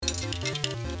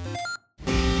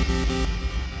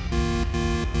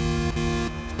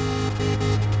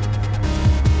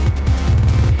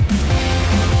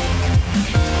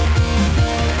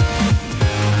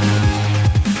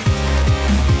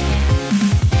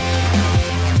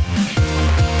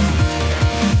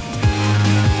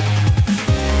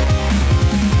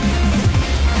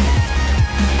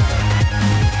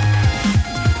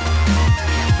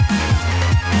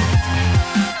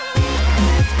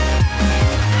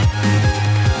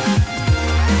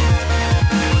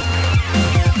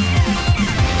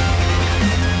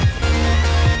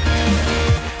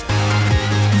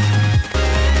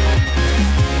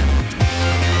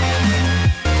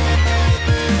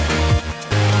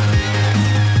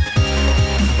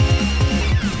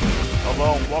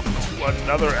welcome to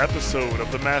another episode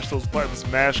of the Mash Those Buttons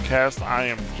Mashcast. I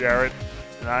am Jarrett,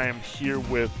 and I am here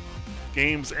with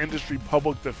games industry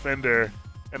public defender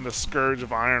and the scourge of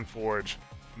Ironforge,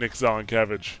 Nick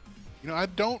Zelenkevich. You know, I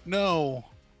don't know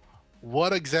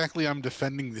what exactly I'm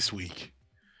defending this week,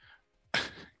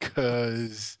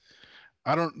 because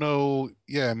I don't know.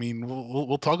 Yeah, I mean,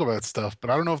 we'll talk about stuff, but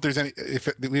I don't know if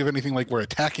we have anything like we're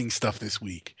attacking stuff this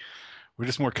week. We're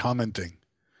just more commenting.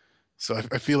 So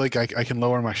I feel like I can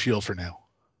lower my shield for now.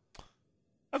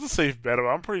 That's a safe bet, but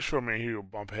I'm pretty sure me and you will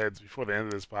bump heads before the end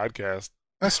of this podcast.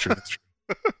 That's true. That's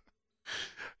true.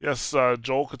 Yes,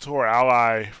 Joel Couture,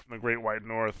 ally from the Great White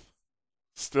North,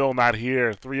 still not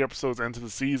here. 3 episodes into the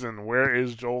season. Where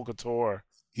is Joel Couture?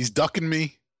 He's ducking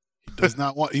me. He does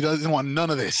not want. He doesn't want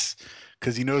none of this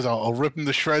because he knows I'll rip him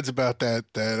to shreds about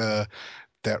that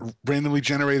randomly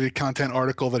generated content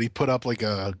article that he put up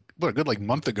a good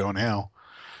month ago now.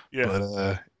 Yeah. But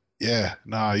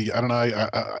I don't know.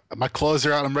 I my claws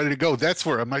are out. I'm ready to go. That's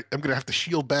where I'm gonna have to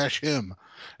shield bash him,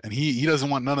 and he doesn't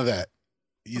want none of that.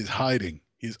 He is hiding.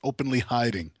 He is openly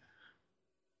hiding.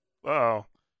 Oh,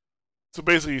 so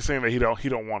basically, you're saying that he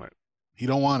don't want it. He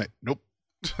don't want it. Nope.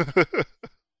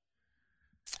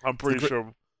 I'm pretty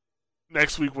sure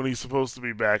next week when he's supposed to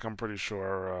be back, I'm pretty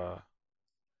sure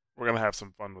we're gonna have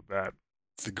some fun with that.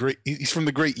 He's from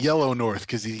the Great Yellow North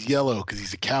because he's yellow because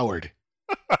he's a coward.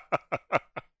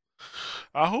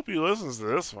 I hope he listens to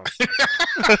this one.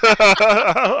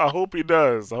 I hope he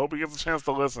does. I hope he gets a chance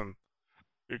to listen.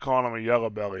 You're calling him a yellow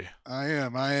belly. I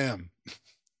am.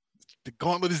 The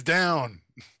gauntlet is down.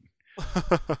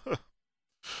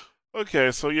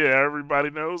 Okay, so yeah, everybody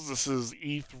knows this is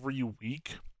E3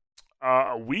 week.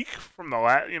 A week from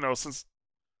the since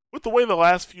with the way the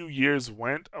last few years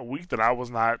went, a week that I was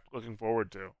not looking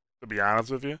forward to be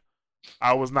honest with you.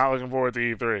 I was not looking forward to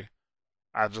E3.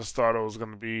 I just thought it was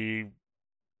going to be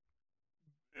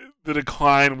the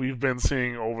decline we've been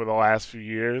seeing over the last few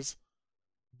years.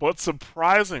 But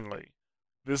surprisingly,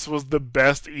 this was the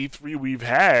best E3 we've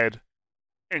had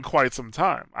in quite some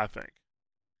time, I think.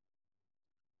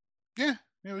 Yeah,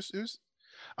 it was.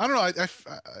 I don't know. I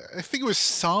think it was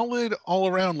solid all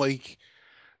around. Like,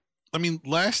 I mean,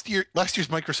 last year's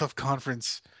Microsoft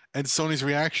conference and Sony's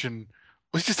reaction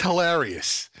was just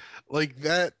hilarious. Like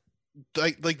that.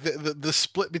 Like the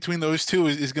split between those two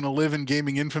is going to live in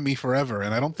gaming infamy forever,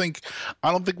 and I don't think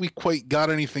we quite got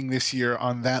anything this year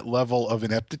on that level of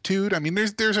ineptitude. I mean,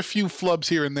 there's a few flubs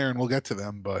here and there, and we'll get to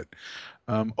them, but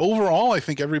overall, I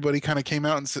think everybody kind of came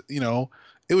out and said,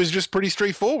 it was just pretty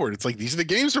straightforward. It's like, these are the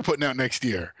games we're putting out next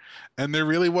year, and there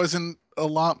really wasn't a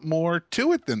lot more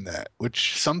to it than that.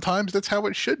 Which sometimes that's how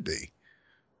it should be.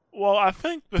 Well, I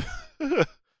think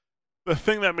the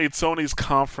thing that made Sony's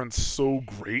conference so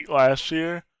great last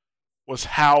year was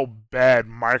how bad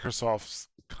Microsoft's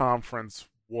conference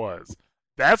was.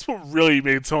 That's what really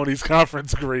made Sony's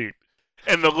conference great.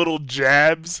 And the little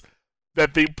jabs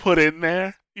that they put in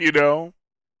there, we're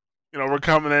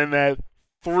coming in at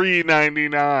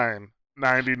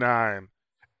 $399.99,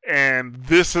 and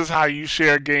this is how you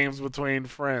share games between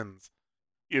friends.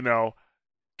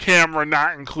 Camera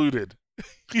not includred.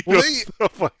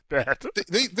 Stuff like that.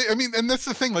 They I mean, and that's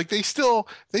the thing. Like, they still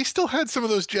had some of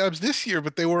those jabs this year,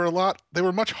 but they were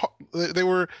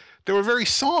very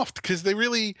soft because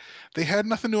they had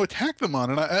nothing to attack them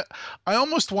on. And I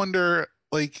almost wonder,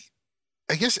 like,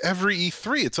 I guess every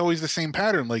E3 it's always the same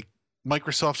pattern, like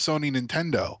Microsoft, Sony,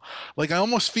 Nintendo. Like,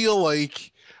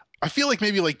 I feel like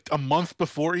maybe like a month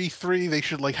before E3 they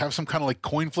should like have some kind of like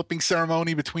coin flipping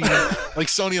ceremony between like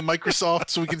Sony and Microsoft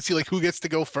so we can see like who gets to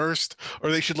go first, or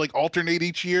they should like alternate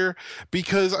each year,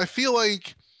 because I feel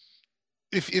like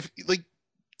if like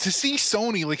to see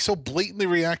Sony like so blatantly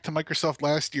react to Microsoft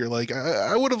last year, like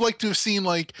I would have liked to have seen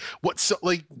like what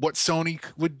Sony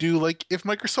would do like if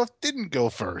Microsoft didn't go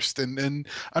first. And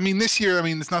I mean, this year, I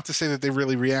mean, it's not to say that they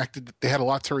really reacted, they had a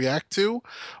lot to react to,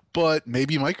 but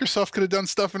maybe Microsoft could have done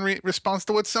stuff in response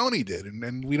to what Sony did,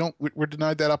 and we're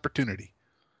denied that opportunity.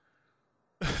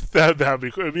 That'd be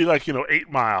cool. It'd be like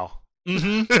 8 Mile.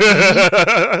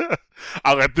 Mm-hmm.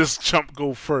 I'll let this chump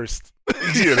go first.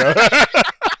 Yeah,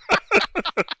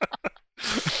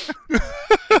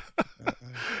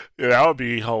 that would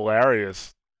be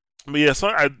hilarious. But yeah,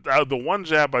 the one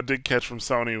jab I did catch from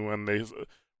Sony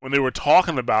when they were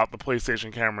talking about the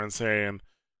PlayStation camera and saying,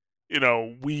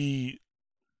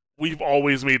 we've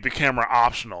always made the camera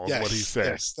optional, is what he said.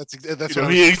 Yes, that's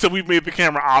what he said. We've made the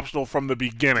camera optional from the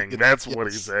beginning. That's what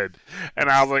he said. And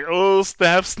I was like, oh,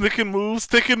 snap, stick and move.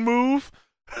 So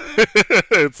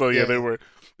yeah, they were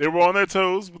on their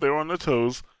toes. But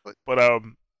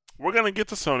we're gonna get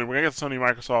to Sony. We're gonna get to Sony,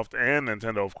 Microsoft, and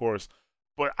Nintendo, of course.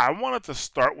 but I wanted to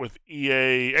start with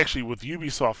EA, actually with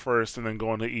Ubisoft first, and then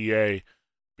go into EA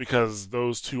because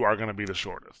those two are going to be the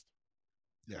shortest.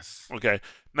 Yes. Okay.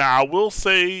 Now I will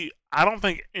say I don't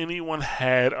think anyone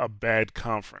had a bad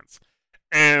conference,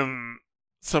 and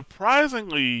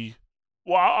surprisingly,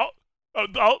 well,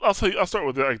 I'll tell you. I'll start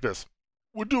with it like this: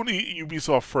 we're doing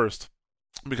Ubisoft first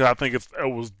because I think it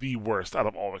was the worst out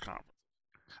of all the conferences.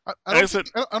 I don't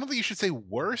think I don't think you should say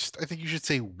worst. I think you should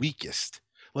say weakest.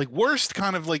 Like worst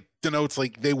kind of like denotes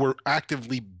like they were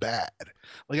actively bad.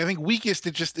 Like I think weakest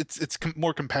it's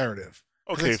more comparative.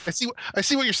 Okay. I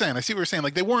see what you're saying. I see what you're saying.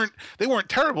 Like they weren't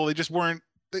terrible. They just weren't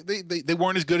they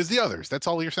weren't as good as the others. That's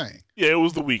all you're saying. Yeah, it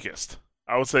was the weakest.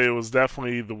 I would say it was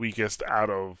definitely the weakest out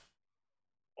of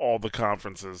all the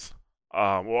conferences, or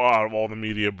out of all the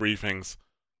media briefings.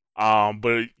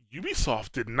 But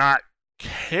Ubisoft did not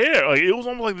care. Like it was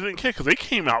almost like they didn't care because they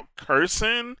came out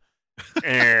cursing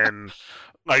and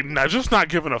like not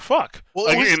giving a fuck. Well,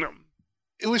 like,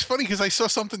 it was funny because I saw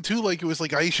something too. Like it was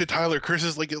like Aisha Tyler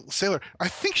curses like a sailor. I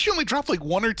think she only dropped like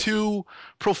one or two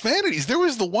profanities. There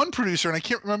was the one producer, and I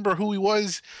can't remember who he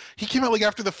was. He came out like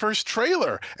after the first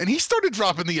trailer, and he started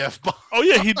dropping the F bomb. Oh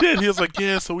yeah, he did. He was like,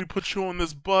 yeah. So we put you on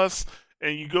this bus,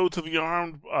 and you go to the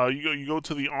armed, you go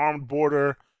to the armed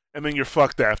border, and then you're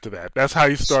fucked after that. That's how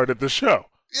he started the show.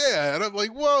 Yeah, and I'm like,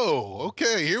 whoa,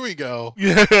 okay, here we go.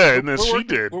 Yeah, and then she working,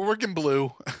 did. We're working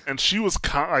blue. And she was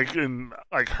like in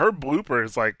like her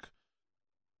bloopers. Like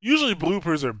usually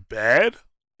bloopers are bad,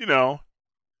 you know,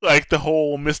 like the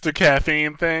whole Mr.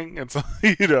 Caffeine thing, and so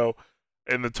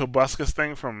and the Tobuscus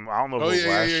thing from I don't know if it was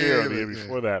last year or the year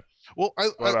before that. Well,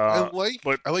 I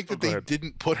like that they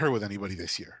didn't put her with anybody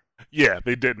this year. Yeah,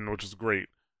 they didn't, which is great.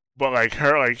 But like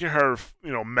her,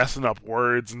 messing up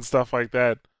words and stuff like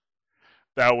that.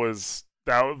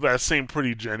 That seemed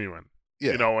pretty genuine.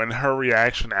 Yeah. And her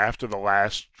reaction after the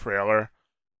last trailer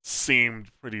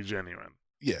seemed pretty genuine.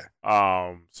 Yeah.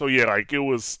 So yeah, like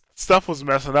stuff was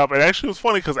messing up. And actually it was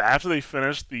funny because after they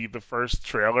finished the first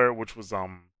trailer, which was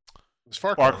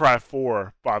Far Cry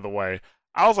 4, by the way,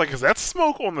 I was like, is that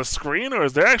smoke on the screen or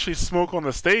is there actually smoke on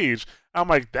the stage? I'm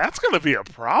like, that's gonna be a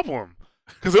problem.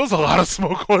 Because there was a lot of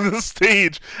smoke on the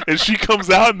stage, and she comes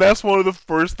out, and that's one of the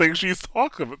first things she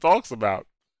talks about.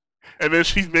 And then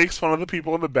she makes fun of the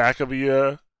people in the back of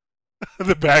the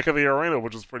arena,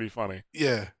 which is pretty funny.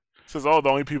 Yeah. Says, "Oh, the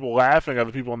only people laughing are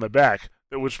the people in the back,"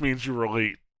 which means you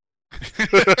relate.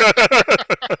 That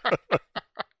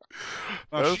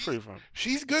was pretty fun.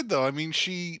 She's good though. I mean,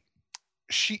 she's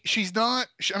not.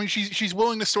 I mean, she's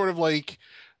willing to sort of like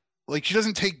she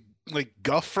doesn't take like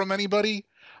guff from anybody.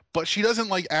 But she doesn't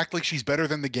like act like she's better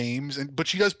than the games, but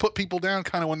she does put people down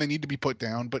kind of when they need to be put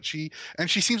down. But she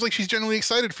seems like she's generally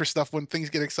excited for stuff when things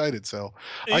get excited. So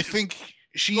I think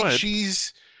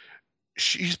she's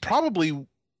probably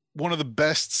one of the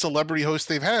best celebrity hosts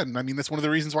they've had, and I mean that's one of the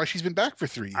reasons why she's been back for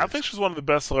 3 years. I think she's one of the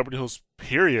best celebrity hosts,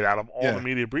 period, out of all the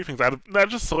media briefings. Out of not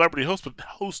just celebrity hosts, but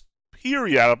host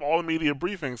period out of all the media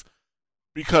briefings,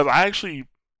 because I actually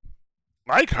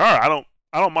like her. I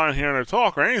don't mind hearing her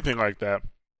talk or anything like that.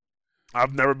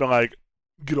 I've never been like,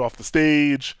 get off the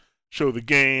stage, show the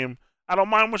game. I don't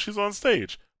mind when she's on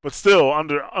stage. But still,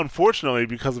 unfortunately,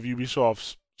 because of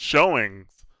Ubisoft's showings,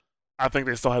 I think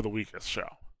they still have the weakest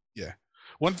show. Yeah.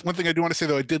 One thing I do want to say,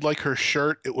 though, I did like her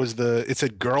shirt. It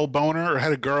said girl boner, or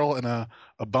had a girl and a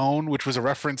bone, which was a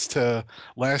reference to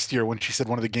last year when she said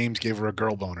one of the games gave her a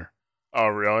girl boner. Oh,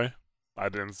 really? I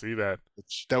didn't see that.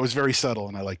 That was very subtle,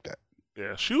 and I like that.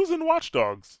 Yeah, she was in Watch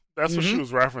Dogs. That's what she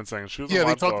was referencing. She was in they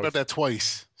Watch talked Dogs. about that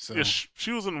twice. So. Yeah,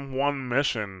 she was in one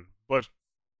mission, but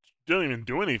she didn't even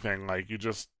do anything. Like you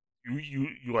just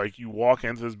you walk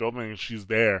into this building and she's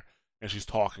there and she's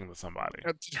talking to somebody.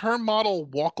 Did her model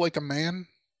walk like a man?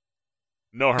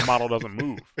 No, her model doesn't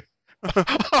move.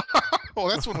 Well,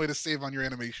 that's one way to save on your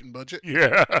animation budget.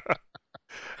 Yeah.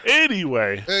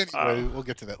 Anyway, we'll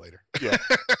get to that later. Yeah.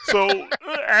 So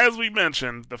as we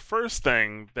mentioned, the first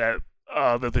thing that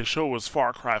they showed was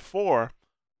Far Cry 4,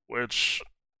 which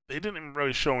they didn't even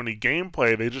really show any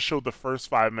gameplay. They just showed the first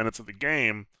 5 minutes of the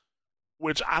game,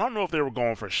 which I don't know if they were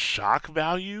going for shock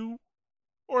value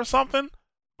or something,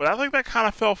 but I think that kind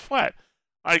of fell flat.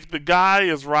 Like the guy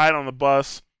is riding on the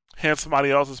bus, hands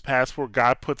somebody else's passport,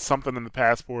 guy puts something in the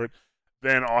passport,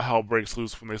 then all hell breaks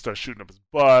loose when they start shooting up his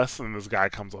bus, and this guy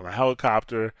comes on a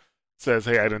helicopter, says,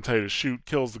 "Hey, I didn't tell you to shoot,"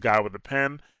 kills the guy with a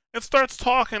pen, and starts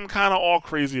talking kind of all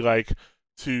crazy like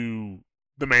to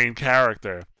the main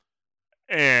character.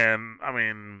 And I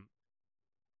mean,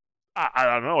 I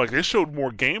don't know, like they showed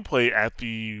more gameplay at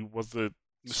the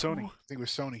Sony. I think it was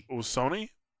Sony. It was Sony?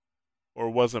 or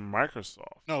was it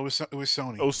Microsoft? No, it was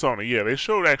Sony Oh, Sony. Yeah, they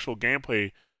showed actual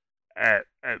gameplay at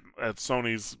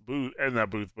Sony's booth, and not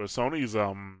booth, but Sony's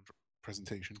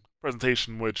presentation.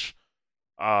 presentation, which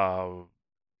well,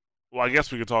 I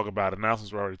guess we could talk about it now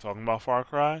since we're already talking about Far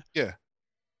Cry. Yeah.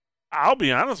 I'll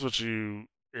be honest with you,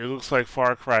 it looks like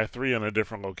Far Cry 3 in a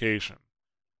different location.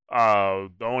 The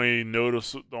only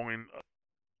noticeable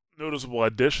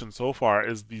addition so far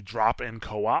is the drop-in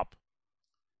co-op.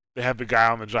 They have the guy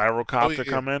on the Oh gyrocopter yeah,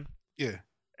 come in, yeah.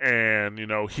 and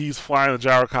he's flying the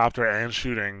gyrocopter and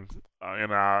shooting.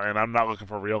 And I'm not looking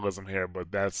for realism here,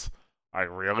 but that's like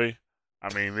really.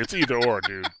 I mean, it's either or,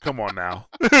 dude. Come on now.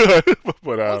 But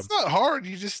Well, it's not hard.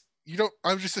 You don't.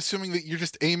 I'm just assuming that you're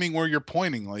just aiming where you're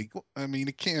pointing. Like, I mean,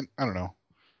 it can't. I don't know.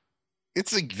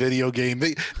 It's a video game.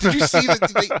 Did you see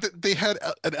that they had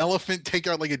an elephant take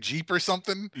out like a jeep or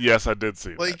something? Yes, I did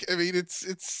see that. Like, I mean,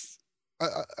 it's.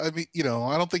 I mean,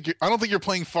 I don't think you're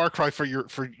playing Far Cry for your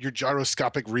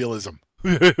gyroscopic realism.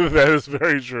 That is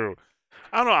very true.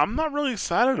 I don't know. I'm not really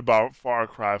excited about Far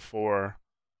Cry 4.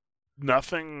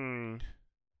 Nothing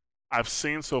I've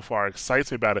seen so far excites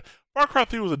me about it. Far Cry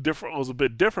 3 was a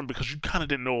bit different because you kind of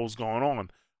didn't know what was going on.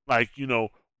 Like,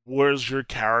 was your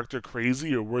character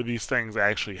crazy or were these things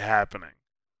actually happening?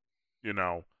 You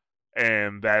know,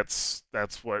 and that's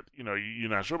what you're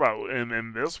not sure about. And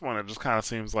in this one, it just kind of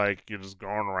seems like you're just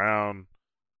going around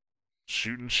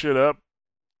shooting shit up.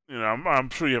 I'm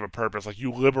sure you have a purpose. Like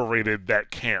you liberated that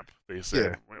camp, they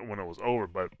said Yeah. when it was over,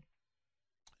 but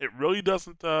it really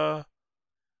doesn't.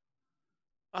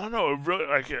 I don't know.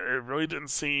 It really didn't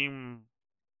seem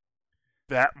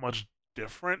that much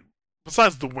different.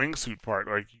 Besides the wingsuit part,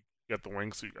 like you got the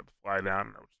wingsuit, you got to fly down,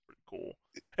 and that was pretty cool,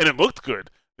 and it looked good.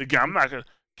 The game, I'm not gonna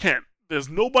can't. There's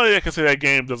nobody that can say that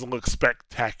game doesn't look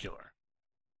spectacular.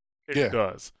 It Yeah.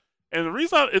 does, and the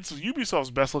reason it's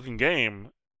Ubisoft's best looking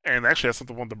game, and actually that's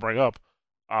something I wanted to bring up.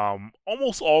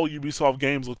 Almost all Ubisoft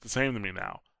games look the same to me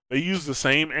now. They use the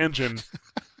same engine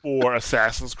for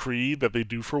Assassin's Creed that they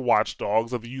do for Watch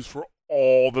Dogs that they use for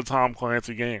all the Tom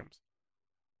Clancy games,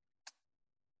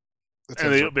 That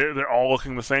and sounds they're all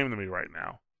looking the same to me right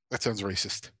now. that sounds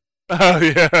racist.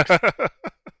 Yeah.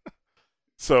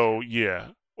 So yeah,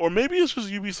 or maybe it's just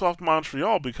Ubisoft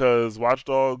Montreal because Watch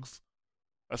Dogs,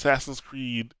 Assassin's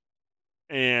Creed,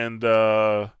 and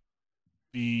the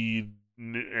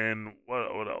and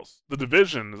what else? The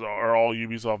Divisions are all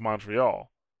Ubisoft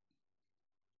Montreal.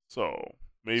 So So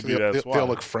maybe that's they all why.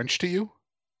 look French to you?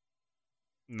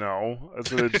 No, it's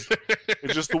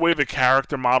just the way the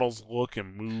character models look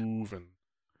and move, and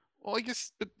Well, I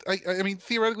guess, but I mean,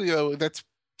 theoretically, though, that's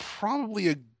probably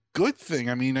a good thing.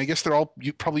 I mean, I guess they're all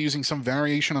probably using some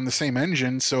variation on the same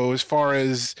engine. So as far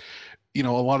as a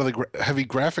lot of the heavy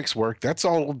graphics work, that's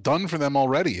all done for them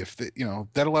already. If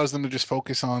that allows them to just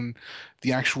focus on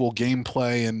the actual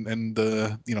gameplay and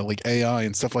the like AI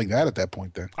and stuff like that at that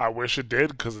point. Then. I wish it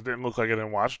did because it didn't look like it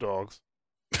in Watch Dogs.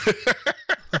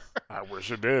 I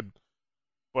wish it did.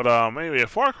 But anyway,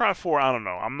 Far Cry 4, I don't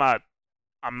know.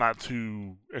 I'm not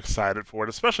too excited for it,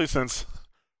 especially since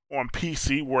on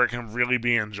PC where it can really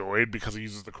be enjoyed because it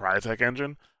uses the Crytek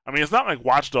engine. I mean, it's not like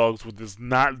Watch Dogs with this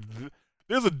not.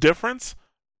 There's a difference,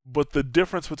 but the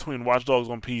difference between Watch Dogs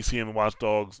on PC and Watch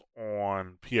Dogs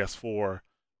on PS4,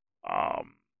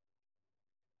 um,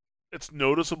 it's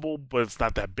noticeable, but it's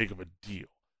not that big of a deal.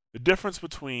 The difference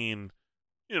between,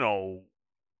 you know,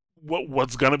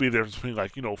 what's gonna be the difference between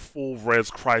like full res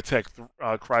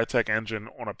Crytek engine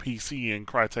on a PC and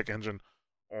Crytek engine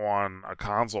on a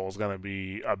console is gonna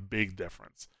be a big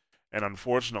difference. And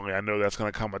unfortunately, I know that's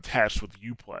gonna come attached with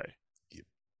UPlay, Yep.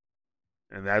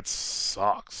 and that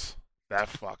sucks. That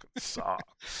fucking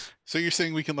sucks. So you're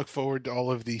saying we can look forward to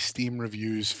all of the Steam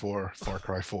reviews for Far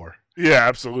Cry 4? Yeah,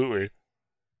 absolutely.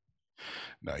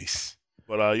 Nice.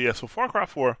 But yeah, so Far Cry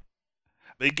 4,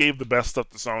 they gave the best stuff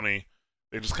to Sony.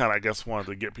 They just kind of, I guess, wanted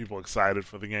to get people excited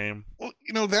for the game. Well,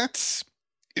 that's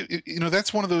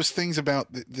one of those things about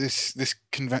this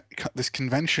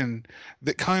convention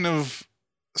that kind of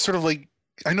sort of like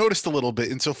I noticed a little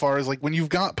bit insofar as like when you've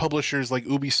got publishers like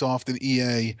Ubisoft and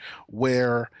EA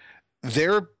where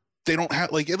they're they don't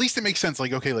have like at least it makes sense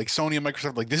like okay like Sony and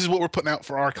Microsoft like this is what we're putting out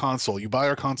for our console, you buy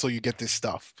our console you get this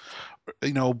stuff,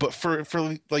 but for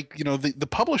like the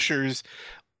publishers,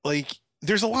 like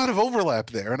there's a lot of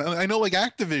overlap there, and I know like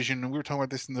Activision, and we were talking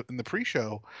about this in the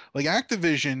pre-show, like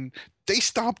Activision, they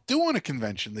stopped doing a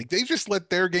convention, like they just let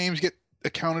their games get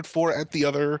accounted for at the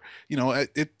other,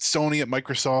 at Sony, at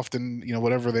Microsoft, and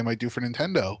whatever they might do for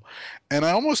Nintendo. And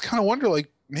I almost kind of wonder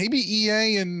like maybe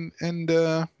EA and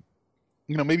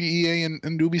maybe EA and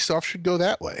Ubisoft should go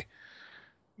that way.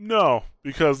 No,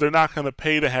 because they're not going to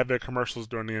pay to have their commercials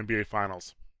during the NBA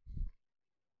Finals.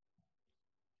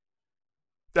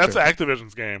 That's Fair.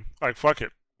 Activision's game. Like, fuck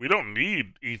it. We don't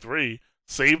need E3.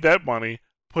 Save that money.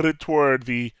 Put it toward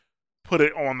the. Put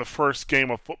it on the first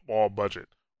game of football budget,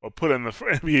 or put it in the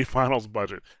NBA Finals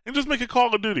budget, and just make it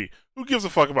Call of Duty. Who gives a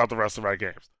fuck about the rest of our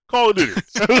games? Call of Duty.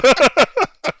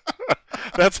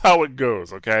 That's how it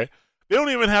goes. Okay. They don't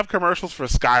even have commercials for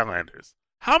Skylanders.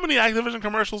 How many Activision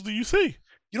commercials do you see?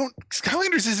 You don't.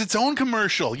 Skylanders is its own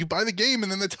commercial. You buy the game,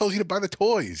 and then that tells you to buy the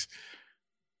toys.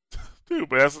 Dude,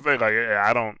 but that's the thing. Like, yeah,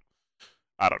 I don't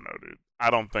know, dude. I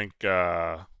don't think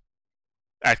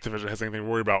Activision has anything to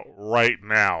worry about right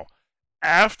now.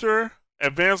 After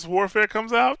Advanced Warfare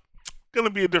comes out,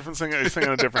 gonna be a different singing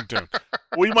a different tune.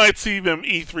 We might see them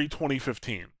E3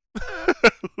 2015.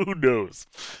 Who knows?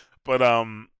 But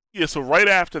yeah. So right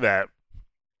after that,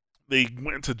 they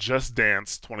went to Just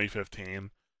Dance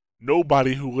 2015.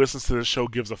 Nobody who listens to this show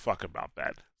gives a fuck about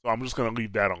that. So I'm just gonna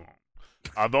leave that alone.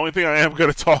 The only thing I am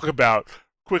gonna talk about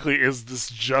quickly is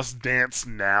this Just Dance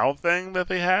Now thing that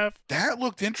they have. That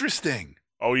looked interesting.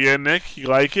 Oh yeah, Nick, you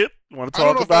like it? You want to I don't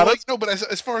talk know if about I it? like no, but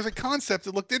as far as a concept,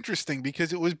 it looked interesting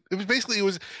because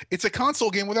it's a console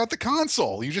game without the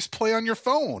console. You just play on your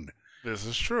phone, This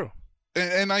is true.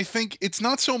 and I think it's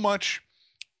not so much.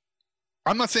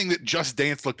 I'm not saying that Just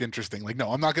Dance looked interesting. Like,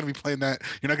 no, I'm not going to be playing that.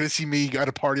 You're not going to see me at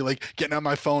a party, like getting on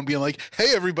my phone, being like,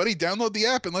 "Hey, everybody, download the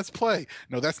app and let's play."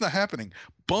 No, that's not happening.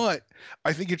 But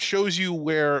I think it shows you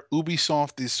where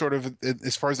Ubisoft is sort of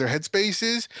as far as their headspace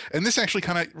is, and this actually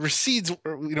kind of recedes,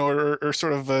 or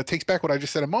sort of takes back what I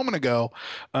just said a moment ago.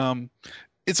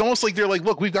 It's almost like they're like,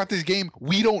 look, we've got this game.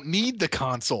 We don't need the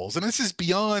consoles. And this is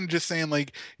beyond just saying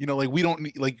like, like we don't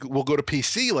need, like, we'll go to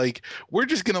PC. Like we're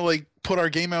just going to like put our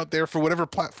game out there for whatever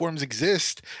platforms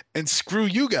exist and screw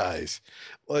you guys.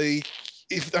 Like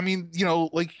if, I mean,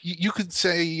 like you could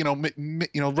say,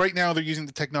 right now they're using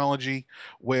the technology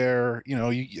where,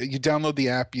 you download the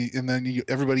app and then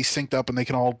everybody's synced up and they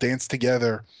can all dance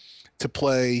together to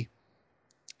play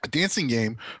a dancing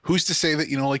game. Who's to say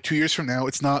that like 2 years from now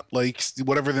it's not like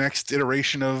whatever the next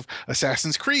iteration of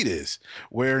Assassin's Creed is,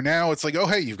 where now it's like, oh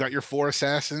hey, you've got your 4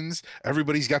 assassins,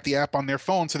 everybody's got the app on their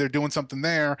phone, so they're doing something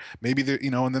there, maybe they're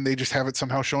and then they just have it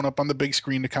somehow shown up on the big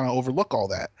screen to kind of overlook all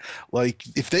that. Like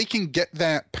if they can get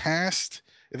that past,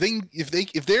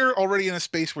 if they're already in a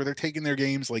space where they're taking their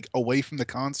games like away from the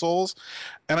consoles,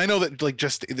 and I know that like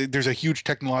just there's a huge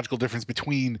technological difference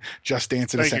between Just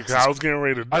Dance and Thank you. 'Cause I was getting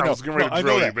ready to. I was getting ready to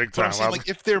drill you big but I'm time. saying like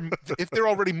if they're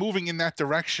already moving in that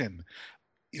direction,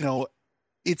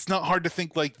 it's not hard to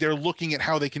think like they're looking at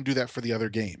how they can do that for the other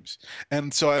games.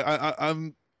 And so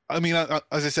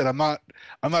as I said, I'm not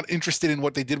interested in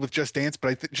what they did with Just Dance, but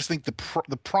I just think the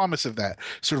promise of that,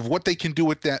 sort of what they can do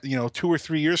with that, 2 or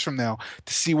 3 years from now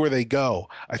to see where they go,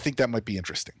 I think that might be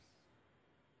interesting.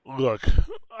 Look,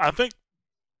 I think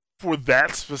for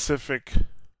that specific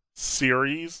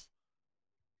series,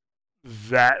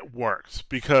 that works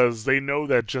because they know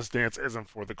that Just Dance isn't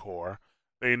for the core.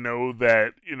 They know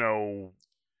that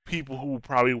people who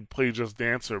probably play Just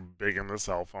Dance are big into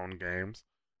cell phone games,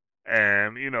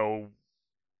 and they'll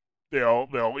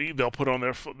put on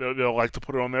they'll like to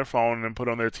put it on their phone and put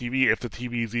it on their TV if the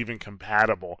TV is even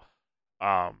compatible,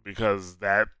 because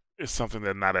that is something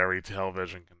that not every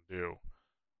television can do.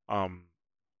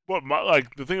 But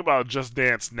like the thing about Just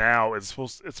Dance now is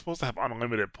it's supposed to have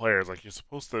unlimited players. Like you're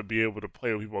supposed to be able to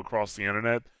play with people across the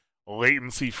internet,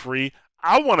 latency free.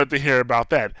 I wanted to hear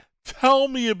about that. Tell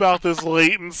me about this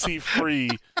latency free,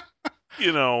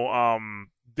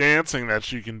 dancing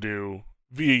that you can do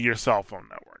via your cell phone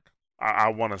network. I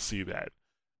want to see that.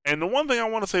 And the one thing I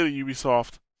want to say to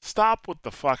Ubisoft, stop with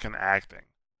the fucking acting,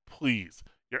 please.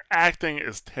 Your acting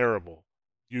is terrible,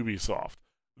 Ubisoft.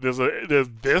 There's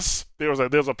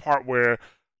a part where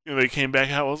they came back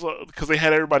because they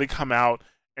had everybody come out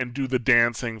and do the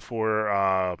dancing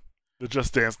for the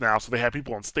Just Dance Now. So they had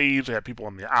people on stage, they had people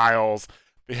in the aisles,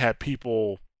 they had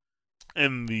people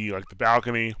in the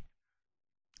balcony,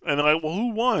 and they're like, well,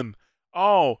 who won?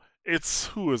 Oh,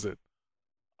 who is it?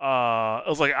 It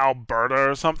was like Alberta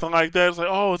or something like that. It's like,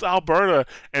 oh, it's Alberta,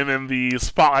 and then the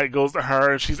spotlight goes to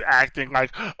her, and she's acting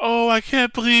like, oh, I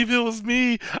can't believe it was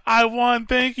me. I won.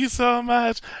 Thank you so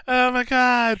much. Oh my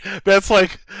god. That's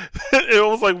like, it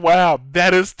was like, wow,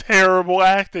 that is terrible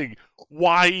acting.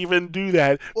 Why even do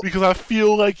that? Because I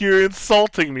feel like you're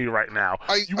insulting me right now.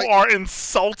 You are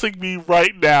insulting me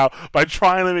right now by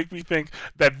trying to make me think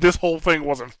that this whole thing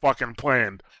wasn't fucking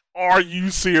planned. Are you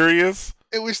serious?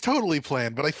 It was totally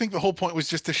planned, but I think the whole point was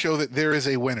just to show that there is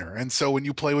a winner. And so when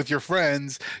you play with your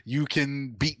friends, you can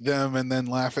beat them and then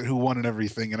laugh at who won and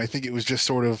everything. And I think it was just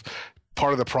sort of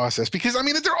part of the process because I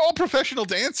mean they're all professional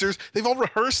dancers. They've all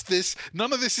rehearsed this.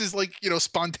 None of this is like,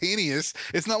 spontaneous.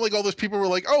 It's not like all those people were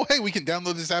like, "Oh, hey, we can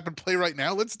download this app and play right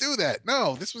now. Let's do that."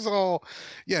 No, this was all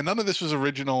none of this was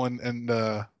original I it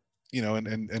didn't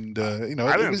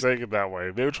was take it that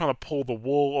way. They were trying to pull the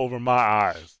wool over my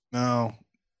eyes. no.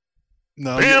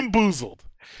 No. Bamboozled.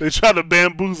 They tried to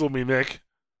bamboozle me, Nick.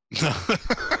 No.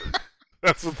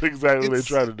 That's what exactly they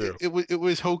tried to do. It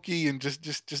was hokey and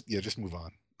just move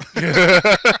on.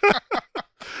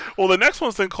 Well, the next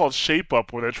one's thing called Shape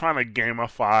Up, where they're trying to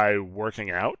gamify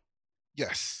working out.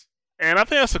 Yes. And I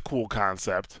think that's a cool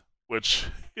concept, which,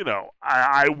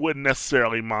 I wouldn't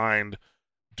necessarily mind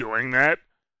doing that,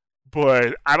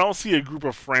 but I don't see a group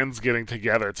of friends getting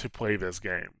together to play this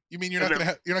game. You mean you're not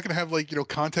gonna have like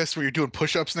contests where you're doing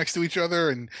push-ups next to each other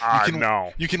and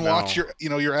you can watch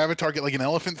your avatar get like an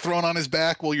elephant thrown on his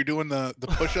back while you're doing the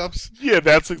push-ups? Yeah,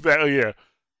 that's exactly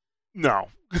No,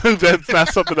 that's not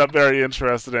something I'm very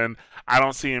interested in. I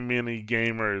don't see many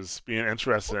gamers being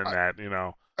interested in that.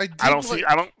 I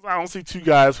don't see two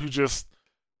guys who just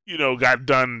got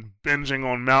done binging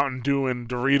on Mountain Dew and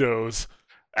Doritos,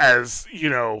 as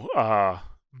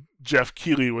Jeff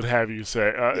Keighley would have you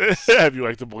say, have you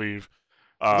like to believe.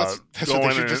 That's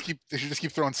what they should just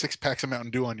keep throwing 6 packs of Mountain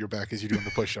Dew on your back as you're doing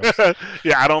the push-ups.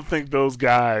 Yeah, I don't think those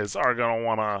guys are gonna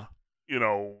want to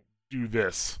do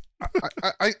this.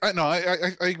 I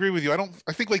agree with you.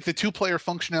 I think like the 2-player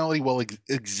functionality, while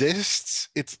exists,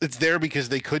 it's there because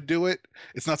they could do it.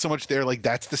 It's not so much there like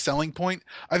that's the selling point.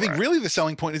 I think really the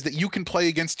selling point is that you can play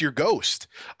against your ghost.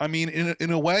 I mean,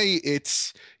 in a way,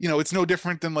 it's it's no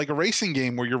different than like a racing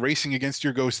game where you're racing against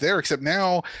your ghost there, except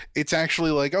now it's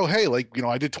actually like, oh hey, like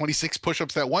I did 26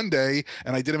 push-ups that one day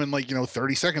and I did them in like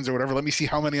 30 seconds or whatever. Let me see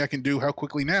how many I can do how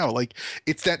quickly now. Like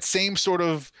it's that same sort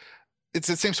of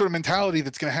mentality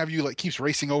that's going to have you like keeps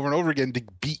racing over and over again to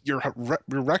beat your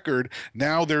record.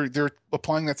 Now they're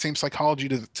applying that same psychology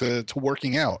to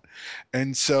working out.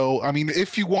 And so, I mean,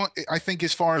 if you want, I think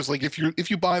as far as like, if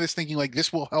you buy this thinking like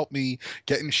this will help me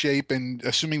get in shape and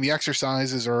assuming the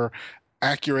exercises are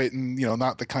accurate and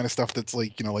not the kind of stuff that's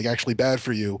like like actually bad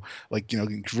for you, like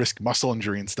risk muscle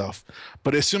injury and stuff,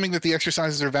 but assuming that the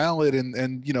exercises are valid and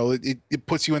it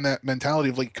puts you in that mentality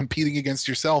of like competing against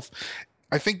yourself,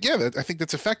 I think I think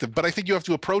that's effective, but I think you have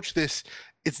to approach this.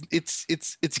 It's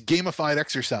gamified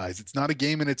exercise. It's not a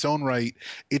game in its own right.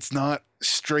 It's not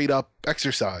straight up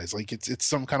exercise. Like it's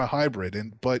some kind of hybrid.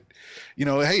 But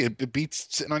hey, it beats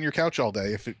sitting on your couch all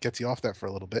day if it gets you off that for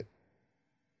a little bit.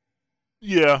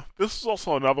 Yeah, this is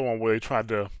also another one where they tried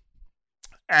to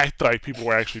act like people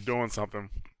were actually doing something.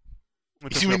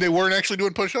 You mean they weren't actually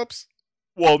doing push-ups?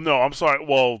 Well, no, I'm sorry.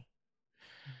 Well,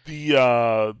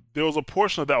 there was a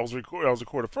portion of that was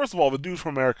recorded. First of all, the dude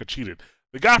from America cheated.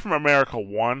 The guy from America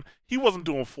won. He wasn't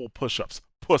doing full push-ups.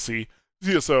 Pussy.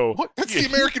 Yeah, so what? That's the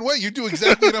American way. You do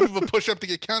exactly enough of a push-up to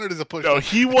get counted as a push-up. No,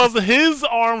 he wasn't. His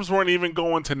arms weren't even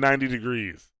going to 90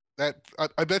 degrees.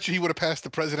 I bet you he would have passed the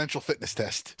presidential fitness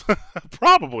test.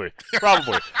 Probably.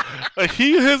 Like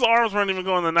his arms weren't even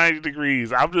going to 90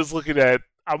 degrees. I'm just looking at.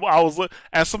 I was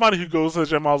as somebody who goes to the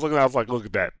gym. I was like, look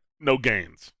at that. No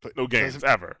gains. No gains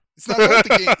ever. It's not about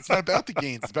the gains. It's not about the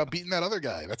gains. It's about beating that other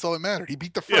guy. That's all that mattered. He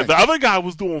beat the French. Yeah, the other guy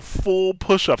was doing full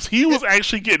push-ups. He was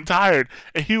actually getting tired,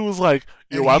 and he was like,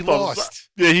 "Yo, I thought lost."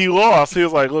 He lost. He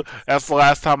was like, "Look, that's the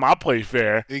last time I played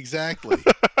fair." Exactly.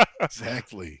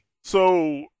 Exactly.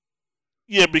 So,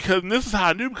 yeah, because this is how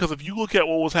I knew. Because if you look at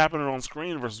what was happening on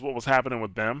screen versus what was happening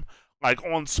with them, like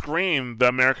on screen, the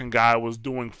American guy was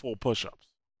doing full push-ups.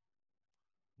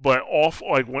 But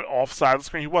went off side of the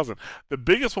screen, he wasn't. The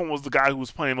biggest one was the guy who was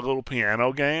playing a little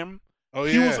piano game. Oh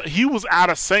yeah, he was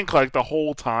out of sync like the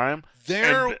whole time.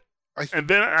 And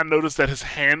then I noticed that his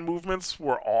hand movements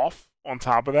were off. On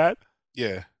top of that,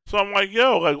 yeah. So I'm like,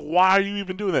 yo, like, why are you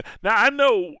even doing that? Now I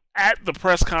know at the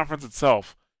press conference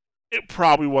itself, it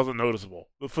probably wasn't noticeable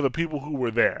for the people who were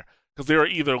there because they were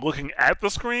either looking at the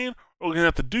screen or looking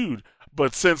at the dude.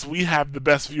 But since we have the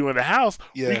best view in the house,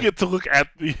 we get to look at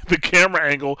the camera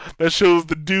angle that shows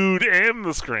the dude and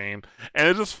the screen. And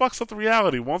it just fucks up the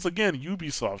reality. Once again,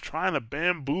 Ubisoft trying to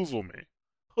bamboozle me.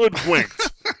 Hoodwinked.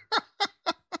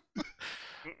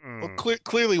 Well,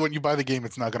 clearly when you buy the game,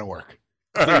 it's not going to work.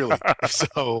 Clearly.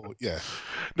 So, yeah.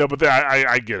 No, but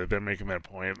I get it. They're making that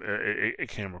point. It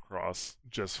came across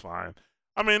just fine.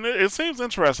 I mean, it seems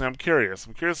interesting. I'm curious.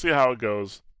 I'm curious to see how it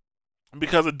goes.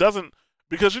 Because it doesn't...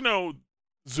 Because,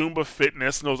 Zumba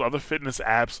Fitness and those other fitness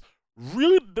apps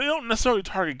really they don't necessarily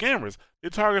target gamers. They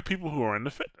target people who are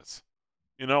into fitness.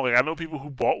 You know, like I know people who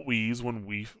bought Wii's when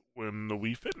the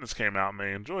Wii Fitness came out and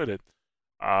they enjoyed it.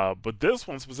 But this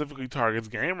one specifically targets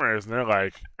gamers, and they're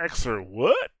like, "Exer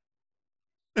what?"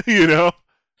 you know,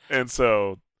 and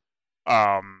so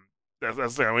that's the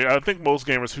thing. I mean, I think most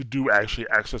gamers who do actually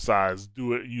exercise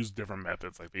do it use different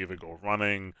methods. Like they either go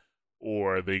running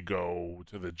or they go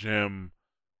to the gym,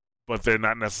 but they're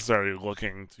not necessarily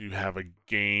looking to have a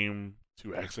game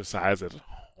to exercise at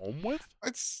home with.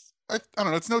 I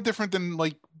don't know. It's no different than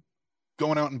like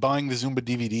going out and buying the Zumba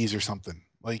DVDs or something.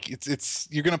 Like it's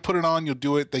you're gonna put it on, you'll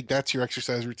do it. Like that's your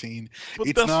exercise routine. But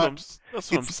It's not.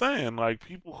 that's what I'm It's saying. Like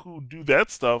people who do that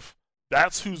stuff,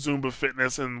 that's who Zumba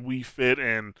Fitness and We Fit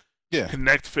and Yeah,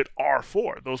 Connect Fit are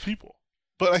for. Those people.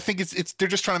 but I think it's they're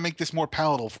just trying to make this more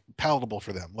palatable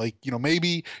for them. Like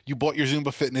maybe you bought your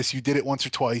Zumba Fitness, you did it once or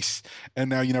twice, and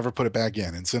now you never put it back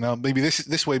in. And so now maybe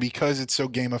this way, because it's so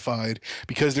gamified,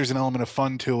 because there's an element of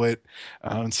fun to it,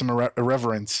 and some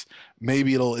irreverence,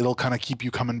 maybe it'll kind of keep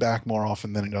you coming back more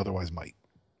often than it otherwise might.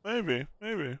 Maybe. I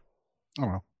don't know.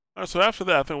 All right, so after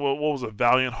that, I think what was it?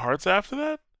 Valiant Hearts after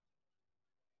that?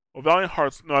 Well, Valiant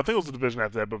Hearts. No, I think it was the division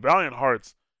after that. But Valiant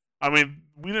Hearts. I mean,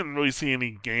 we didn't really see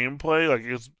any gameplay. Like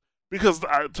it's because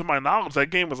to my knowledge, that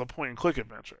game was a point and click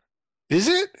adventure. Is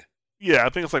it? Yeah, I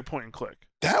think it's like point and click.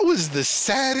 That was the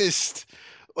saddest.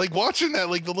 Like watching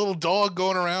that, like the little dog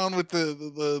going around with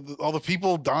the all the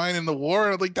people dying in the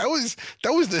war. Like that was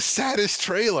the saddest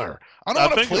trailer. I don't I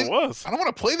want to think play. it was. I don't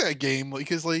want to play that game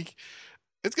because like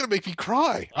it's gonna make me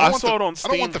cry. I saw it on I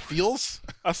don't want Steam. the feels.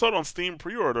 I saw it on Steam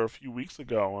pre-order a few weeks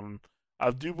ago, and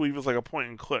I do believe it's like a point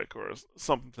and click or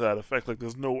something to that effect. Like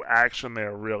there's no action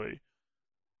there really.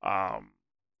 And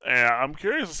I'm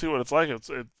curious to see what it's like. It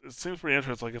seems pretty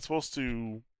interesting. Like it's supposed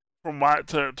to, from my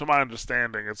to my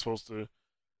understanding, it's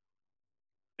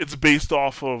based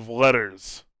off of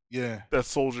letters Yeah, that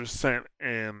soldiers sent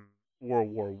in World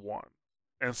War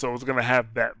I, and so it's gonna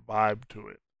have that vibe to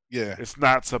it. yeah, It's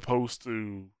not supposed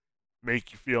to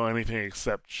make you feel anything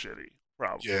except shitty,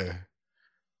 probably. yeah.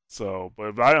 So,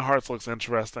 but Valiant Hearts looks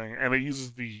interesting, and it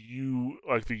uses the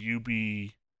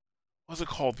UB, what's it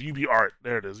called? The UB Art.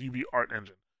 There it is, UB Art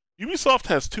engine. Ubisoft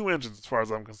has two engines, as far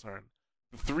as I'm concerned.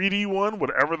 The 3D one,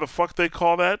 whatever the fuck they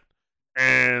call that,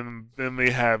 and then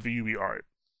they have the UB Art.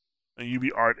 And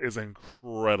UB Art is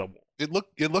incredible. It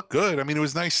looked good. I mean, it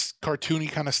was nice, cartoony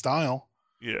kind of style.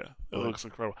 Yeah, it looks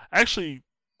incredible. Actually,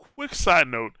 quick side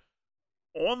note: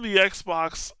 on the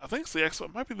Xbox, I think it's the Xbox,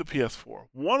 it might be the PS4.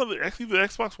 Actually the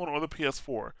Xbox One or the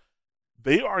PS4,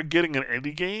 they are getting an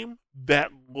indie game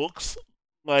that looks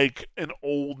like an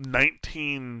old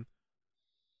 19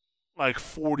 like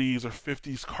 40s or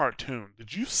 50s cartoon.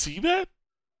 Did you see that?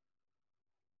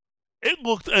 It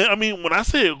looked. I mean, when I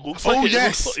say it looks like it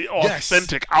yes, looks like yes,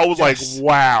 authentic, I was yes, like,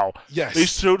 "Wow!" yes. They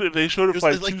showed it. They showed it It for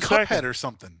was like like 2 Cuphead seconds. or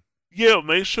something. Yeah, when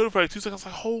they showed it for like 2 seconds. I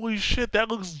was like, "Holy shit! That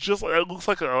looks just like that looks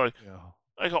like a Yeah.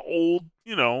 like an old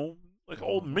like an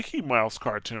old Mickey Mouse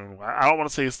cartoon." I don't want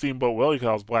to say Steamboat Willie because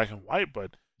I was black and white,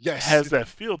 but Yes, it has that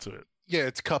feel to it, yeah,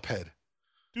 it's Cuphead.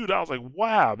 dude. I was like,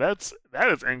 "Wow, that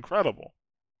is incredible."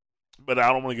 But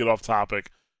I don't want to get off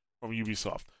topic from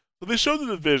Ubisoft. So they showed the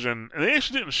Division, and they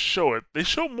actually didn't show it. They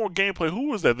showed more gameplay. Who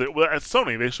was that? Well, at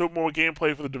Sony, they showed more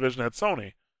gameplay for the Division at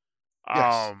Sony.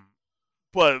 Yes.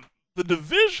 But the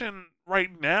Division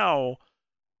right now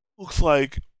looks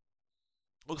like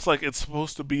it's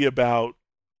supposed to be about,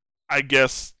 I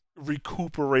guess,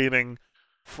 recuperating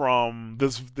from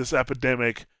this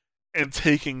epidemic and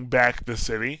taking back the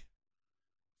city,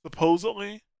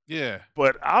 supposedly. Yeah.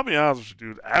 But I'll be honest with you,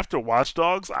 dude. After Watch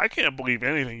Dogs, I can't believe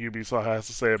anything Ubisoft has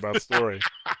to say about story.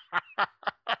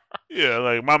 Yeah,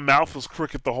 like my mouth was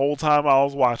crooked the whole time I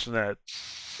was watching that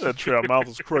trailer. My mouth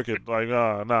was crooked. Like,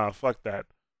 nah, fuck that.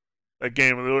 That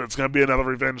game, it's gonna be another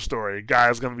revenge story.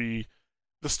 The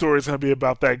story's gonna be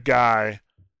about that guy,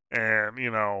 and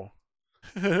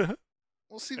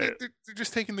Well, see, they're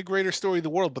just taking the greater story of the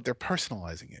world, but they're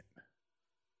personalizing it.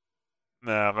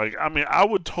 nah. Like, I mean, I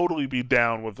would totally be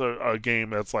down with a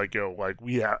game that's like, like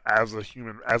as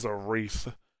a race,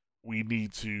 we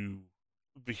need to,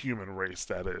 the human race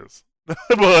that is, but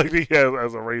like, yeah,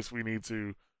 as a race, we need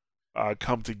to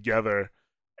come together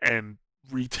and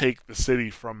retake the city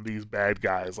from these bad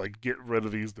guys. Like, get rid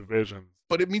of these divisions.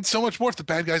 But it means so much more if the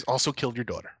bad guys also killed your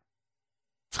daughter.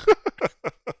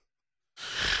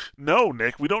 No,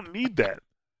 Nick, we don't need that.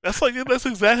 That's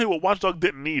exactly what Watch Dogs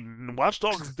didn't need. Watch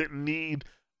Dogs didn't need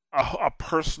a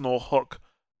personal hook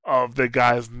of the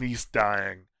guy's niece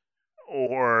dying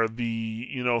or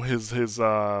his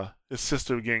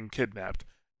sister getting kidnapped.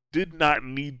 Did not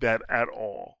need that at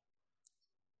all.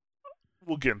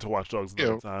 we'll get into Watch Dogs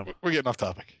another Yeah, time. we're getting off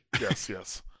topic. Yes,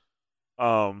 yes.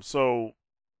 So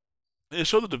it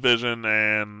showed the division,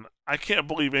 and I can't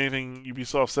believe anything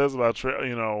Ubisoft says about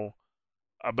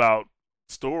about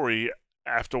story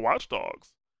after Watch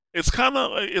Dogs.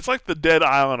 It's like the Dead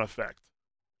Island effect.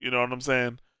 You know what I'm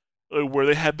saying? Where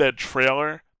they had that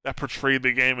trailer that portrayed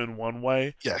the game in one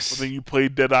way, but Yes. then you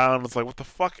played Dead Island, it's like, what the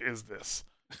fuck is this?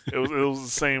 It was the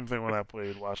same thing when I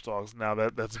played Watch Dogs. Now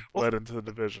that's Well, bled into the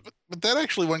division. but that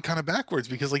actually went kind of backwards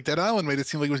because like Dead Island made it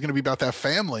seem like it was going to be about that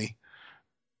family,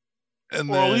 and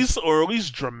Or at then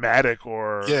least dramatic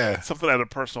or yeah, something at a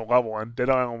personal level, and Dead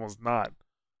Island was not.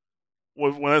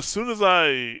 When as soon as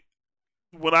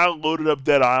when I loaded up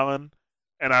Dead Island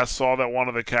and I saw that one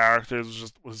of the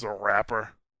characters was a rapper,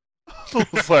 I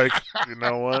was like, you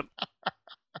know what?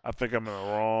 I think I'm in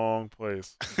the wrong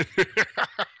place.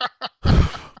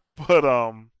 But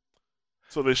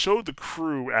so they showed the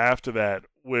crew after that,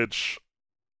 which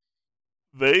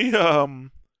they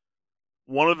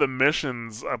one of the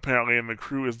missions apparently in the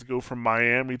crew is to go from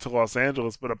Miami to Los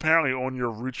Angeles, but apparently on your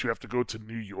route you have to go to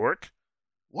New York.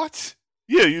 what?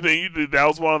 Yeah, that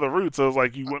was one of the routes. I was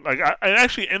like, you went like I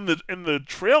actually in the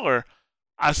trailer,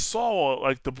 I saw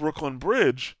like the Brooklyn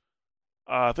Bridge.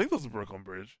 I think that was the Brooklyn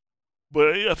Bridge, but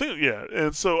I think yeah.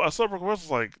 And so I saw Brooklyn Bridge. I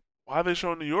was like, why are they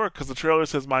showing New York? Because the trailer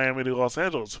says Miami to Los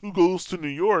Angeles. Who goes to New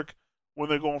York when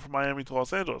they're going from Miami to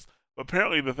Los Angeles? But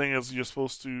apparently the thing is, it's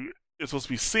supposed to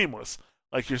be seamless.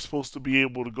 Like you're supposed to be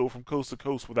able to go from coast to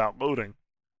coast without loading.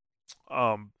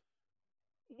 Um,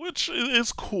 which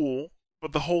is cool,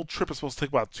 but the whole trip is supposed to take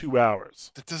about 2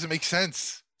 hours. That doesn't make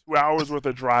sense. 2 hours worth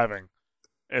of driving.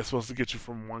 And it's supposed to get you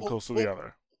from one Well, coast to well, the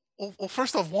other. well,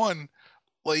 first off, one,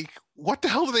 like, what the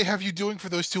hell do they have you doing for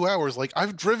those 2 hours? Like,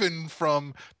 I've driven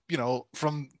from,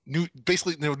 from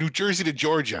basically, New Jersey to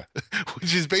Georgia,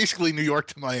 which is basically New York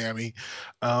to Miami.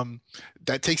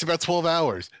 That takes about 12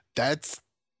 hours. That's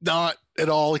not at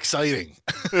all exciting.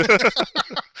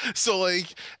 So, like,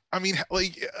 I mean,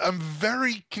 like, I'm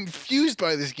very confused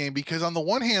by this game because on the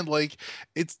one hand, like,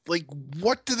 it's like,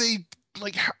 what do they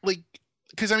like?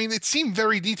 Because I mean, it seemed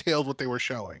very detailed what they were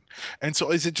showing, and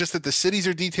so is it just that the cities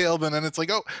are detailed, and then it's like,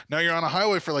 oh, now you're on a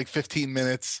highway for like 15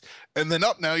 minutes, and then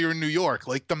now you're in New York.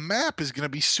 Like the map is going to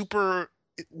be super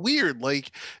weird.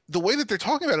 Like the way that they're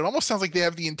talking about it almost sounds like they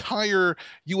have the entire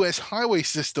U.S. highway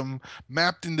system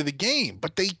mapped into the game,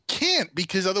 but they can't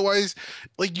because otherwise,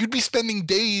 like you'd be spending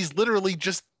days literally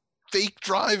just fake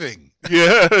driving.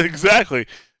 Yeah, exactly.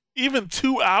 Even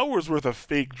 2 hours worth of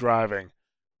fake driving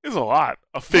is a lot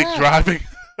of fake Yeah. driving.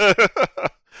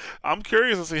 I'm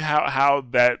curious to see how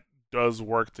that does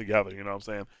work together. You know what I'm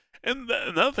saying? And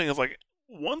another thing is like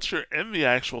once you're in the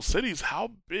actual cities,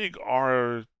 how big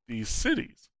are these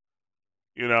cities?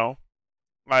 You know,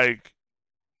 like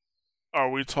are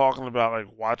we talking about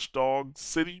like Watchdog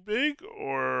City big,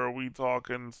 or are we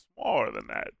talking smaller than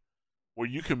that? Where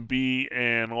you can be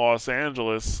in Los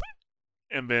Angeles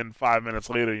and then 5 minutes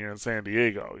later you're in San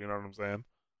Diego. You know what I'm saying?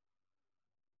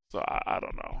 So I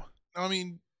don't know. I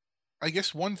mean, I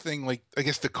guess one thing, like, I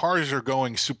guess the cars are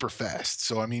going super fast.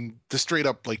 So, I mean, the straight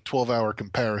up like 12-hour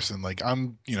comparison, like,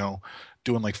 I'm,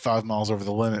 doing like 5 miles over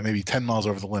the limit, maybe 10 miles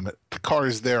over the limit. The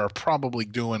cars there are probably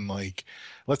doing like,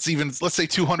 let's say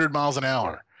 200 miles an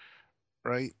hour,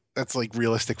 right? That's like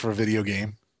realistic for a video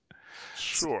game.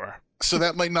 Sure. So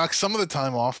that might knock some of the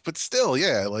time off, but still,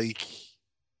 yeah, like,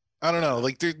 I don't know.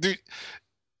 Like, there's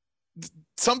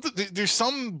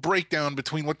some breakdown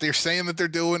between what they're saying that they're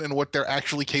doing and what they're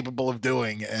actually capable of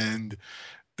doing, and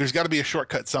there's got to be a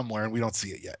shortcut somewhere, and we don't see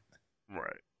it yet.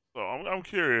 Right. So I'm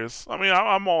curious. I mean,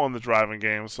 I'm all in the driving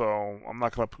game, so I'm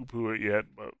not gonna poo-poo it yet,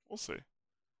 but we'll see.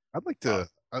 I'd like Uh,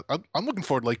 to. I'm looking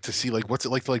forward, like, to see like what's it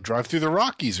like to like drive through the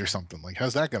Rockies or something. Like,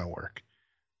 how's that gonna work?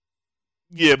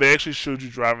 yeah, they actually showed you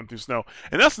driving through snow,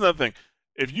 and that's another thing.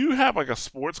 If you have like a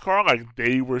sports car, like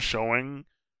they were showing,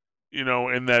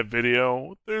 in that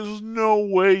video, there's no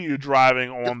way you're driving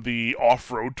on the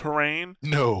off-road terrain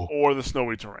No, or the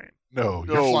snowy terrain. no,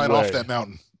 you're No flying off way. that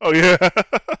mountain. Oh yeah.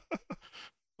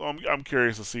 So I'm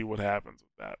curious to see what happens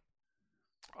with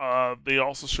that. They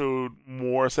also showed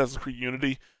more Assassin's Creed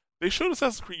Unity. They showed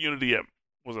Assassin's Creed Unity at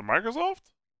was it Microsoft?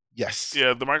 Yes,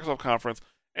 Yeah, the Microsoft conference,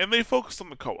 and they focused on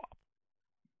the co-op.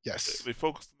 yes. They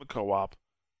focused on the co-op,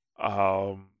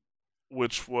 um,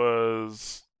 which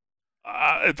was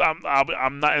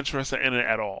I'm not interested in it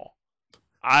at all.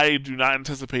 I do not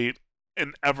anticipate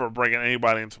in ever bringing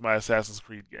anybody into my Assassin's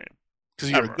Creed game.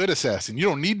 Because you're Ever. a good assassin. You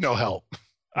don't need no help.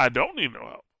 I don't need no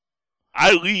help.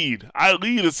 I lead. I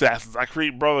lead assassins. I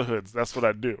create brotherhoods. That's what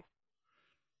I do.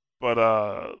 But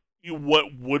what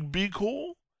would be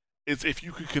cool is if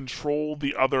you could control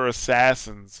the other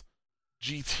assassins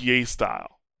GTA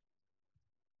style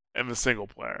in the single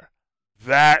player.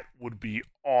 That would be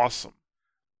awesome.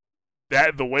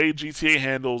 That the way GTA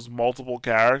handles multiple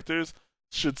characters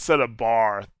should set a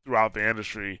bar throughout the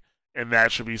industry, and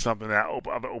that should be something that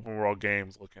other open world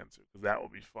games look into because that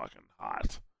would be fucking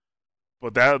hot.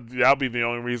 But that'll be the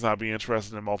only reason I'd be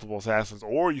interested in multiple assassins.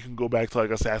 Or you can go back to like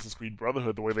Assassin's Creed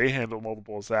Brotherhood, the way they handle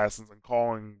multiple assassins and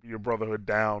calling your Brotherhood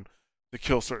down to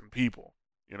kill certain people.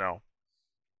 You know.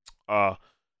 Uh,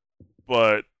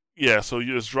 but yeah, so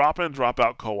you just drop in, drop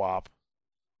out co-op,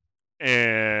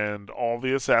 and all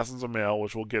the assassins are male,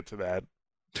 which we'll get to that.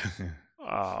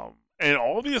 And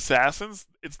all the assassins,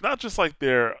 it's not just like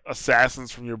they're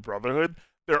assassins from your Brotherhood;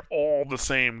 they're all the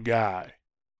same guy.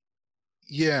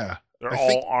 Yeah, They're I all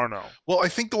think. Arno. Well, I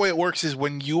think the way it works is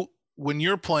when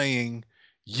you're playing,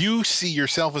 you see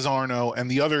yourself as Arno, and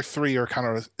the other three are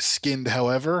kind of skinned.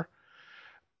 However,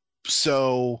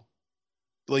 so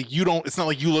like you don't. It's not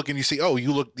like you look and you see, oh,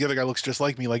 you look. The other guy looks just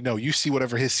like me. Like no, you see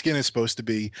whatever his skin is supposed to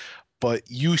be, but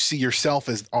you see yourself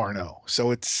as Arno.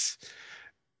 So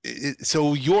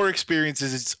so your experience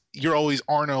is you're always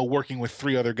Arno working with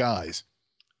three other guys,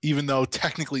 even though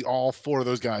technically all four of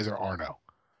those guys are Arno.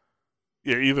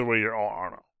 Yeah, either way, you're all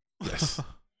Arno. Yes.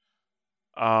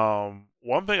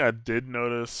 One thing I did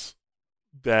notice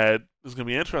that is going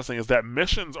to be interesting is that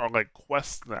missions are like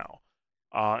quests now.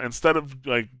 Instead of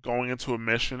like going into a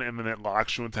mission and then it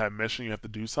locks you into that mission, you have to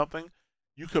do something.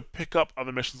 You could pick up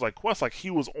other missions like quests. Like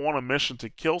he was on a mission to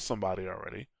kill somebody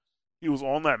already. He was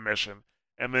on that mission,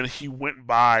 and then he went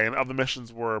by, and other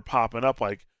missions were popping up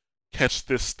like catch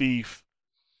this thief,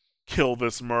 kill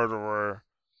this murderer,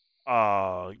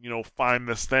 find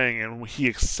this thing, and he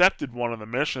accepted one of the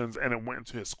missions, and it went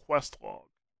into his quest log.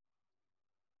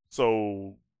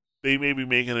 So they may be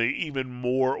making it even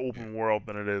more open world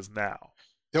than it is now.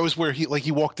 That was where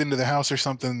he walked into the house or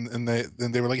something, and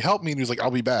they were like, "Help me," and he was like,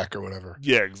 "I'll be back" or whatever.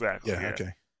 Yeah, exactly. Yeah. Yeah.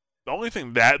 Okay. The only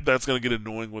thing that's gonna get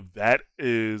annoying with that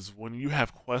is when you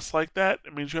have quests like that,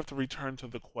 it means you have to return to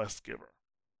the quest giver.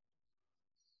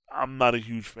 I'm not a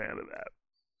huge fan of that.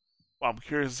 I'm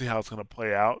curious to see how it's gonna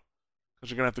play out because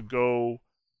you're gonna have to go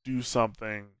do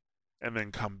something and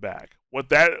then come back. What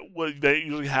that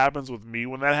usually happens with me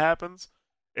when that happens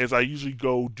is I usually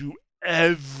go do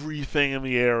everything in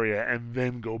the area and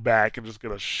then go back and just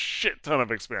get a shit ton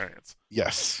of experience.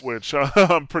 Yes. Which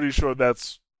I'm pretty sure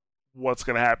that's what's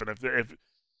gonna happen.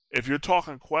 If you're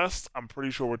talking quests, I'm pretty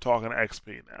sure we're talking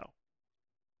XP now.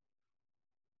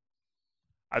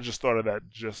 I just thought of that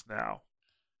just now.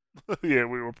 Yeah,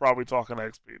 we were probably talking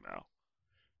XP now.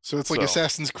 So it's like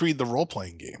Assassin's Creed, the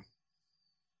role-playing game.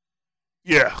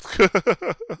 Yeah.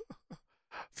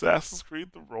 Assassin's Creed,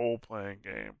 the role-playing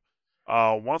game.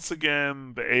 Once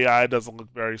again, the AI doesn't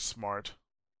look very smart.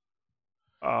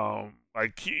 When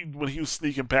he was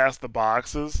sneaking past the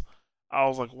boxes, I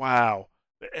was like, wow,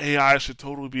 the AI should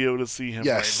totally be able to see him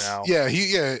right now. Yeah,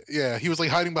 he was like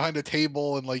hiding behind a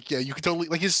table, and like, yeah, you could totally,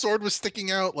 like, his sword was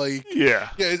sticking out, like, yeah.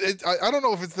 I don't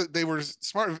know if it's that they were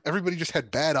smart. Everybody just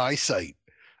had bad eyesight.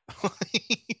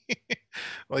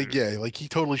 Like, yeah, like he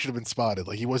totally should have been spotted.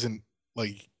 Like he wasn't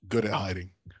like good at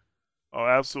hiding. Oh,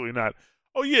 absolutely not.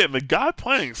 Oh yeah, the guy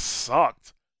playing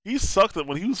sucked. He sucked at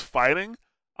when he was fighting.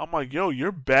 I'm like, yo,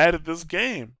 you're bad at this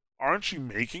game. Aren't you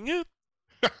making it?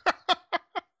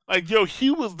 Like, yo,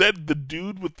 he was the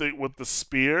dude with the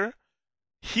spear.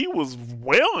 He was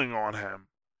wailing on him,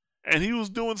 and he was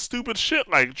doing stupid shit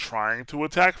like trying to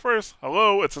attack first.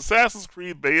 Hello, it's Assassin's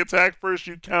Creed. They attack first,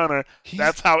 you counter.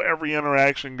 That's how every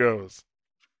interaction goes.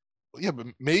 Yeah, but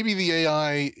maybe the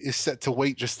AI is set to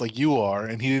wait just like you are,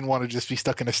 and he didn't want to just be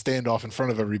stuck in a standoff in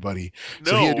front of everybody.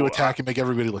 So he had to attack and make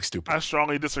everybody look stupid. I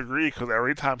strongly disagree because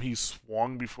every time he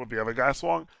swung before the other guy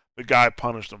swung, the guy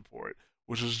punished him for it,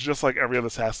 which is just like every other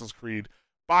Assassin's Creed.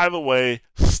 By the way,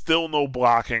 still no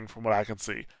blocking from what I can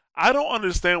see. I don't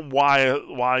understand why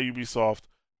Ubisoft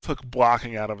took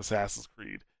blocking out of Assassin's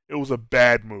Creed. It was a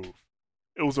bad move.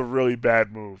 It was a really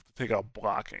bad move to take out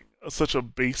blocking. Such a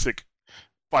basic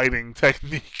fighting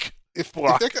technique. If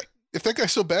that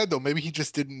guy's so bad though, maybe he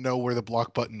just didn't know where the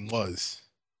block button was.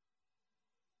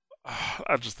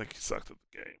 I just think he sucked at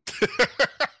the game.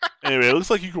 Anyway, it looks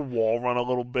like you can wall run a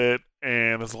little bit,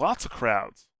 and there's lots of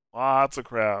crowds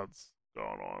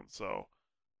going on. So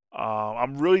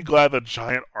I'm really glad the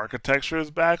giant architecture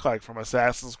is back, like from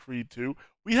Assassin's Creed 2.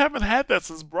 We haven't had that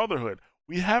since Brotherhood.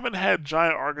 We haven't had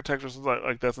giant architecture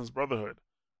like that since Brotherhood.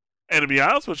 And to be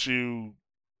honest with you,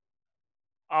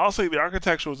 I'll say the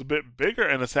architecture was a bit bigger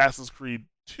in Assassin's Creed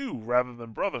 2 rather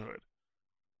than Brotherhood.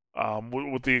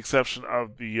 With the exception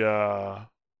of the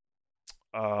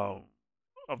um,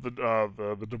 of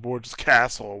the DeBorges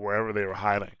castle or wherever they were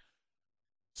hiding.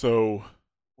 So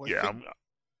Well, I yeah, think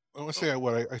I want to say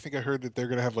what I think I heard that they're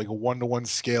going to have like a 1-to-1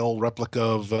 scale replica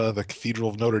of the Cathedral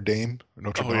of Notre Dame, or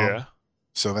Notre oh Dame. yeah,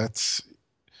 So that's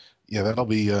yeah, that'll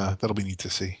be neat to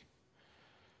see.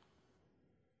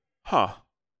 huh?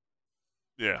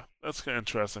 Yeah, that's kind of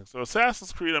interesting. So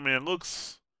Assassin's Creed, I mean, it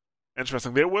looks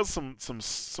interesting. There was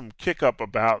some kick up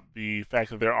about the fact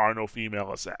that there are no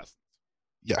female assassins.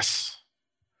 Yes.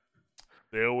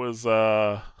 There was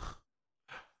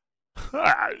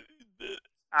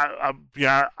I,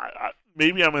 yeah,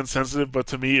 maybe I'm insensitive, but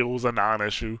to me it was a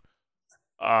non-issue.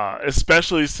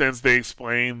 Especially since they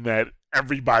explained that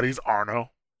everybody's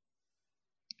Arno.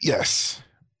 Yes.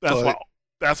 That's why But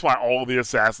that's why all the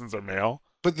assassins are male.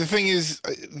 the thing is,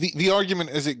 the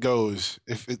argument as it goes,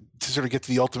 to sort of get to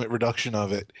the ultimate reduction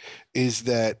of it, is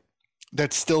that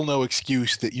that's still no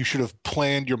excuse that you should have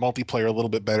planned your multiplayer a little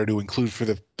bit better to include for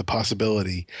the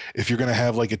possibility if you're going to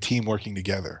have like a team working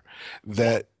together. Well,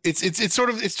 That it's sort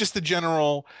of it's just the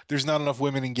general. There's not enough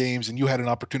women in games, and you had an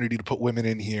opportunity to put women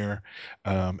in here,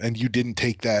 and you didn't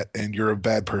take that, and you're a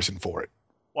bad person for it.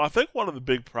 I think one of the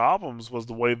big problems was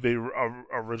the way they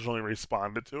originally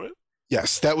responded to it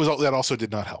Yes, that also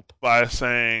did not help. by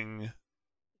saying,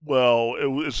 "Well,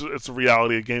 it's a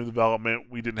reality of game development.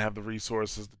 We didn't have the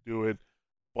resources to do it."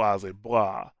 Blah blah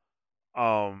blah.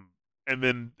 Um, and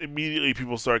then immediately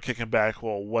people started kicking back.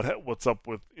 Well, what's up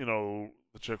with the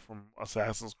chick from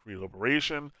Assassin's Creed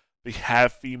Liberation? They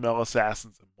have female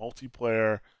assassins in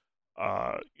multiplayer.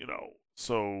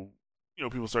 So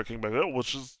people start kicking back,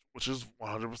 which is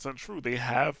 100% true. They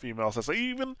have female assassins,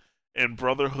 even in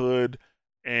Brotherhood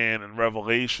and in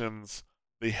Revelations.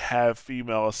 They have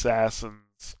female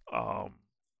assassins.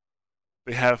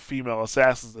 They have female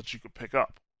assassins that you can pick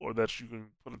up or that you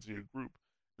can put into your group.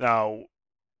 Now,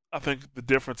 I think the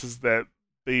difference is that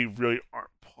they really aren't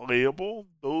playable.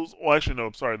 Well, actually, no,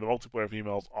 I'm sorry, the multiplayer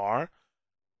females are,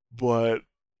 but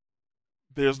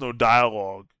there's no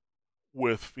dialogue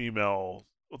with the female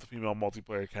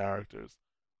multiplayer characters.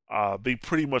 They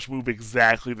pretty much move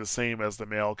exactly the same as the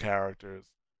male characters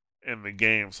in the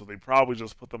game, so they probably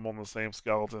just put them on the same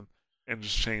skeleton and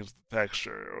just changed the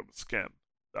texture or the skin.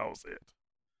 That was it.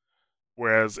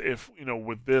 Whereas if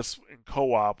with this in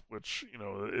co-op, which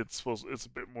it's a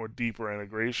bit more deeper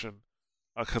integration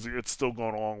because it's still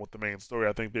going along with the main story.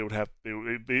 I think they at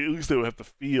least they would have to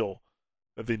feel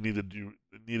that needed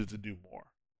to do more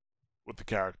with the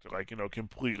character, like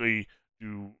completely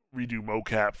redo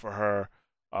mocap for her.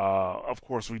 Of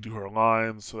course, redo her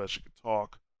lines so that she could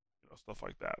talk, stuff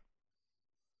like that.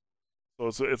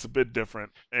 So it's a bit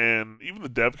different, and even the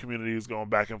dev community is going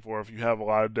back and forth. You have a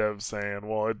lot of devs saying,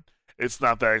 "Well, it's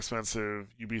not that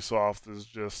expensive. Ubisoft is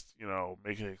just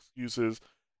making excuses,"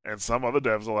 and some other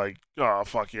devs are like, "Oh,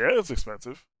 fuck yeah, it's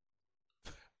expensive."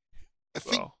 I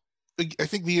think So I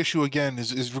think the issue again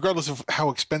is regardless of how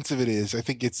expensive it is, I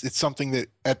think it's something that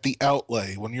at the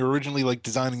outlay when you're originally like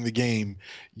designing the game,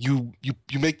 you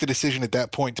make the decision at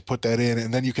that point to put that in,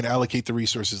 and then you can allocate the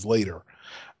resources later.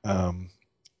 Um,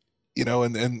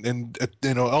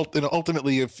 and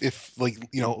ultimately, if like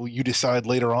you decide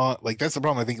later on, like that's the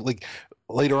problem. I think like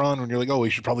later on when you're like, oh, we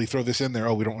should probably throw this in there.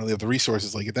 Oh, we don't really have the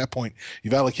resources. Like at that point,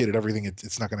 you've allocated everything.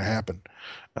 It's not going to happen.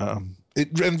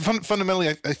 Fundamentally,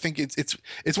 I think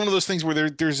it's one of those things where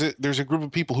there's a group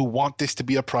of people who want this to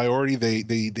be a priority.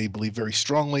 They believe very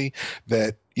strongly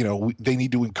that we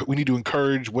need to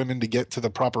encourage women to get to the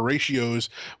proper ratios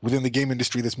within the game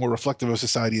industry that's more reflective of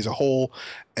society as a whole,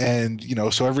 and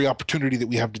so every opportunity that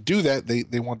we have to do that,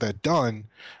 they want that done.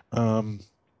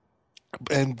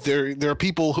 And there are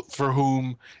people for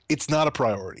whom it's not a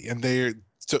priority, and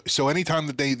so anytime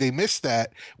that they miss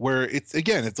that, where it's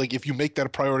like if you make that a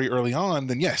priority early on,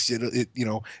 then yes,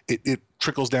 it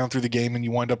trickles down through the game, and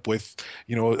you wind up with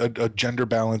a gender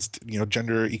balanced,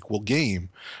 gender equal game.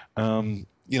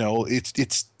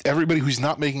 It's everybody who's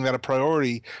not making that a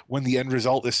priority when the end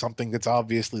result is something that's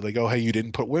obviously like, oh, hey, you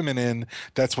didn't put women in.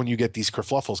 That's when you get these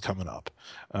kerfluffles coming up,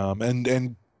 and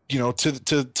to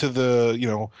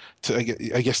the to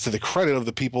I guess to the credit of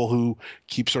the people who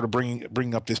keep sort of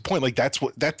bringing up this point, like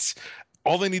that's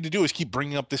all they need to do is keep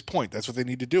bringing up this point. That's what they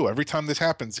need to do every time this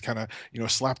happens. Kind of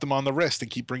slap them on the wrist and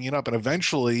keep bringing it up, and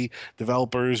eventually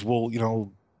developers will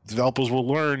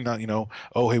learn that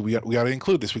oh, hey, we got to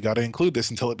include this,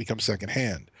 until it becomes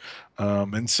secondhand.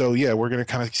 And so yeah, we're going to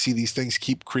kind of see these things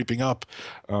keep creeping up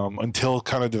until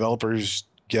kind of developers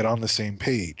get on the same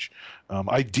page.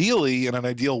 Ideally, in an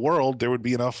ideal world, there would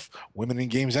be enough women in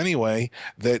games anyway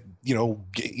that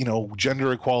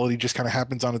gender equality just kind of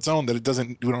happens on its own. That it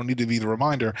doesn't. We don't need to be the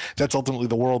reminder. That's ultimately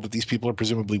the world that these people are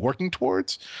presumably working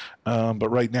towards.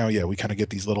 But right now, yeah, we kind of get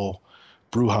these little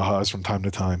brouhahas from time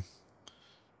to time.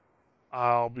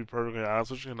 I'll be perfectly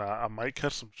honest with you, and I might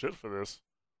catch some shit for this,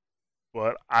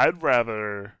 but I'd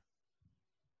rather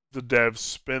the devs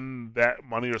spend that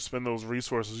money or spend those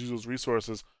resources, use those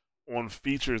resources on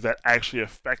features that actually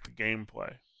affect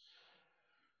gameplay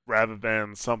rather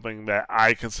than something that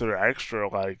I consider extra,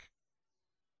 like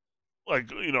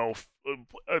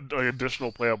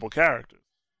additional playable characters.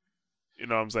 You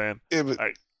know what I'm saying? Yeah, but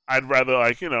Like I'd rather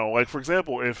like for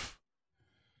example, if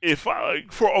I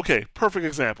like, for okay, perfect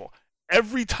example.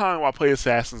 Every time I play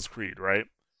Assassin's Creed, right,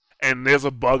 and there's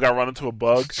a bug, I run into a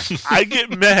bug, I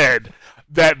get mad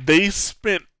that they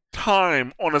spent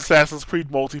time on Assassin's Creed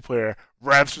multiplayer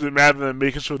rather than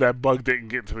making sure that bug didn't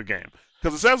get into the game.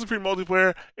 Because Assassin's Creed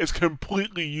multiplayer is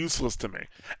completely useless to me.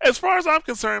 As far as I'm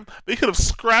concerned, they could have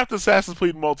scrapped Assassin's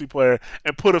Creed multiplayer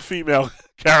and put a female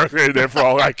character in there for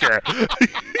all I care.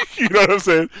 You know what I'm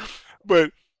saying?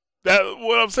 But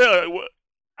what I'm saying, like,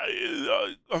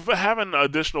 having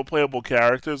additional playable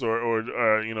characters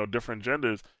or different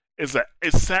genders is that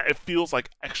it feels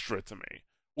like extra to me,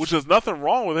 which is nothing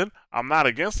wrong with it. I'm not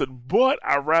against it, but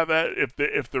I rather if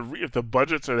the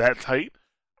budgets are that tight,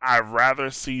 I'd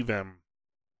rather see them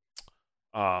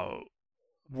uh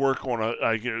work on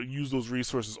use those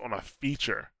resources on a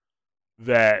feature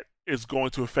that is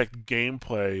going to affect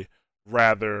gameplay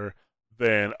rather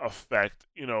than affect,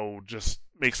 just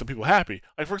make some people happy.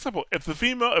 Like for example, if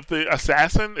the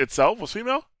assassin itself was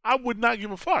female, I would not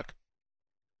give a fuck.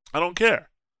 I don't care.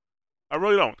 I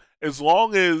really don't. As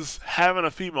long as having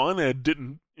a female in there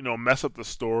didn't, mess up the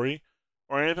story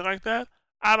or anything like that,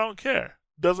 I don't care.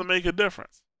 Doesn't make a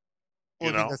difference.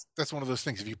 Well, You I think know? that's one of those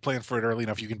things. If you plan for it early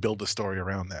enough, you can build a story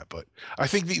around that. But I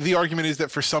think the argument is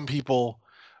that for some people,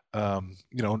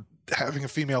 having a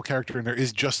female character in there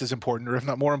is just as important, or if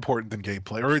not more important than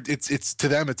gameplay. Or it's to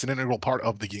them, it's an integral part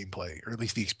of the gameplay, or at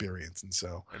least the experience. And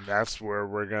so, And that's where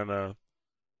we're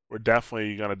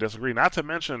definitely gonna disagree. Not to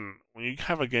mention when you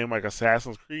have a game like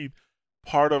Assassin's Creed,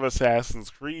 part of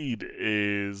Assassin's Creed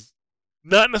is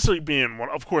not necessarily being one.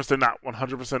 Of course, they're not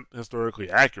 100% historically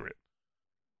accurate,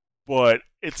 but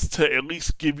it's to at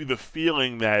least give you the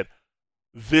feeling that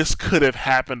this could have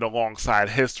happened alongside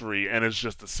history, and it's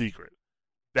just a secret.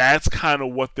 That's kind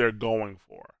of what they're going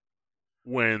for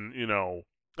when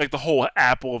like the whole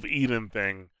Apple of Eden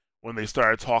thing, when they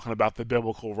started talking about the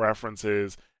biblical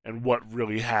references and what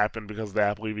really happened because of the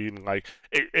Apple of Eden. Like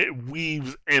it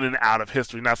weaves in and out of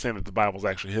history. Not saying that the Bible's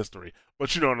actually history,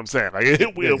 but you know what I'm saying. Like it yeah,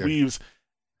 yeah. weaves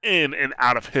in and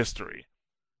out of history,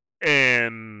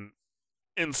 and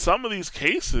in some of these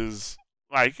cases,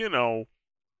 like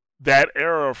that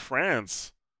era of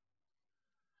France,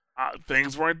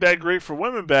 things weren't that great for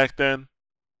women back then.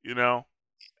 You know,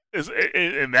 is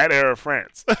in that era of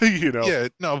France. Yeah,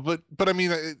 no, but I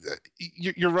mean,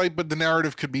 you're right. But the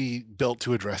narrative could be built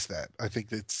to address that. I think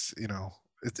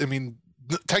I mean,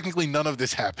 technically none of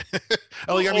this happened.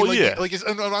 Like, I mean, Yeah.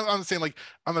 I'm saying like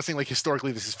I'm not saying like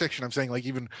historically this is fiction. I'm saying like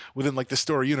even within like the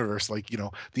story universe, like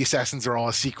the assassins are all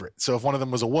a secret. So if one of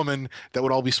them was a woman, that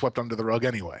would all be swept under the rug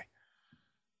anyway.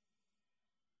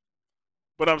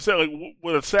 But I'm saying, like,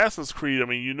 with Assassin's Creed, I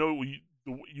mean,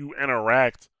 you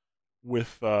interact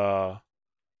with a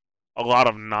lot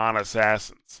of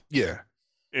non-assassins, Yeah.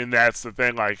 and that's the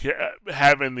thing. Like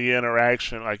having the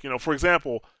interaction, like for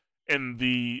example, in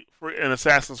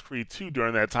Assassin's Creed 2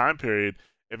 during that time period,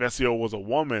 if SEO was a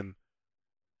woman,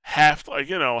 half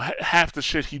the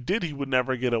shit he did, he would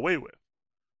never get away with.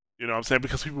 You know what I'm saying?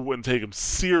 Because people wouldn't take him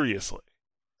seriously,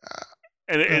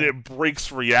 and it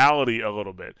breaks reality a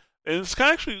little bit. And it's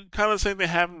actually kind of the same thing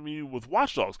happened to me with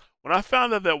Watch Dogs. When I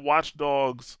found out that Watch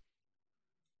Dogs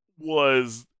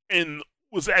was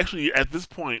was actually at this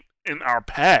point in our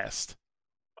past,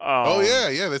 Oh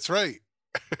yeah, that's right.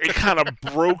 it kind of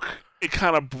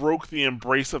broke the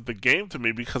embrace of the game to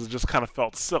me because it just kind of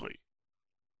felt silly.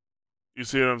 You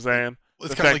see what I'm saying? It's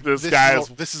The kind of fact like that this guy is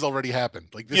this has already happened.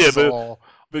 Like this yeah, is all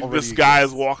this already guy is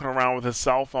exists. walking around with his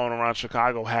cell phone around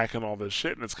Chicago hacking all this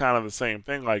shit, and it's kind of the same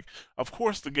thing. Like, of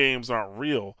course the games aren't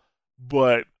real,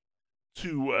 but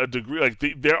to a degree, like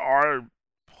there are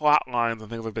plot lines and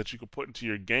things like that you could put into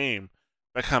your game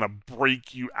that kind of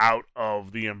break you out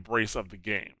of the embrace of the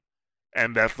game,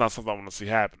 and that's not something I want to see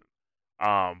happening.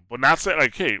 But not saying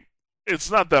like, hey, it's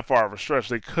not that far of a stretch.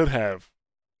 They could have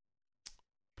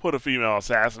put a female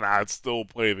assassin. I'd still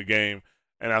play the game,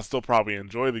 and I'd still probably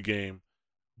enjoy the game.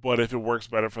 But if it works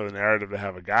better for the narrative to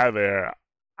have a guy there,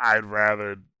 I'd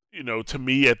rather, to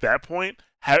me at that point,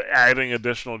 adding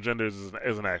additional genders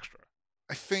is an extra.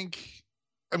 I think,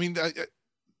 I mean,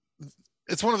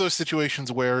 it's one of those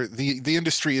situations where the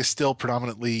industry is still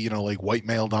predominantly, like white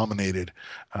male dominated.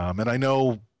 And I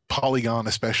know Polygon,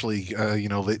 especially,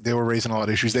 they were raising a lot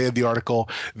of issues. They had the article.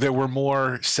 There were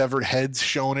more severed heads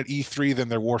shown at E3 than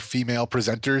there were female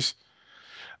presenters.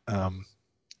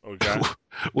 Okay.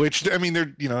 Which, I mean,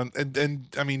 they're, and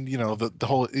I mean, the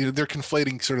whole, they're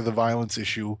conflating sort of the violence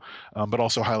issue, but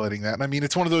also highlighting that. And I mean,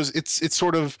 it's one of those, it's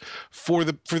sort of for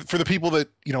the people that,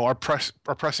 are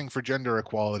pressing for gender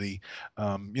equality.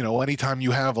 Anytime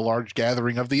you have a large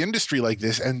gathering of the industry like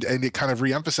this, and it kind of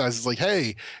reemphasizes like,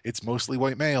 hey, it's mostly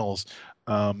white males.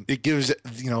 It gives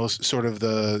sort of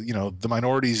the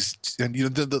minorities and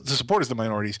the supporters of the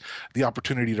minorities the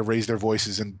opportunity to raise their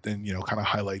voices and kind of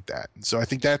highlight that. And so I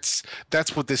think that's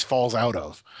what this falls out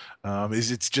of.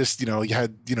 Is it's just you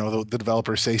had the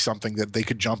developer say something that they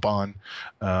could jump on,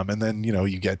 and then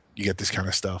you get this kind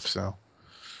of stuff. So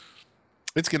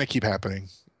it's gonna keep happening.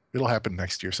 It'll happen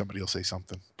next year. Somebody will say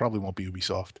something. Probably won't be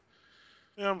Ubisoft.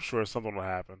 Yeah, I'm sure something will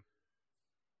happen.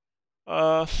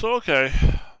 So okay.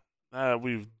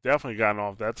 We've definitely gotten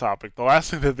off that topic. The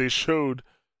last thing that they showed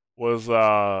was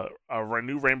a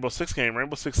new Rainbow Six game,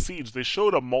 Rainbow Six Siege. They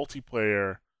showed a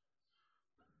multiplayer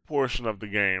portion of the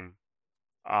game,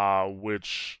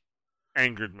 which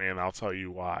angered me, and I'll tell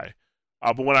you why.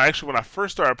 But when I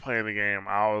first started playing the game,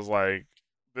 I was like,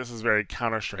 "This is very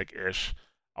Counter-Strike-ish."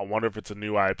 I wonder if it's a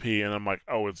new IP, and I'm like,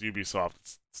 "Oh, it's Ubisoft.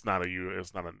 It's not a new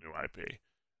IP."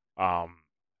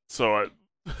 So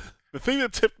the thing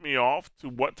that tipped me off to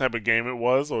what type of game it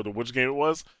was, or to which game it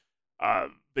was,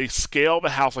 they scale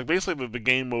the house. Like basically, the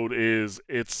game mode is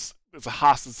it's a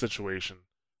hostage situation.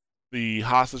 The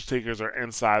hostage takers are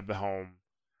inside the home.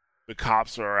 The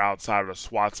cops are outside, or the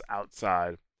SWAT's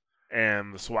outside,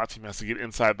 and the SWAT team has to get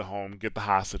inside the home, get the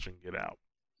hostage, and get out.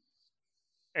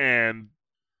 And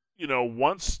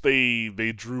once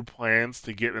they drew plans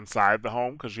to get inside the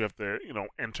home, because you have to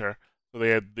enter. So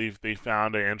they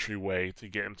found an entryway to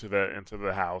get into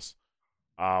the house.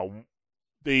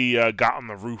 They got on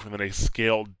the roof, and then they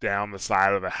scaled down the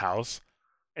side of the house.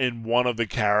 And one of the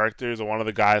characters, or one of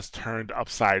the guys, turned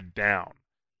upside down.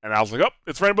 And I was like, "Oh,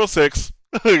 it's Rainbow Six."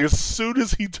 As soon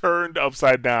as he turned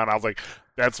upside down, I was like,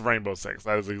 "That's Rainbow Six.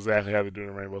 That is exactly how they do it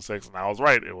in Rainbow Six." And I was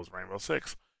right. It was Rainbow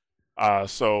Six.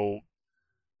 So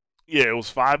yeah, it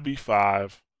was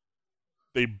 5v5.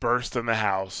 They burst in the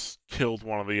house, killed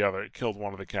one of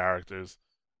the characters.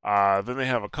 Then they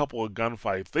have a couple of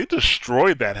gunfights. They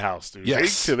destroyed that house, dude.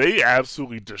 Yes. They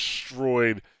absolutely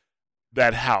destroyed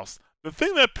that house.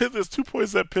 There's 2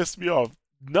 points that pissed me off.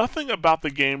 Nothing about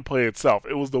the gameplay itself.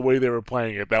 It was the way they were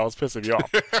playing it that was pissing me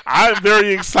off. I'm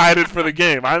very excited for the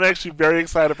game. I'm actually very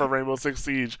excited for Rainbow Six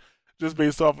Siege, just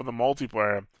based off of the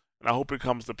multiplayer. And I hope it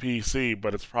comes to PC,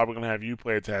 but it's probably going to have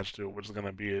Uplay attached to it, which is going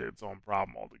to be its own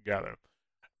problem altogether.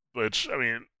 Which, I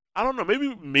mean, I don't know.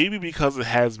 Maybe because it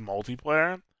has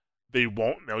multiplayer, they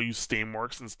won't. They'll use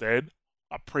Steamworks instead.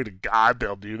 I pray to God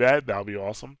they'll do that. That'll be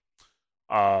awesome.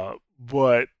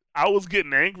 But I was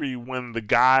getting angry when the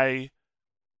guy,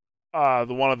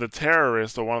 one of the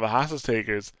terrorists or one of the hostage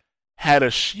takers, had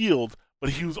a shield,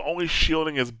 but he was only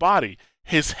shielding his body.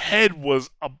 His head was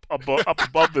up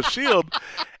above the shield,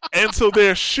 and so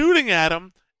they're shooting at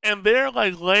him. And they're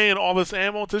like laying all this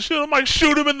ammo to shoot him. Like,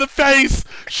 shoot him in the face!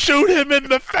 Shoot him in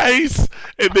the face!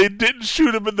 And they didn't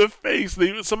shoot him in the face.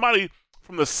 Somebody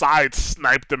from the side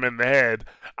sniped him in the head.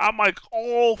 I'm like,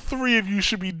 all 3 of you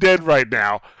should be dead right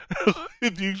now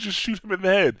if you just shoot him in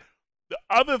the head. The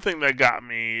other thing that got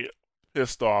me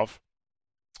pissed off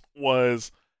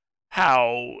was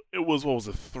how it was. What was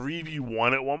it,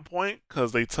 3v1 at one point?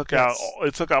 Because they took out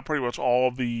pretty much all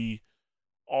of the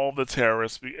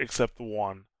terrorists except the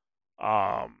one.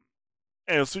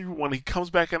 And so when he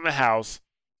comes back in the house,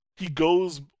 he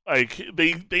goes like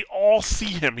they all see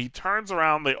him. He turns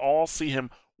around, they all see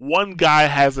him. One guy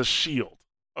has a shield,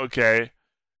 okay,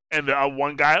 and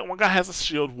one guy has a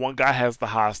shield. One guy has the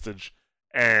hostage,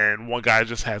 and one guy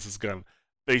just has his gun.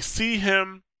 They see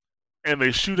him, and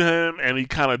they shoot him, and he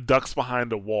kind of ducks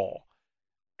behind a wall.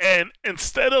 And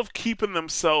instead of keeping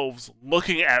themselves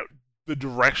looking at the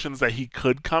directions that he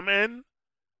could come in,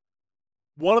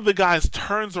 one of the guys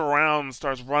turns around and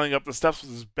starts running up the steps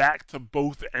with his back to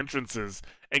both entrances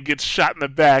and gets shot in the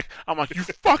back. I'm like, you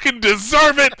fucking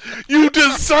deserve it! You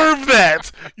deserve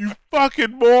that! You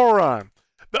fucking moron!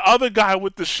 The other guy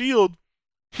with the shield,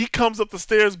 he comes up the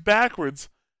stairs backwards,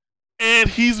 and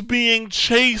he's being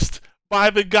chased by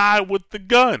the guy with the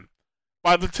gun,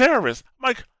 by the terrorist. I'm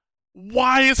like,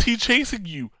 Why is he chasing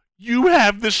you? You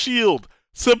have the shield.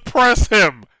 Suppress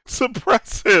him.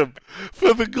 Suppress him.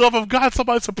 For the love of God,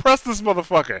 somebody suppress this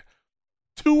motherfucker.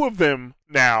 Two of them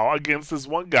now against this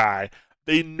one guy.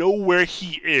 They know where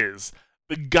he is.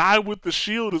 The guy with the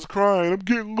shield is crying, I'm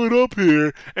getting lit up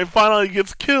here, and finally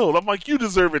gets killed. I'm like, you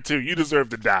deserve it too. You deserve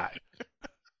to die.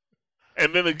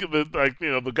 And then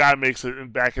the guy makes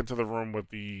it back into the room with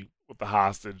the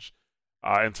hostage,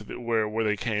 into where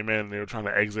they came in. And they were trying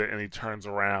to exit, and he turns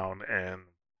around, and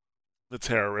the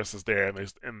terrorist is there, and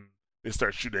they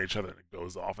start shooting at each other, and it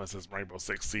goes off and it says Rainbow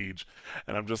Six Siege.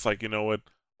 And I'm just like, you know what?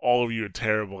 All of you are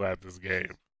terrible at this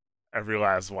game. Every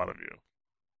last one of you.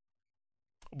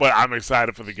 But I'm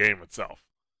excited for the game itself.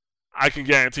 I can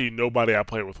guarantee you nobody I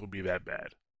play with will be that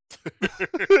bad.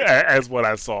 As what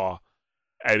I saw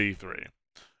at E3.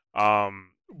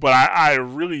 But I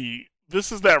really...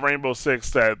 This is that Rainbow Six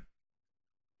that...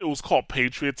 It was called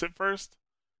Patriots at first.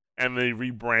 And they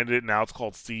rebranded it. Now it's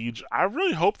called Siege. I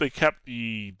really hope they kept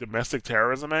the domestic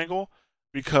terrorism angle.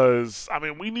 Because, I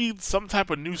mean, we need some type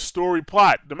of new story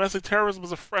plot. Domestic terrorism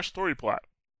is a fresh story plot.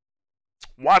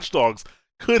 Watch Dogs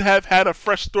could have had a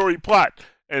fresh story plot,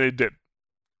 and it didn't.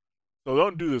 So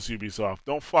don't do this, Ubisoft.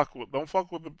 Don't fuck with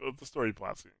the story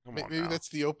plots. Come on, maybe now. that's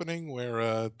the opening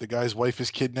where the guy's wife is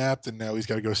kidnapped, and now he's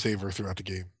got to go save her throughout the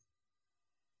game.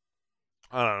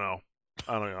 I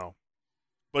don't know.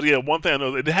 But yeah, one thing I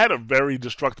know, it had a very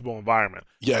destructible environment.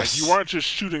 Yes. Like, you weren't just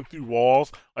shooting through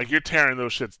walls. Like, you're tearing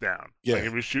those shits down. Yeah. Like,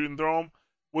 if you're shooting through them,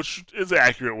 which is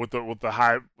accurate with the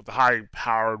high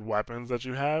powered weapons that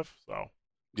you have. So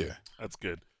yeah, that's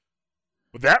good.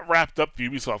 But that wrapped up the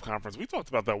Ubisoft conference. We talked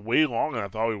about that way longer than I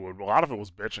thought we would. A lot of it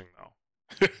was bitching,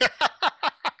 though.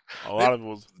 A lot of it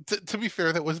was... To be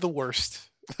fair, that was the worst.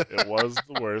 It was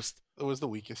the worst. It was the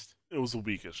weakest. It was the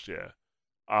weakest, yeah.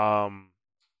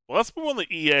 Well, let's move on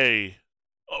to EA.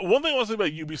 One thing I want to say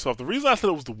about Ubisoft, the reason I said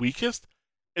it was the weakest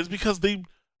is because they,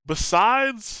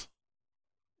 besides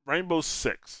Rainbow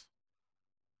Six,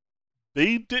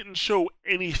 they didn't show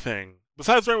anything.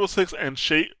 Besides Rainbow Six,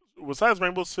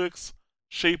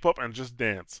 Shape Up, and Just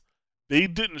Dance, they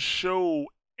didn't show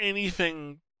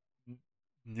anything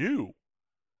new,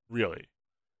 really.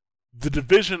 The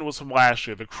Division was from last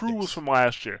year. The Crew was from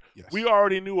last year. Yes. We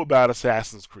already knew about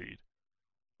Assassin's Creed.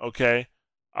 Okay?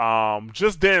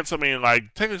 Just Dance, I mean,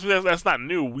 like, technically that's not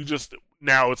new.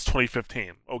 Now it's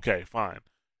 2015. Okay, fine.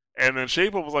 And then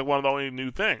Shape Up was like one of the only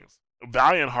new things.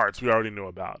 Valiant Hearts we already knew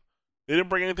about. They didn't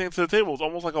bring anything to the table. It was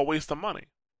almost like a waste of money.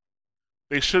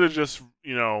 They should have just,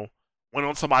 went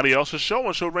on somebody else's show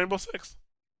and showed Rainbow Six.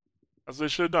 That's what they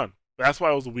should have done. That's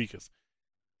why it was the weakest.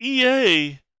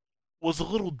 EA was a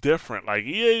little different. Like,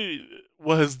 EA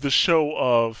was the show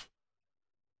of,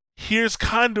 here's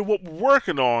kind of what we're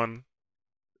working on.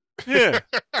 Yeah.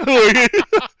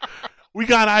 We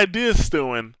got ideas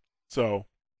stewing. So,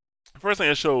 first thing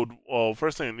they showed was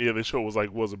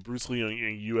a Bruce Lee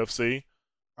in UFC.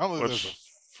 I don't know if that was the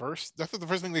first. I thought the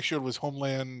first thing they showed was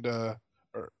Homeland,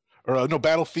 no,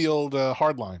 Battlefield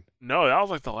Hardline. No, that was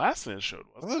like the last thing they showed.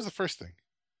 I thought that was the first thing.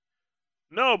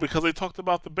 No, because they talked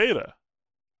about the beta.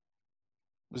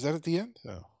 Was that at the end?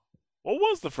 Oh. What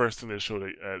was the first thing they showed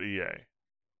at EA?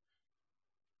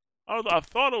 I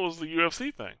thought it was the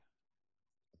UFC thing.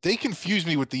 They confused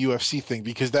me with the UFC thing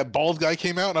because that bald guy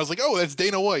came out and I was like, oh, that's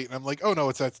Dana White. And I'm like, oh, no,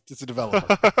 it's a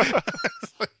developer.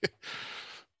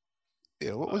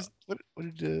 Yeah, what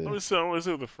did... Let me see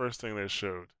what the first thing they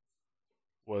showed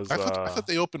was. I thought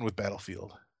they opened with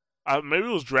Battlefield. Maybe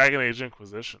it was Dragon Age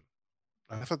Inquisition.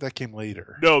 I thought that came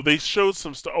later. No, they showed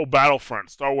some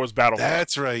Battlefront, Star Wars Battlefront.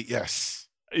 That's right, yes.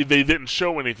 They didn't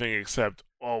show anything except,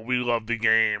 we love the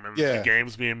game, and the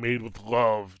game's being made with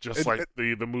love, just like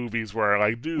the movies were.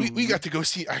 Like, dude, we got to go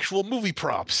see actual movie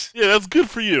props. Yeah, that's good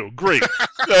for you. Great.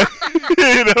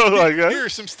 Here are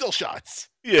some still shots.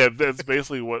 Yeah, that's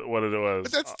basically what it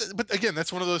was. But again,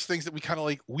 that's one of those things that we kind of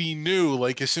we knew,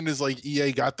 like, as soon as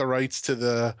EA got the rights to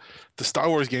the Star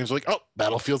Wars games, like, oh,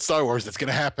 Battlefield Star Wars, that's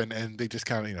gonna happen, and they just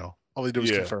kind of all they did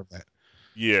was confirm that.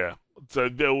 Yeah, so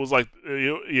it was like,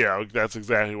 yeah, that's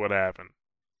exactly what happened.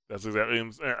 That's exactly,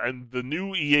 and the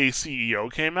new EA CEO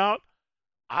came out.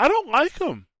 I don't like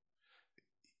him.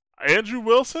 Andrew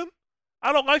Wilson,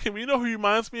 I don't like him. You know who he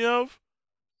reminds me of?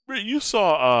 You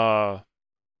saw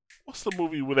what's the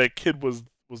movie where that kid was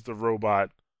the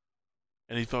robot,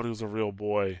 and he thought he was a real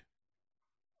boy?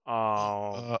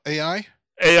 AI.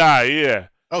 AI, yeah.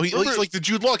 Oh, he looks like the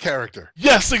Jude Law character.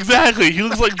 Yes, exactly. He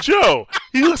looks like Joe.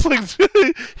 He looks like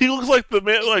the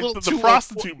man, like the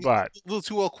prostitute bot. A little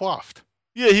too well coiffed.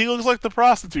 Yeah, he looks like the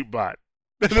prostitute bot.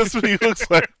 That's what he looks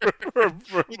like.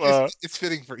 Which is it's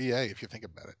fitting for EA if you think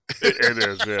about it. It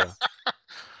is, yeah.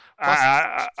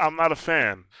 I'm not a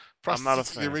fan. I'm not a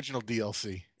Prostitutes the fan. original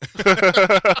DLC.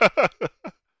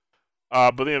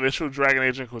 But yeah, they showed Dragon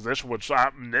Age Inquisition, which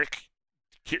Nick,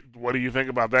 what do you think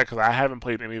about that? Because I haven't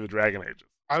played any of the Dragon Ages.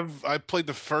 I played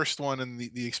the first one and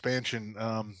the expansion.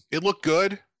 It looked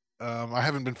good. I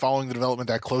haven't been following the development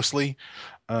that closely.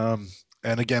 And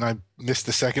again, I missed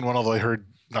the second one, although I heard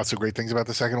not so great things about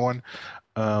the second one.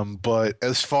 But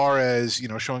as far as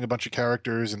showing a bunch of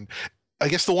characters, and I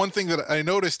guess the one thing that I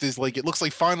noticed is like it looks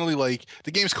like finally like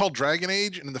the game's called Dragon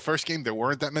Age, and in the first game there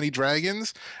weren't that many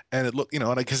dragons, and it looked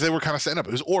because they were kind of setting up.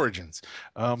 It was Origins,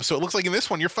 so it looks like in this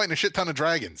one you're fighting a shit ton of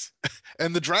dragons,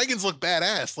 and the dragons look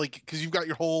badass, like because you've got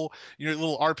your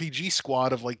little RPG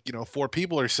squad of 4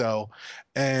 people or so,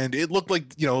 and it looked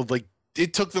like like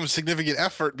it took them significant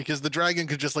effort because the dragon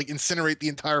could just incinerate the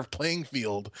entire playing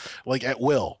field at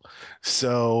will.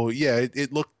 So yeah,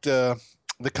 it looked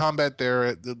the combat there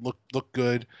it looked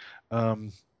good.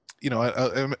 I'm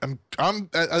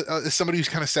as somebody who's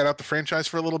kind of sat out the franchise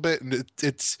for a little bit, and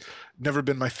it's never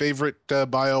been my favorite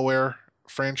BioWare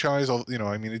franchise. I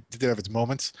mean, it did have its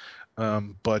moments,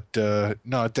 but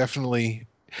no,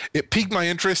 it piqued my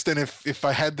interest, and if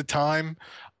I had the time,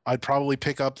 I'd probably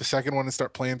pick up the second one and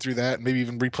start playing through that, and maybe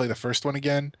even replay the first one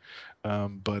again.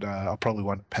 But I'll probably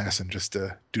want to pass and just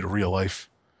due to real life.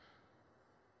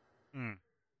 Hmm.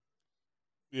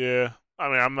 Yeah, I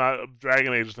mean, I'm not.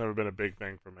 Dragon Age has never been a big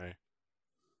thing for me.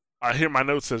 I hear my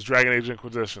note says Dragon Age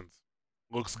Inquisitions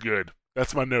looks good.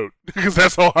 That's my note because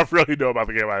that's all I really know about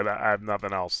the game. I have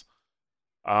nothing else.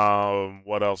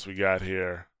 What else we got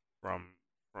here from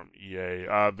EA?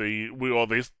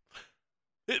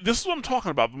 This is what I'm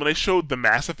talking about. When they showed the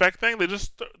Mass Effect thing,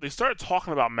 they started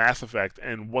talking about Mass Effect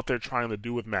and what they're trying to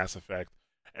do with Mass Effect,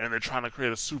 and they're trying to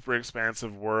create a super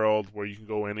expansive world where you can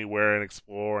go anywhere and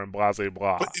explore and blah blah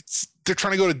blah. But they're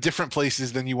trying to go to different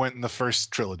places than you went in the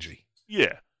first trilogy.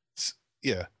 Yeah.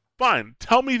 Yeah. Fine.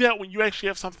 Tell me that when you actually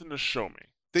have something to show me.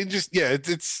 They just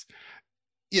it's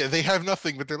they have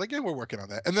nothing, but they're like, yeah, we're working on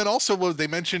that. And then also they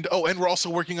mentioned, and we're also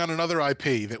working on another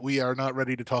IP that we are not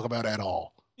ready to talk about at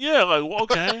all. Yeah,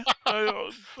 okay.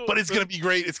 But it's going to be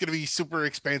great. It's going to be super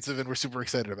expansive, and we're super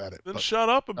excited about it. Then shut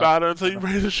up about it until you're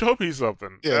ready to show me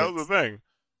something. Yeah, that was the thing.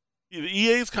 The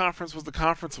EA's conference was the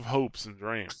conference of hopes and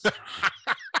dreams.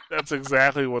 That's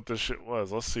exactly what this shit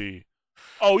was. Let's see.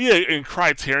 Oh, yeah, and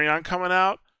Criterion coming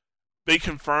out. They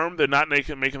confirmed they're not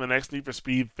making the next Need for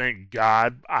Speed. Thank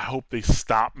God. I hope they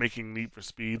stop making Need for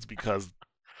Speeds because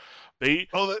they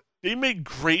make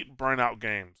great Burnout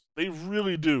games. They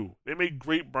really do. They make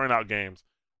great Burnout games,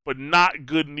 but not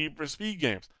good Need for Speed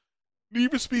games.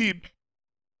 Need for Speed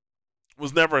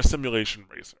was never a simulation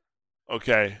racer.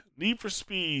 Okay? Need for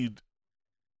Speed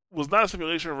was not a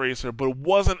simulation racer, but it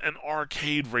wasn't an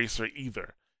arcade racer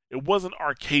either. It wasn't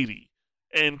arcadey.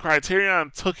 And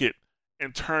Criterion took it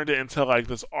and turned it into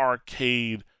this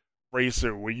arcade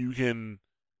racer where you can,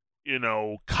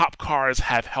 cop cars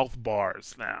have health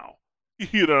bars now.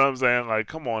 You know what I'm saying?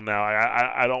 Come on now.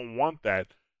 I don't want that.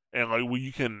 And where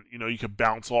you can, you can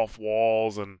bounce off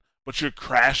walls but your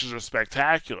crashes are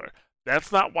spectacular.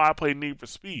 That's not why I play Need for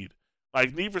Speed.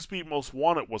 Need for Speed Most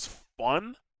Wanted was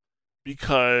fun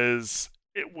because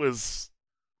it was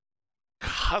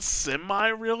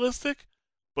semi-realistic,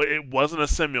 but it wasn't a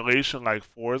simulation like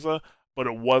Forza, but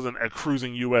it wasn't a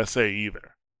Cruising USA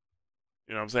either.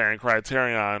 You know what I'm saying?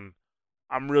 Criterion,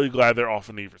 I'm really glad they're off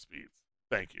of Need for Speeds.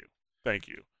 Thank you.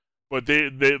 But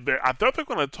I thought they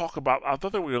were going to talk about. I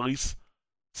thought they would at least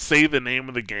say the name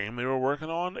of the game they were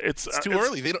working on. It's too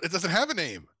early. It doesn't have a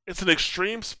name. It's an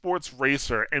extreme sports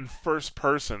racer in first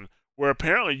person, where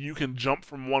apparently you can jump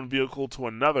from one vehicle to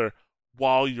another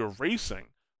while you're racing.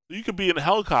 So you could be in a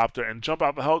helicopter and jump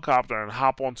out the helicopter and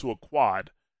hop onto a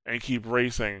quad and keep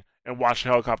racing and watch the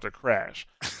helicopter crash.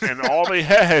 And all they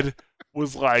had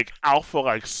was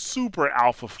super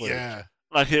alpha footage. Yeah.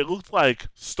 It looked like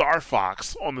Star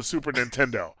Fox on the Super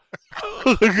Nintendo.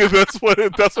 That's what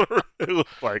it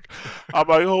looked like. I'm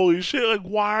like, holy shit!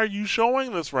 Why are you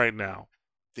showing this right now?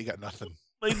 They got nothing.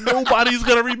 Nobody's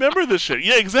gonna remember this shit.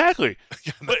 Yeah, exactly.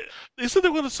 But they said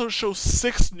they're gonna show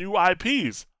 6 new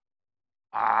IPs.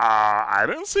 I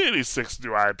didn't see any 6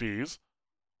 new IPs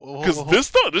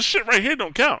because this shit right here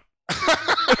don't count.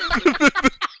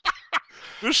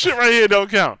 This shit right here don't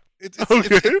count.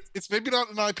 It's maybe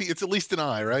not an IP. It's at least an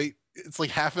I, right? It's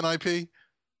like half an IP.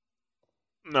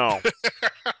 No.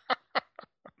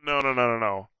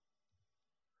 No.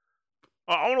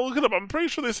 I want to look it up. I'm pretty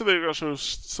sure they said they were going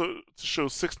to show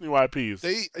 6 new IPs.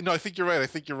 No, I think you're right. I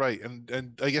think you're right.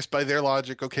 And I guess by their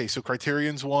logic, okay, so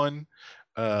Criterion's one,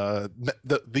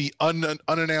 the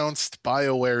unannounced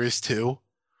BioWare is two.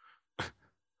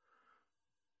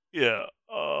 Yeah.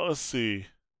 Let's see.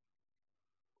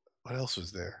 What else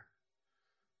was there?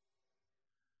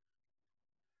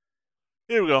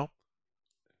 Here we go.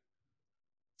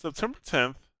 September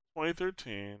 10th,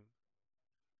 2013.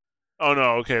 Oh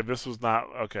no, okay, this was not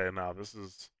okay. No, this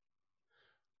is.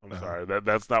 I'm Uh, sorry.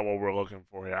 That's not what we're looking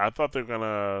for here. I thought they're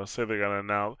gonna say they're gonna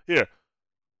announce here.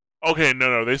 Okay,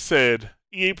 no. They said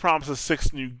EA promises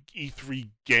 6 new E3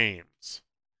 games.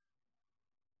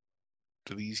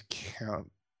 do these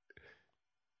count?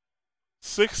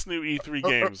 6 new E3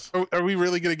 games. Are we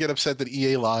really going to get upset that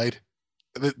EA lied?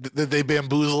 That they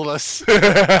bamboozled us?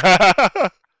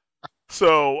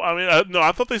 So I mean, no,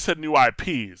 I thought they said new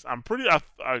IPs. I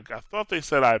thought they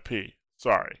said IP.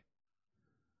 Sorry,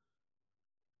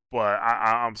 but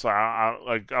I'm sorry.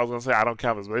 I was gonna say I don't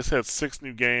count this, but they said 6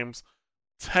 new games.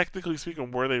 Technically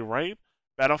speaking, were they right?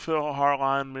 Battlefield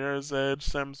Hardline, Mirror's Edge,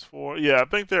 Sims 4. Yeah, I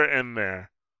think they're in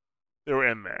there. They were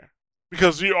in there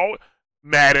because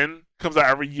Madden comes out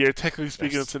every year. Technically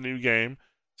speaking, Yes. it's a new game,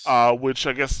 which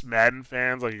I guess Madden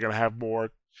fans like are gonna have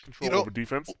more control over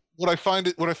defense. What I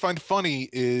find funny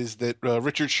is that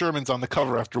Richard Sherman's on the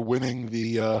cover after winning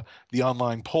the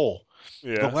online poll.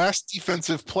 The Yeah, last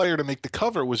defensive player to make the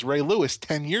cover was Ray Lewis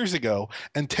 10 years ago.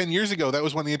 And 10 years ago, that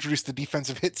was when they introduced the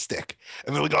defensive hit stick.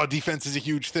 And they're like, oh, defense is a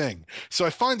huge thing. So I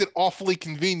find it awfully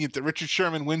convenient that Richard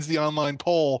Sherman wins the online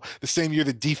poll the same year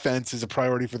that defense is a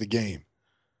priority for the game.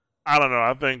 I don't know.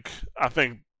 I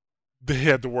think they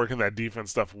had to work in that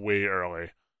defense stuff way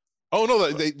early. Oh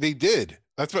no, they did.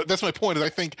 That's my point. Is I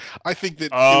think that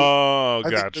Oh, I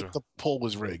think gotcha. that the poll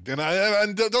was rigged. And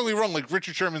don't get me wrong, like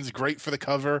Richard Sherman's great for the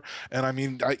cover, and I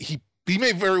mean he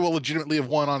may very well legitimately have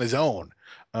won on his own.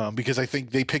 Because I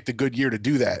think they picked a good year to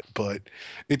do that, but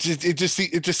it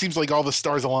just seems like all the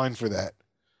stars align for that.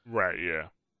 Right. Yeah.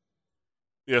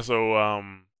 Yeah. So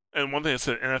and one thing it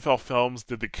said NFL Films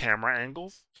did the camera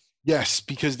angles. Yes,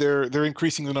 because they're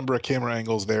increasing the number of camera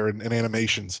angles there and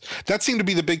animations. That seemed to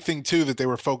be the big thing too that they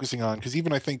were focusing on. Because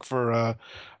even I think for I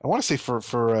want to say for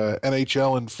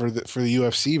NHL and for the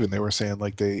UFC, even they were saying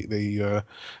like they're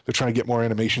trying to get more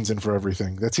animations in for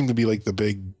everything. That seemed to be like the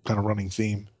big kind of running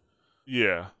theme.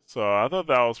 Yeah. So I thought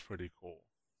that was pretty cool.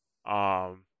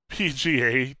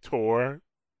 PGA Tour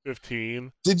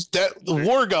 15. Did that the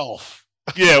War Golf?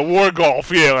 Yeah, War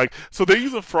Golf. Yeah, like so they're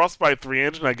using Frostbite 3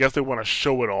 engine. I guess they want to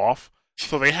show it off.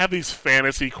 So they have these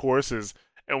fantasy courses,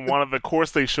 and one of the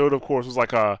course they showed, of course, was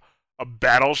like a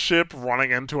battleship running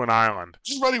into an island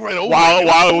Just running right over while it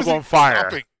How was he on fire.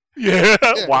 stopping? Yeah,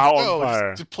 Yeah, while no, on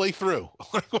fire. to play through.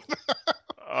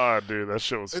 Oh, dude, that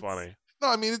shit was It's funny. no,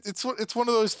 I mean it's one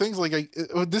of those things. Like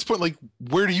at this point, like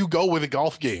where do you go with a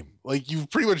golf game? Like you've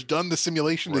pretty much done the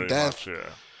simulation to Pretty death. much, yeah.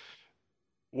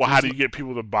 Well, how do you get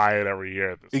people to buy it every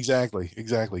year? Exactly.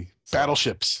 So,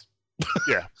 Battleships.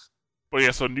 yeah, but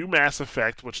yeah. So new Mass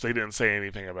Effect, which they didn't say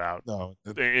anything about, No,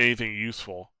 anything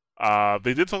useful.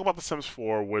 They did talk about the Sims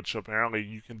 4, which apparently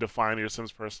you can define your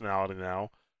Sims personality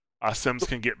now. Sims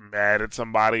can get mad at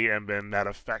somebody, and then that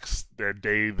affects their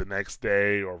day the next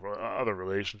day or other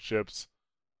relationships,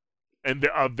 and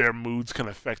their moods can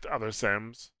affect other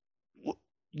Sims.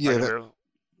 yeah,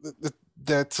 Like,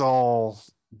 that's all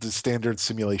the standard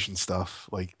simulation stuff.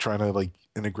 Like trying to like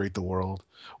integrate the world.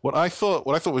 What I thought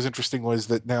was interesting was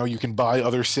that now you can buy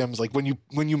other Sims. Like when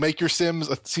you make your Sims,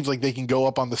 it seems like they can go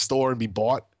up on the store and be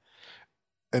bought,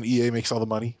 and EA makes all the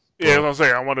money. yeah, But I'm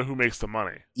saying. I wonder who makes the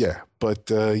money. yeah, but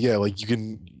yeah, like you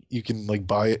can like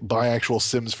buy actual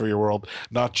Sims for your world,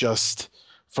 not just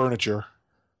furniture.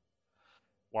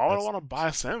 Why would I That's want to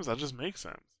buy Sims? I just make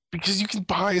Sims. because you can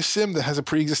buy a Sim that has a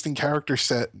pre-existing character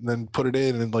set and then put it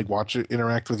in and like watch it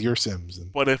interact with your Sims.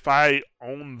 And But if I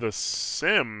own the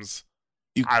Sims,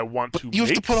 you, I want but to you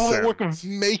have to make put all that work Sims. of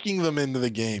making them into the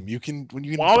game. You can when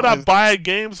you can Why would I buy buy a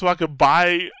game so I could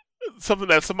buy something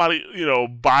that somebody,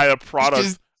 buy a because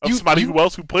product of somebody you who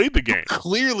else who played the game?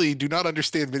 clearly do not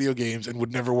understand video games and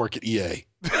would never work at EA.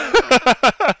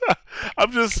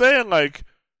 I'm just saying, like,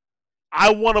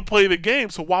 I want to play the game,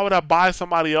 so why would I buy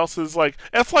somebody else's? Like,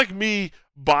 that's like me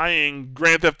buying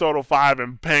Grand Theft Auto 5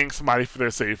 and paying somebody for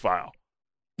their save file.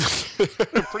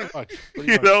 Pretty much.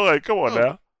 Like, come on No,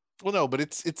 now. well, no, but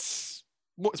it's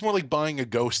more like buying a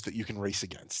ghost that you can race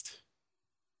against.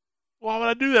 Why would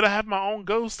I do that? I have my own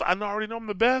ghost. I already know I'm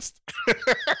the best.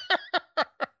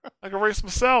 I can race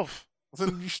myself.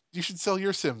 Then you should sell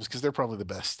your Sims because they're probably the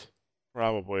best.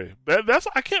 Probably. That's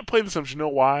I can't play The Sims. You know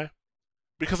why?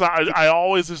 because I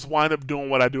always just wind up doing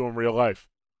what I do in real life.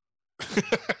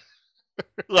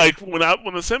 Like when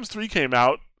The Sims 3 came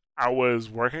out, I was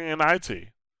working in IT.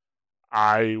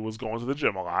 I was going to the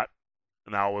gym a lot,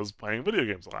 and I was playing video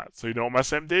games a lot. So you know what my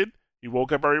sim did? He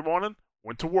woke up every morning,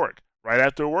 went to work. Right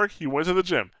after work, he went to the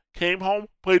gym, came home,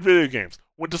 played video games,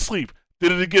 went to sleep,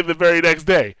 did it again the very next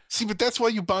day. See, but that's why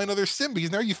you buy another sim,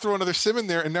 because now you throw another sim in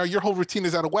there, and now your whole routine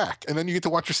is out of whack, and then you get to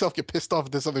watch yourself get pissed off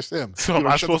at this other sim. So You're am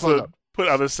like, I shut the supposed fuck to up. put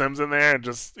other sims in there and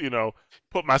just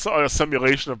put myself in a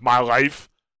simulation of my life?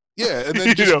 Yeah, and then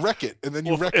you just know, wreck it, and then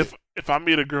you well, wreck if it. if I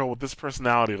meet a girl with this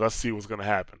personality, let's see what's gonna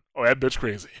happen. Oh, that bitch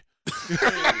crazy.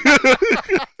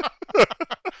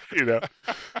 you know.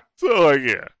 So like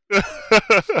yeah.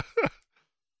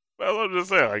 Well, I'm just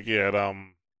saying like yeah.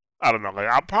 I don't know. Like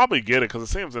I'll probably get it because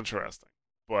it seems interesting,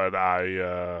 but I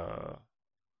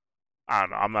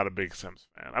don't know. I'm not a big Sims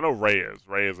fan. I know Ray is.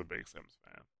 Ray is a big Sims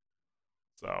fan.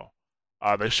 So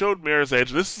they showed Mirror's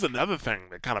Edge. This is another thing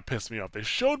that kind of pissed me off. They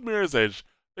showed Mirror's Edge.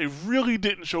 They really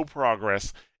didn't show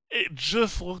progress. It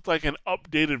just looked like an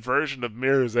updated version of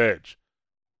Mirror's Edge.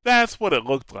 That's what it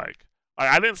looked like.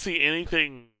 I didn't see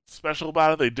anything special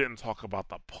about it. They didn't talk about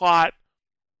the plot.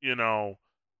 You know,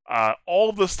 all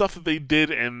of the stuff that they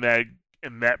did in that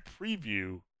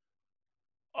preview,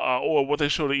 or what they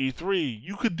showed at E3,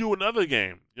 you could do another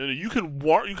game. You could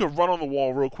run on the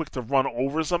wall real quick to run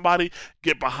over somebody,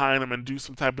 get behind them, and do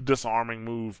some type of disarming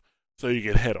move so you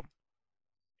can hit them.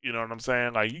 You know what I'm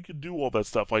saying? Like you could do all that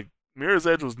stuff. Like Mirror's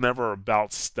Edge was never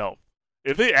about stealth.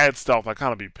 If they add stealth, I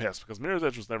kind of be pissed because Mirror's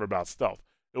Edge was never about stealth.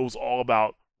 It was all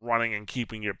about running and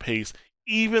keeping your pace,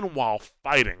 even while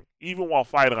fighting. Even while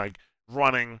fighting, like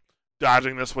running,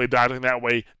 dodging this way, dodging that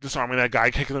way, disarming that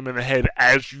guy, kicking him in the head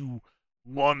as you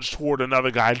lunge toward another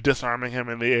guy, disarming him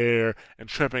in the air and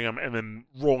tripping him, and then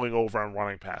rolling over and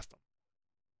running past him.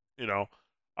 You know,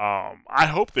 I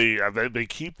hope they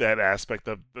keep that aspect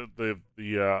of the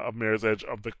of Mirror's Edge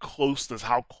of the closeness,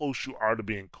 how close you are to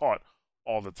being caught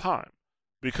all the time.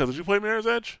 Because did you play Mirror's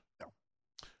Edge? No.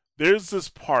 There's this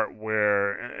part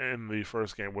where in the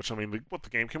first game, which I mean, what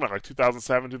the game came out like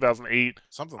 2007, 2008.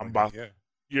 Something I'm like about that,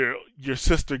 yeah. your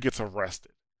sister gets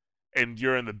arrested, and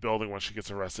you're in the building when she gets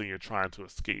arrested. And you're trying to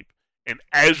escape, and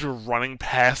as you're running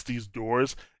past these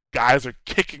doors, guys are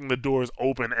kicking the doors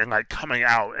open and like coming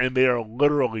out, and they are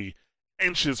literally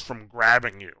inches from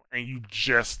grabbing you, and you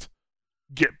just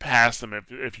get past them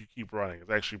if you keep running. It's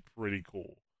actually pretty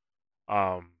cool.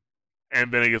 Um,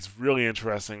 and then it gets really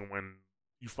interesting when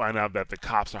you find out that the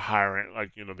cops are hiring,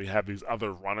 like they have these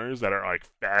other runners that are like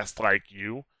fast like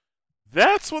you.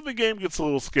 That's when the game gets a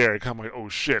little scary. I'm like, oh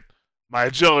shit, my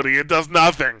agility, it does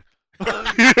nothing.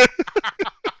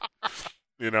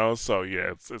 So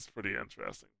yeah, it's pretty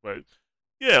interesting. But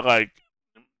yeah, like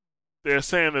they're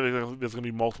saying that there's gonna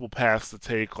be multiple paths to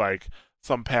take. Like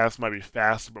some paths might be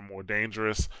faster but more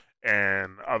dangerous,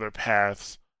 and other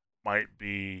paths might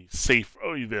be safe.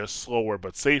 Oh, they're slower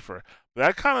but safer. But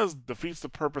that kind of defeats the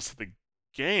purpose of the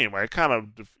game. I kind of,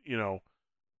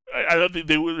 I don't think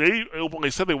they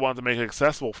openly said they wanted to make it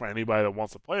accessible for anybody that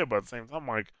wants to play it. But at the same time,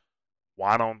 like,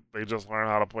 why don't they just learn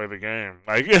how to play the game?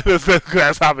 Like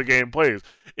that's how the game plays.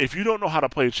 If you don't know how to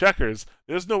play checkers,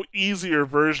 there's no easier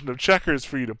version of checkers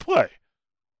for you to play.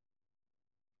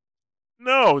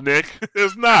 No, Nick,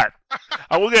 there's not.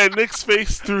 I look at Nick's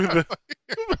face through the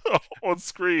on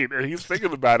screen, and he's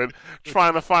thinking about it,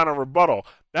 trying to find a rebuttal.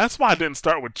 That's why I didn't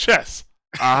start with chess.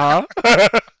 But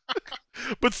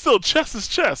still, chess is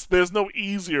chess. There's no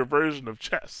easier version of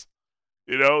chess.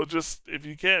 Just if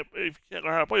you can't learn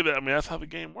how to play that, I mean that's how the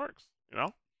game works.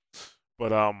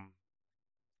 But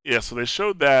yeah. So they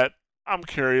showed that. I'm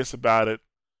curious about it,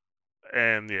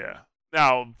 and yeah.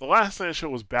 Now the last thing they showed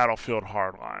was Battlefield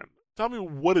Hardline. Tell me,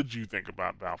 what did you think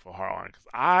about Battlefield Hardline? Because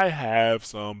I have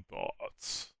some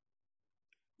thoughts.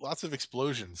 Lots of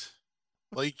explosions.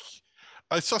 Like,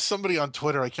 I saw somebody on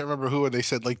Twitter, I can't remember who, and they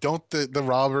said, like, don't the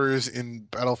robbers in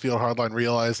Battlefield Hardline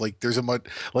realize, like, there's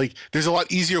a lot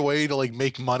easier way to, like,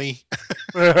 make money.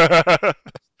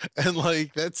 And,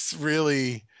 like, that's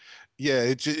really, yeah,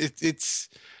 it seems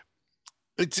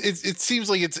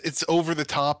like it's over the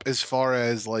top as far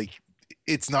as, like,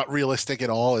 it's not realistic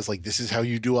at all. As like, this is how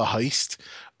you do a heist.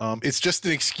 It's just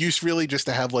an excuse, really, just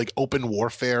to have like open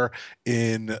warfare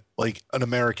in like an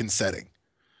American setting.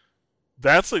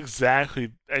 That's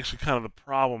exactly actually kind of the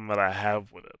problem that I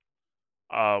have with it.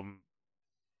 Um,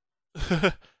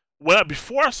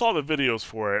 before I saw the videos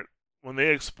for it, when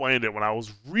they explained it, when I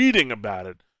was reading about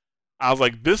it, I was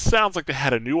like, this sounds like they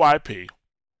had a new IP,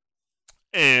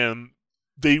 and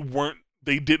they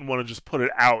didn't want to just put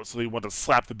it out, so they wanted to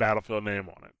slap the Battlefield name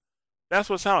on it. That's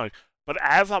what it sounded like. But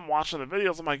as I'm watching the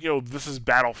videos, I'm like, yo, this is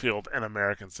Battlefield in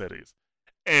American cities.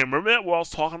 And remember that what I was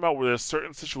talking about, where there's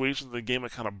certain situations in the game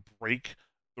that kind of break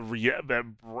break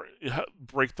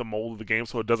the mold of the game,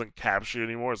 so it doesn't capture you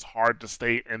anymore. It's hard to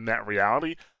stay in that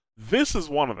reality. This is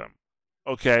one of them,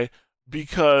 okay?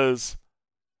 Because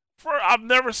I've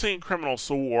never seen criminals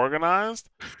so organized,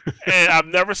 and I've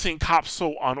never seen cops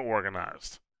so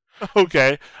unorganized.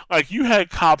 Okay, like you had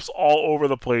cops all over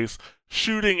the place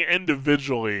shooting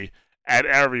individually at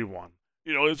everyone.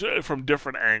 From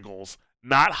different angles,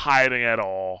 not hiding at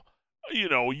all.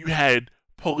 You had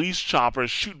police choppers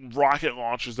shooting rocket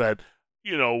launchers at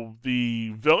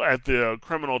the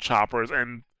criminal choppers,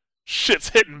 and shit's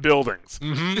hitting buildings.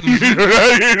 Mm-hmm, you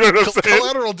know what I'm saying?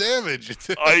 Collateral damage.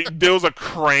 There was a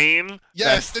crane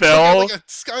yes, that fell. Like a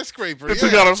skyscraper. It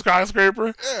took out a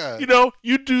skyscraper. Yeah.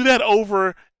 You do that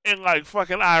over in like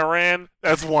fucking Iran,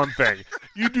 that's one thing.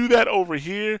 You do that over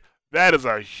here, that is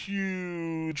a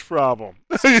huge problem.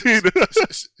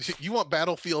 You want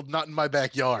Battlefield not in my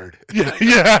backyard. Yeah.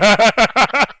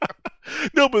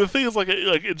 No, but the thing is,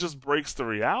 it just breaks the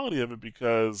reality of it,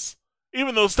 because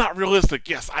even though it's not realistic,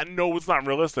 yes, I know it's not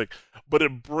realistic, but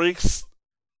it breaks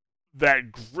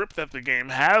that grip that the game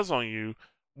has on you.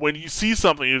 When you see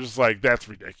something, you're just like, that's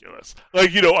ridiculous.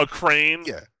 Like, a crane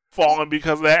falling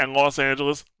because of that in Los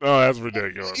Angeles. Oh, that's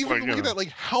ridiculous. Even look at that, like,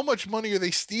 how much money are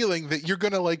they stealing that you're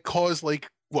gonna like cause like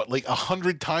what, like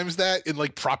 100 times that in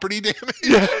like property damage?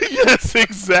 Yeah, yes,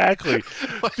 exactly.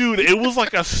 Dude, it was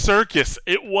like a circus.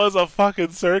 It was a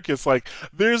fucking circus. Like,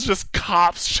 there's just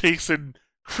cops chasing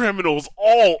criminals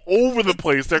all over the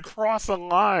place. They're crossing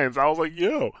lines. I was like,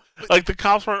 yo. Like, the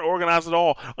cops weren't organized at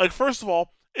all. Like, first of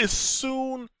all, as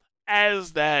soon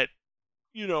as that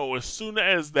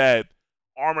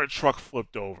armored truck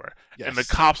flipped over and the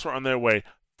cops were on their way,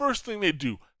 first thing they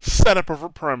do, set up a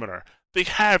perimeter. They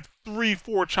have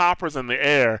 3-4 choppers in the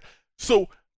air. So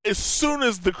as soon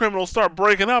as the criminals start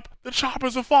breaking up, the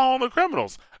choppers are following the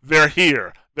criminals. They're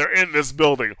here. They're in this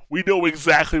building. We know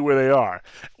exactly where they are.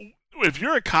 If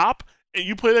you're a cop and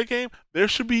you play that game, there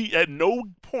should be, at no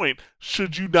point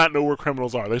should you not know where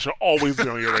criminals are. They should always be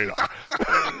on your radar.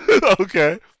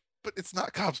 Okay? But it's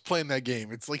not cops playing that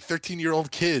game. It's like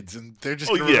 13-year-old kids, and they're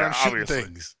just going around shooting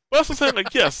things. But that's what I'm saying.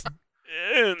 Like, yes,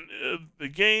 and the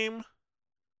game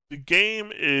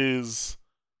is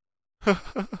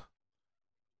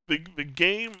the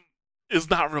game is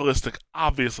not realistic,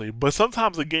 obviously, but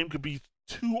sometimes the game could be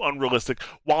too unrealistic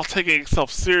while taking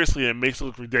itself seriously, and makes it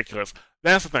look ridiculous.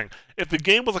 That's the thing. If the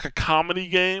game was like a comedy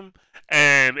game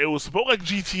and it was supposed, like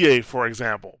GTA, for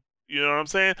example, you know what I'm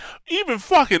saying? Even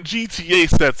fucking GTA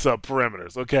sets up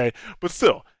perimeters, okay? But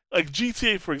still, like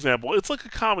GTA, for example, it's like a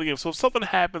comedy game. So if something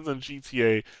happens in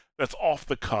GTA that's off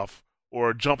the cuff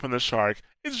or jumping the shark,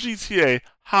 it's GTA,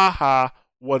 haha,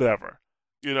 whatever.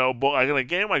 But like in a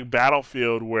game like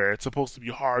Battlefield, where it's supposed to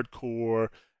be hardcore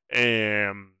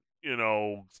and,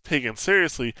 taken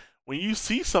seriously, when you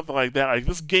see something like that, like,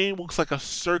 this game looks like a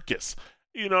circus.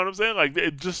 You know what I'm saying? Like,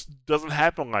 it just doesn't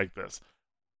happen like this.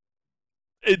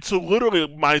 So literally,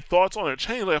 my thoughts on it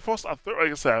changed. Like, at first I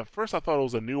thought it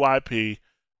was a new IP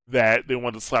that they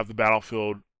wanted to slap the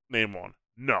Battlefield name on.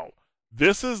 No.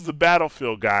 This is the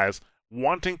Battlefield guys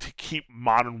wanting to keep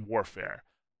Modern Warfare.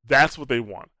 That's what they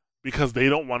want, because they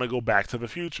don't want to go back to the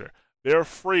future. They're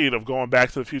afraid of going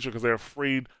back to the future because they're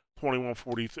afraid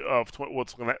 2142 of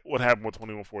what happened with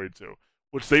 2142,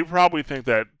 which they probably think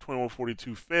that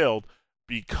 2142 failed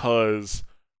because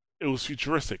it was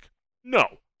futuristic.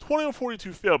 No,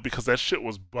 2142 failed because that shit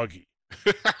was buggy.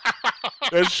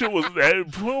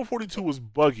 2142 was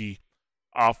buggy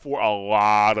for a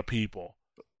lot of people.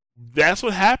 That's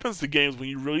what happens to games when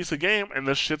you release a game and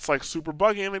the shit's like super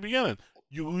buggy in the beginning.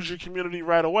 You lose your community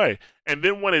right away. And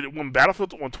then when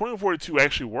 2142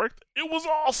 actually worked, it was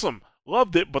awesome.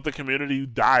 Loved it, but the community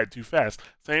died too fast.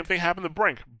 Same thing happened to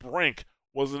Brink. Brink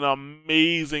was an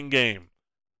amazing game.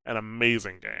 An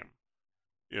amazing game.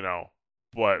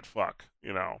 But fuck,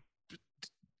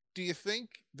 Do you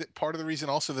think that part of the reason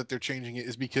also that they're changing it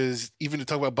is because, even to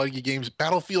talk about buggy games,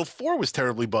 Battlefield 4 was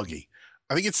terribly buggy.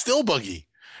 I think it's still buggy.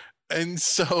 And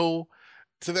so,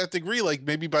 to that degree, like,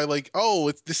 maybe by like,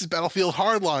 this is Battlefield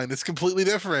Hardline, it's completely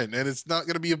different, and it's not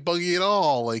going to be a buggy at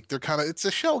all. Like, it's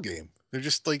a shell game. They're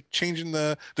just like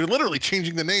they're literally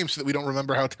changing the name so that we don't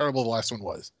remember how terrible the last one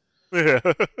was. Yeah.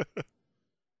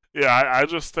 Yeah, I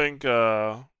just think,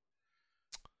 I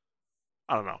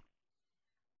don't know.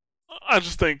 I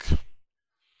just think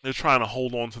they're trying to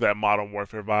hold on to that Modern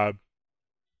Warfare vibe,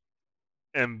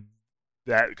 and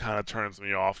that kind of turns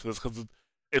me off, because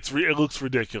it looks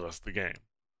ridiculous, the game.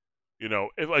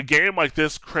 If a game like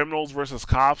this, criminals versus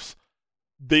cops,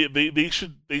 they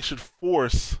should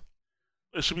force.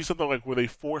 It should be something like where they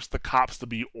force the cops to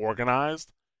be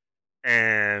organized,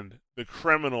 and the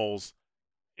criminals,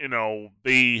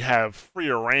 they have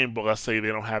freer reign, but let's say they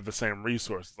don't have the same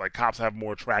resources. Like cops have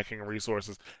more tracking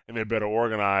resources and they're better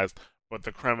organized, but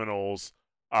the criminals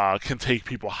can take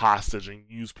people hostage and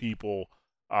use people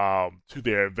to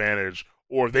their advantage,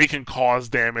 or they can cause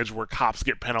damage where cops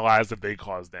get penalized if they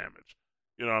cause damage.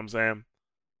 You know what I'm saying?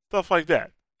 Stuff like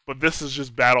that. But this is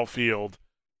just Battlefield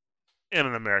in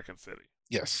an American city.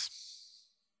 Yes.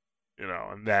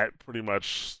 And that pretty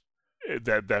much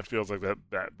that feels like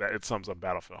that it sums up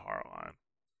Battlefield Hardline.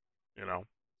 You know.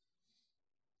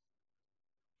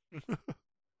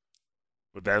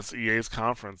 But that's EA's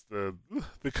conference, the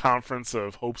conference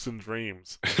of hopes and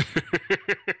dreams.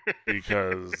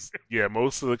 Because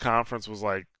most of the conference was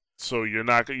like, so you're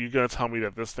gonna tell me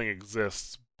that this thing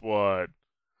exists, but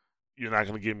you're not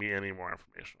gonna give me any more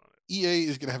information on it. EA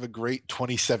is gonna have a great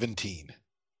 2017.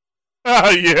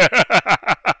 Yeah.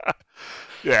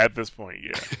 Yeah, at this point,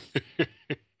 yeah.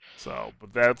 So,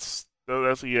 but that's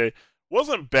EA.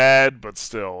 Wasn't bad, but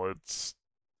still, it's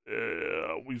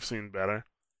we've seen better.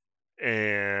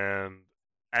 And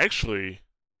actually,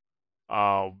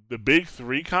 the big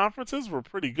three conferences were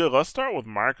pretty good. Let's start with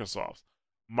Microsoft.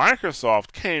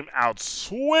 Microsoft came out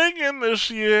swinging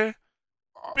this year,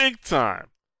 big time.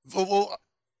 Well,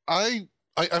 I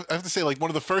have to say, like, one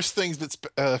of the first things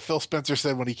that Phil Spencer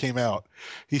said when he came out,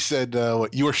 he said,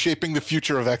 "You are shaping the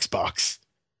future of Xbox."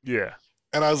 Yeah.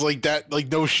 And I was like, that,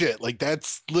 like, no shit. Like,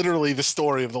 that's literally the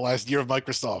story of the last year of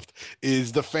Microsoft,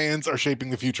 is the fans are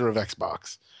shaping the future of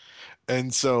Xbox.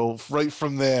 And so right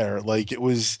from there, like, it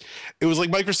was like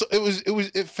Microsoft,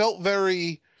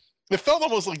 it felt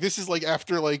almost like this is like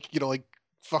after, like, like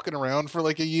fucking around for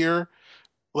like a year.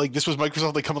 Like, this was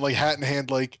Microsoft, like, coming like hat in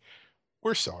hand, like,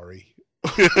 we're sorry.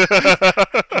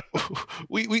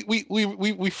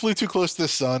 we flew too close to the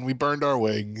sun. We burned our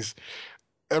wings.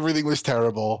 Everything was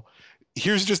terrible.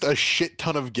 Here's just a shit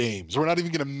ton of games. We're not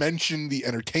even going to mention the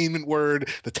entertainment word,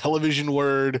 the television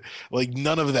word, like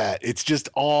none of that. It's just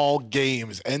all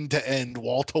games, end to end,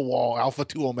 wall to wall, alpha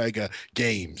to omega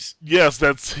games. Yes,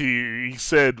 he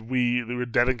said we were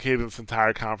dedicated this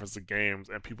entire conference to games,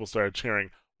 and people started cheering.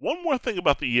 One more thing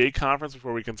about the EA conference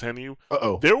before we continue.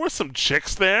 Uh-oh. There were some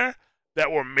chicks there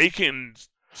that were making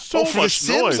so for much the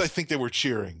Sims, noise. I think they were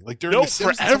cheering. Like during the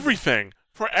Sims, for everything.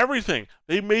 For everything.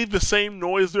 They made the same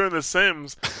noise during The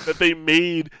Sims that they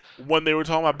made when they were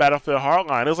talking about Battlefield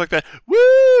Hardline. It was like that,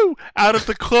 woo, out at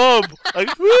the club.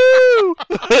 Like, woo,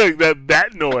 like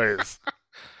that noise.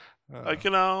 Like,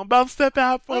 I'm about to step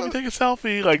out, let me take a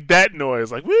selfie. Like that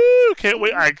noise. Like, woo, can't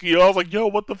wait. I was like, yo,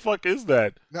 what the fuck is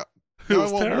that? Now It I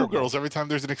was want terrible. Woo Girls every time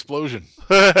there's an explosion.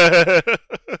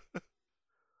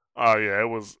 Oh, yeah, it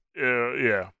was,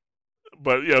 yeah.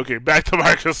 But yeah, okay. Back to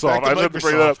Microsoft. I just have to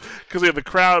bring it up because the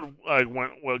crowd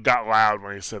got loud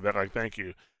when he said that. Like, thank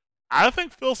you. I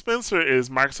think Phil Spencer is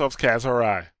Microsoft's Kaz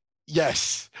Hirai.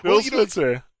 Yes, Phil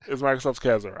Spencer is Microsoft's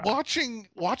Kaz Hirai.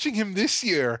 Watching him this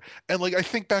year, and like I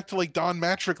think back to like Don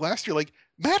Matrick last year. Like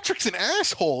Matrick's an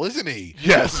asshole, isn't he?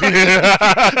 Yes.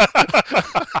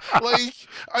 Like,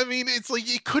 I mean, it's like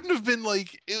it couldn't have been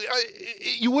like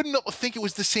you wouldn't think it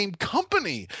was the same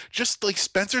company. Just like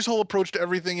Spencer's whole approach to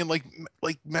everything, and like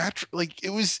Matrick, like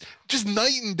it was just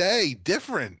night and day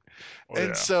different.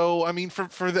 So, I mean, for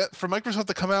Microsoft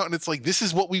to come out and it's like, this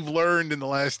is what we've learned in the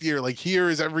last year. Like, here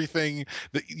is everything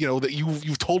that that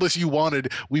you've told us you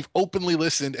wanted. We've openly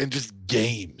listened, and just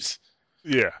games.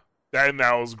 Yeah, that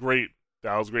was great.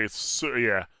 That was great. So,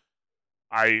 yeah,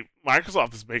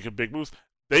 Microsoft is making big moves.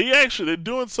 They're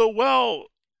doing so well.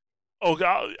 Oh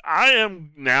God, I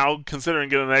am now considering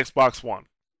getting an Xbox One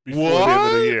before the end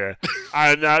of the year.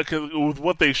 I now, because with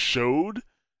what they showed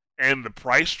and the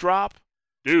price drop,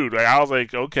 dude, I was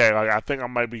like, okay, I think I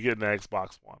might be getting an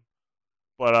Xbox One.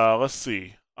 But let's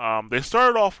see. They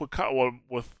started off with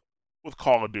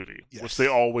Call of Duty, yes, which they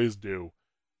always do.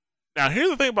 Now, here's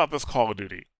the thing about this Call of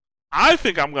Duty. I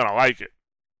think I'm gonna like it,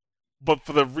 but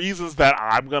for the reasons that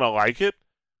I'm gonna like it,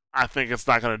 I think it's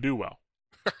not gonna do well.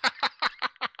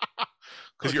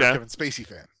 Because you're a Kevin Spacey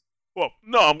fan. Well,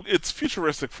 no, it's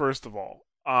futuristic first of all.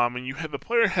 And the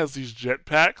player has these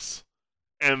jetpacks,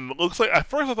 and it looks like at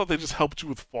first I thought they just helped you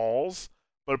with falls,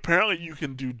 but apparently you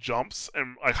can do jumps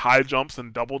and like high jumps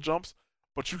and double jumps,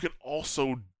 but you can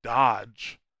also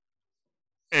dodge,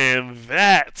 and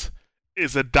that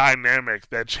is a dynamic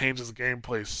that changes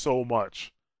gameplay so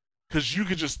much. Because you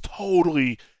could just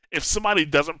totally, if somebody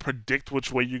doesn't predict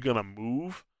which way you're gonna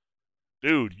move,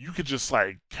 dude, you could just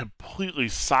like completely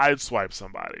sideswipe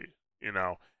somebody,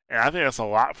 And I think that's a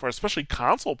lot for especially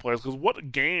console players, because what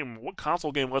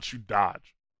console game lets you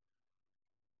dodge?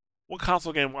 What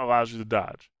console game allows you to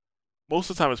dodge? Most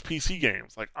of the time it's PC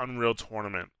games like Unreal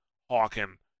Tournament,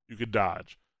 Hawken, you could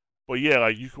dodge. But yeah,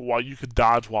 like you could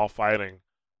dodge while fighting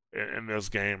in this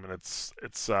game, and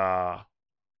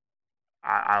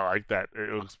I like that.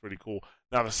 It looks pretty cool.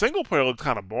 Now the single player looked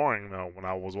kind of boring though when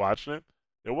I was watching it.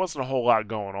 There wasn't a whole lot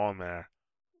going on there.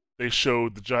 They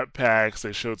showed the jetpacks,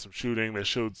 they showed some shooting, they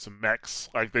showed some mechs.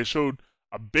 Like they showed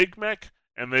a big mech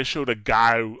and they showed a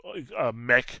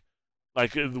mech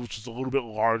which is a little bit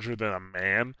larger than a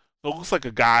man. So it looks like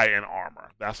a guy in armor.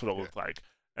 That's what it Yeah. looked like,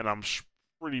 and I'm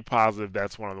pretty positive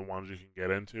that's one of the ones you can get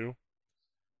into.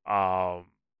 Um,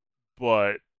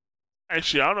 but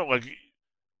actually, I don't know. Like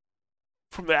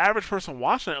from the average person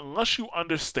watching it, unless you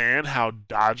understand how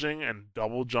dodging and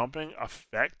double jumping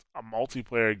affect a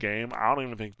multiplayer game, I don't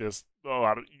even think there's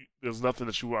nothing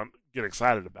that you want get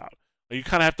excited about. Like, you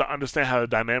kind of have to understand how the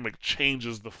dynamic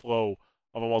changes the flow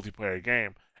of a multiplayer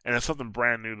game, and it's something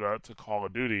brand new to Call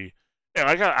of Duty. And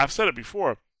like I've said it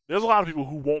before, there's a lot of people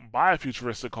who won't buy a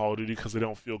futuristic Call of Duty because they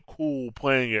don't feel cool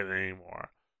playing it anymore.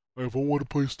 Like, if I want to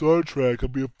play Star Trek,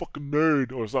 I'd be a fucking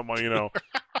nerd or something.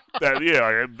 That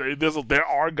yeah, there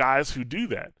are guys who do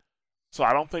that. So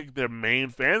I don't think their main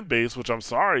fan base, which I'm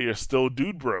sorry, are still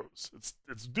dude bros.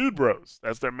 It's dude bros.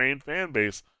 That's their main fan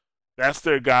base. That's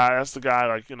their guy. That's the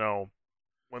guy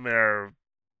when they're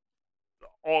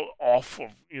all off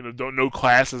of don't no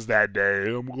classes that day.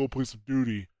 I'm gonna go play some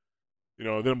duty. Then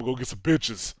I'm gonna go get some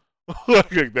bitches. like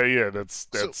that. Yeah, So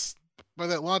that's by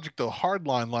that logic, though,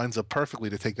 Hardline lines up perfectly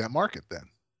to take that market. Then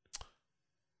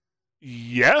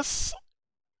yes,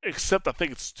 except I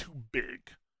think it's too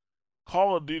big.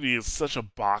 Call of Duty is such a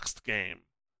boxed game.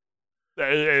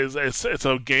 It's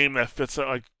a game that fits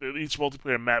like each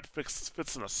multiplayer map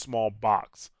fits in a small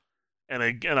box. And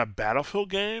in a Battlefield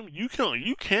game, you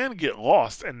can get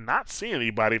lost and not see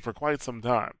anybody for quite some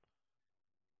time.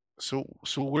 so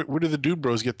where do the Dude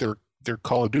Bros get their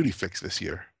Call of Duty fix this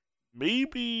year?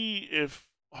 Maybe if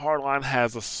Hardline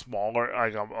has a smaller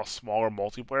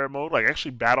multiplayer mode, like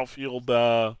actually Battlefield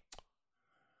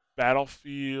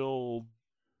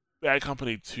Bad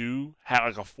Company 2 had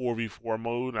like a 4v4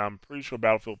 mode, and I'm pretty sure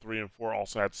Battlefield 3 and 4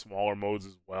 also had smaller modes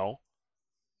as well.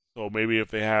 So maybe if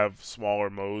they have smaller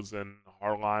modes than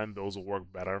Hardline, those will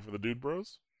work better for the Dude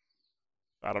Bros.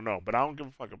 I don't know, but I don't give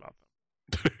a fuck about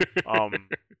them.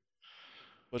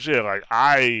 But yeah, like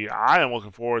I am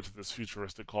looking forward to this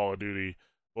futuristic Call of Duty,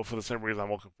 but for the same reason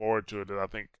I'm looking forward to it, that I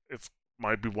think it's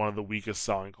might be one of the weakest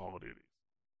selling Call of Duty.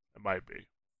 It might be.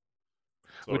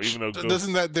 So Which even though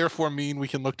doesn't that therefore mean we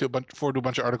can look to forward to a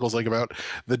bunch of articles like about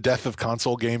the death of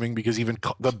console gaming because even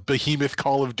the behemoth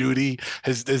Call of Duty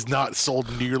has not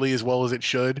sold nearly as well as it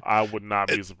should. I would not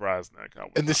be surprised, Nick. I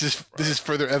would And not this is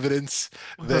further evidence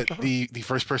that the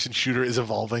first person shooter is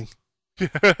evolving. be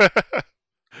surprised.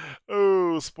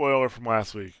 Oh, spoiler from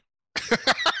last week.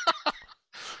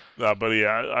 No, but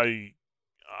yeah,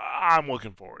 I'm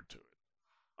looking forward to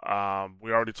it.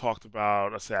 We already talked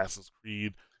about Assassin's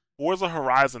Creed. Forza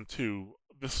Horizon 2,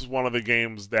 this is one of the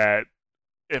games that,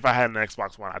 if I had an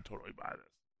Xbox One, I'd totally buy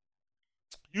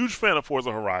this. Huge fan of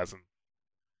Forza Horizon.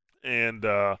 And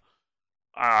I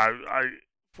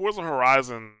Forza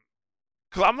Horizon,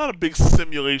 because I'm not a big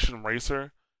simulation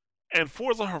racer, and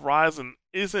Forza Horizon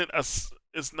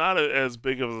it's not as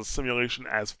big of a simulation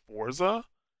as Forza,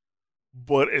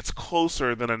 but it's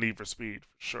closer than a Need for Speed, for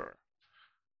sure.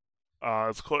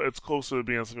 It's closer to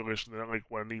being a simulation than like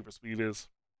what a Need for Speed is.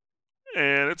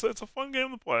 And it's a fun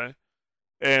game to play,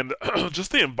 and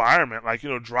just the environment, like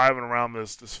driving around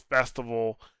this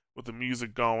festival with the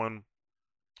music going,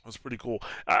 was pretty cool.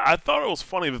 I thought it was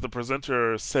funny that the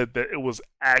presenter said that it was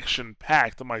action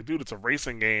packed. I'm like, dude, it's a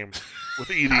racing game with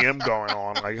EDM going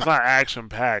on. Like, it's not action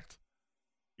packed.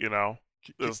 You know,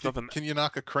 there's nothing. Can you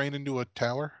knock a crane into a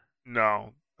tower?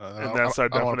 No, and that's our I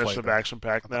don't want to play definition it of then. action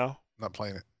packed now. I'm not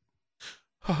playing it.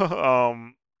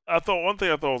 I thought one thing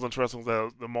I thought was interesting was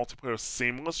that the multiplayer was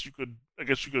seamless. I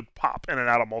guess you could pop in and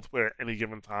out of multiplayer at any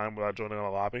given time without joining a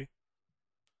lobby.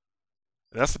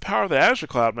 And that's the power of the Azure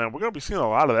cloud, man. We're gonna be seeing a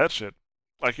lot of that shit.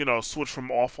 Like switch from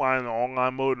offline to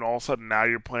online mode, and all of a sudden now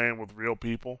you're playing with real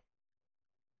people.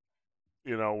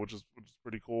 Which is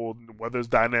pretty cool. The weather's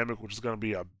dynamic, which is gonna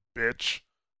be a bitch.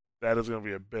 That is gonna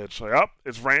be a bitch. Like,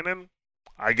 it's raining.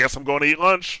 I guess I'm going to eat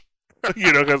lunch.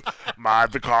 Because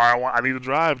the car I need to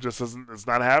drive just isn't. It's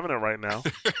not having it right now.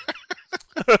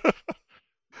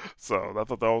 So I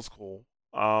thought that was cool.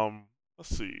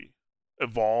 Let's see,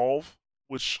 Evolve,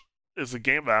 which is a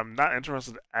game that I'm not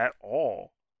interested at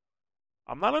all.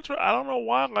 I'm not interested. I don't know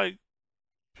why. Like,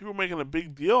 people making a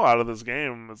big deal out of this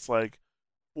game. It's like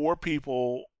 4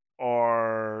 people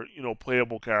are,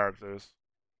 playable characters,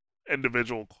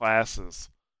 individual classes,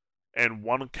 and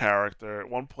one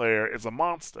player is a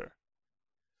monster.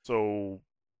 So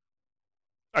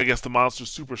I guess the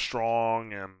monster's super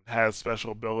strong and has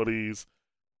special abilities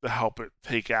to help it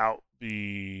take out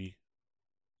the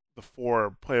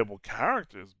 4 playable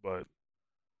characters, but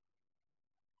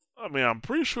I mean, I'm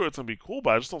pretty sure it's gonna be cool,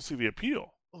 but I just don't see the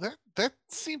appeal. Well, that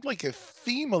seemed like a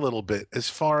theme a little bit, as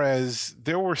far as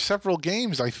there were several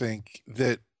games I think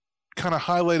that kind of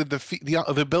highlighted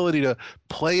the ability to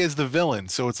play as the villain.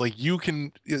 So it's like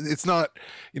it's not,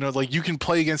 like you can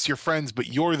play against your friends, but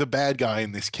you're the bad guy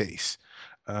in this case.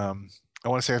 I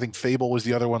want to say I think Fable was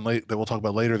the other one that we'll talk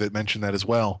about later that mentioned that as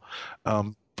well.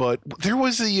 But there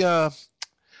was a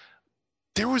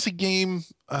game,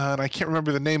 and I can't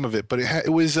remember the name of it, but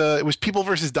it was People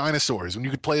versus Dinosaurs, when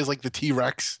you could play as like the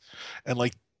T-Rex and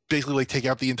like basically like take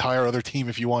out the entire other team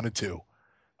if you wanted to.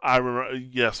 I remember,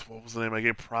 yes. What was the name? I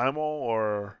gave Primal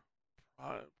or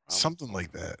Primal, Something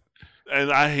like that.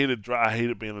 and I hated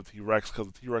being the T-Rex because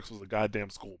the T-Rex was a goddamn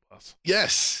school bus.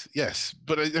 Yes, yes,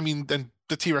 but I mean, then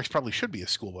the T-Rex probably should be a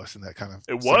school bus in that kind of.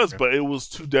 It was, scenario. but it was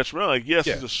too detrimental. Like, yes,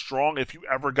 Yeah. he's a strong. If you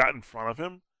ever got in front of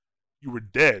him, you were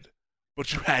dead.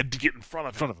 But you had to get in front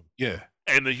of In him. front of him, yeah.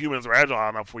 And the humans were agile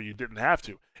enough where you didn't have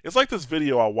to. It's like this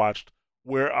video I watched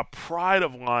where a pride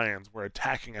of lions were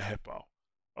attacking a hippo.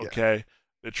 Okay? Yeah.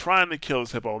 They're trying to kill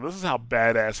this hippo. This is how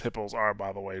badass hippos are,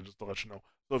 by the way, just to let you know.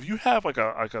 So if you have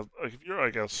if you're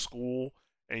like a school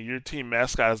and your team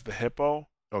mascot is the hippo,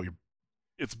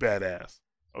 it's badass.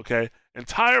 Okay?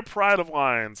 Entire pride of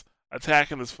lions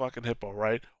attacking this fucking hippo,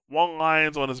 right? One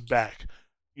lion's on his back,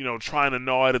 trying to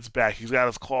gnaw at its back. He's got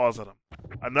his claws in him.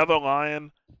 Another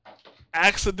lion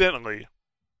accidentally,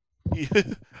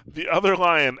 the other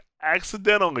lion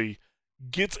accidentally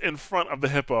gets in front of the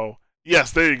hippo.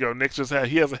 Yes, there you go. Nick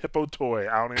he has a hippo toy.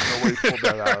 I don't even know where he pulled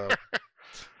that out of.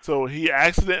 So he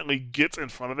accidentally gets in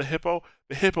front of the hippo.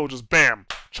 The hippo just, bam,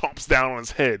 chomps down on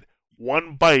his head.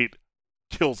 One bite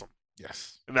kills him.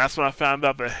 Yes. And that's when I found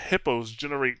out that hippos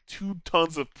generate 2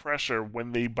 tons of pressure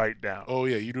when they bite down. Oh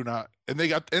yeah, you do not. And they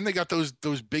got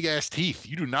those big ass teeth.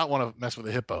 You do not want to mess with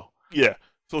a hippo. Yeah.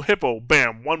 So hippo,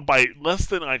 bam, one bite, less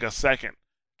than like a second,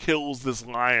 kills this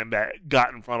lion that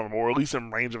got in front of him, or at least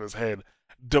in range of his head,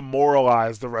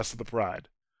 demoralized the rest of the pride.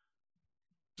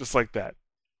 Just like that.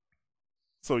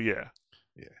 So yeah.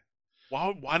 Yeah.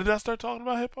 Why did I start talking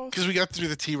about hippos? Because we got through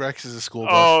the T-Rex as a school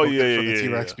bus. Oh for yeah. the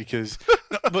T-Rex because,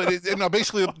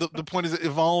 basically the point is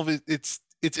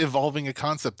it's evolving a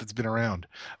concept that's been around.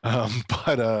 No,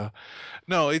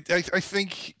 I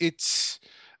think it's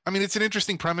an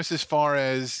interesting premise as far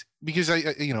as, because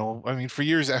for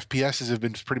years FPSs have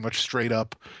been pretty much straight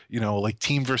up, like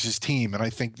team versus team, and I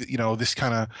think that this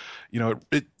kind of,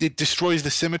 it destroys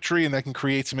the symmetry, and that can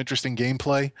create some interesting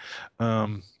gameplay.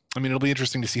 It'll be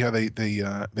interesting to see how they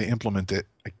implement it.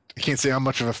 I can't say I'm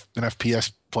much of an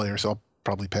FPS player, so I'll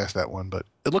probably pass that one, but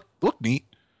it looked neat.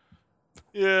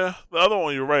 Yeah, the other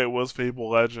one you're right was Fable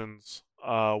Legends,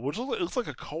 which looks like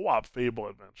a co-op Fable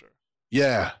adventure.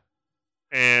 Yeah.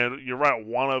 And you're right,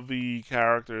 one of the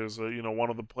characters, one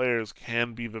of the players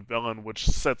can be the villain, which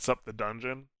sets up the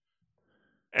dungeon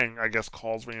and I guess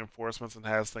calls reinforcements and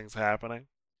has things happening.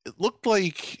 It looked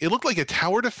like a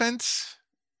tower defense,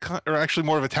 or actually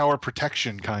more of a tower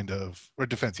protection kind of, or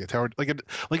defense, yeah, tower,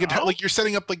 like you're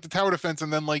setting up like the tower defense,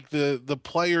 and then like the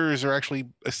players are actually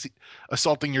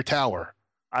assaulting your tower.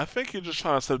 I think you're just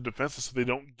trying to set up defenses so they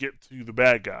don't get to the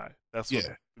bad guy. That's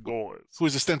what the goal is. Who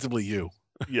is ostensibly you.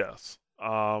 Yes.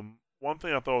 One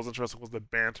thing I thought was interesting was the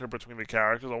banter between the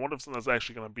characters. I wonder if something that's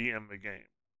actually going to be in the game.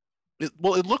 It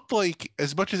looked like,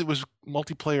 as much as it was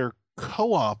multiplayer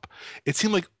co-op, it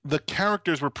seemed like the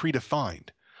characters were predefined.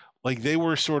 Like they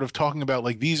were sort of talking about,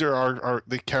 like, these are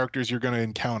the characters you're going to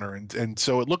encounter, and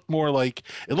so it looked more like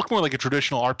a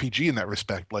traditional RPG in that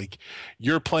respect. Like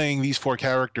you're playing these 4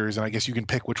 characters, and I guess you can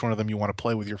pick which one of them you want to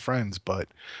play with your friends, but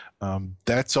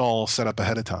that's all set up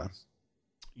ahead of time.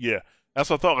 Yeah. That's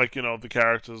what I thought, like, the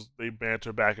characters, they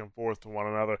banter back and forth to one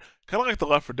another. Kind of like the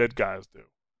Left 4 Dead guys do.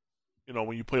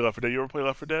 When you play Left 4 Dead, you ever play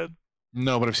Left 4 Dead?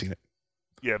 No, but I've seen it.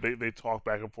 Yeah, they talk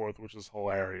back and forth, which is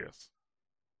hilarious.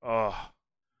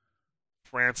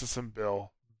 Francis and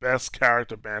Bill, best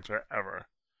character banter ever.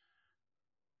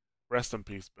 Rest in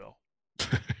peace, Bill.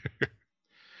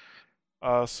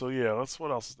 So yeah,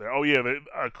 what else is there? Oh yeah,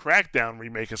 a Crackdown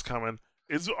remake is coming.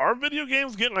 Are video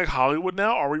games getting like Hollywood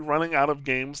now? Are we running out of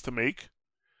games to make?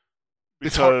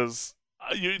 Because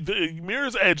the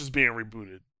Mirror's Edge is being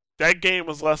rebooted. That game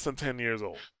was less than 10 years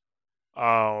old.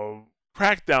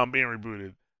 Crackdown being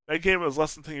rebooted. That game is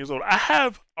less than 10 years old. I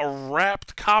have a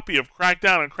wrapped copy of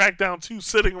Crackdown and Crackdown 2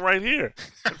 sitting right here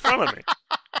in front of me.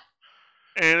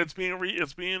 And it's being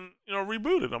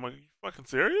rebooted. I'm like, are you fucking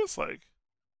serious? Like,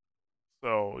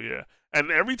 so yeah.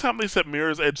 And every time they said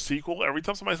Mirror's Edge sequel, every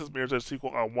time somebody says Mirror's Edge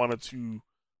sequel, I wanted to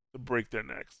break their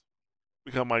necks.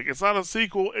 Because I'm like, it's not a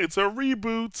sequel, it's a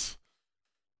reboot.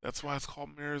 That's why it's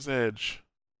called Mirror's Edge.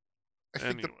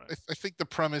 Anyway. I think the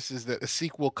premise is that a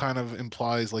sequel kind of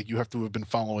implies like you have to have been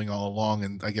following all along,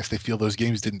 and I guess they feel those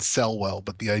games didn't sell well,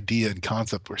 but the idea and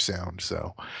concept were sound.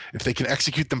 So if they can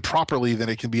execute them properly, then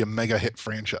it can be a mega hit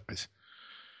franchise.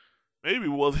 Maybe.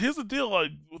 Well, here's the deal.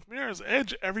 Like with Mirror's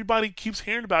Edge, everybody keeps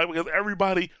hearing about it because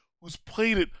everybody who's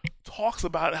played it talks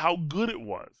about how good it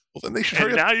was. Well, then they should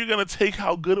and now you're gonna take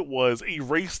how good it was,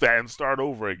 erase that, and start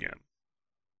over again.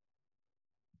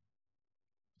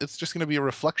 It's just going to be a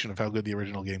reflection of how good the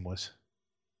original game was.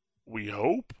 We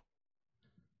hope.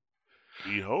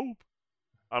 We hope.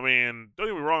 I mean, don't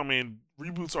get me wrong. I mean,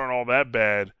 reboots aren't all that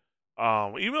bad.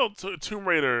 Even though Tomb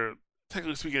Raider,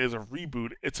 technically speaking, is a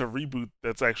reboot, it's a reboot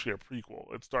that's actually a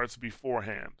prequel. It starts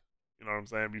beforehand. You know what I'm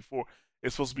saying? Before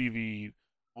it's supposed to be the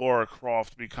Lara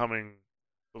Croft becoming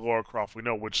the Lara Croft we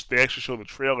know, which they actually showed the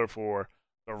trailer for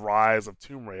the Rise of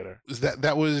Tomb Raider. Was that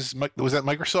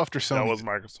Microsoft or Sony? That was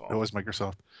Microsoft. That was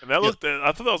Microsoft. And that looked.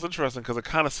 I thought that was interesting because it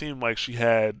kind of seemed like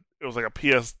it was like a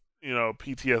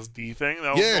PTSD thing.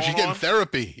 That was she's getting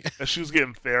therapy. And she was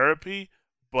getting therapy,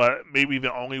 but maybe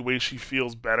the only way she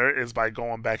feels better is by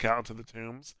going back out into the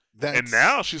tombs. And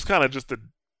now she's kind of just a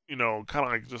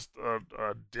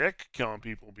dick killing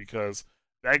people because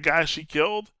that guy she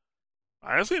killed,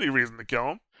 I didn't see any reason to kill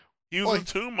him. He was in the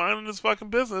tomb minding his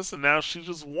fucking business, and now she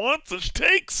just wants and she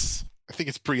takes. I think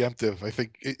it's preemptive. I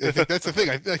think that's the thing.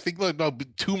 I think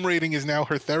tomb raiding is now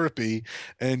her therapy,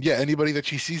 and yeah, anybody that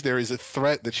she sees there is a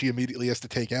threat that she immediately has to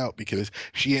take out because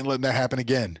she ain't letting that happen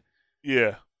again.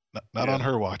 Yeah, not on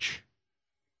her watch.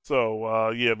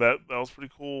 So that was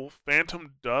pretty cool.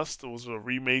 Phantom Dust was a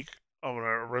remake of an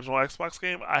original Xbox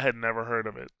game. I had never heard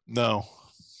of it. No,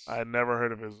 I had never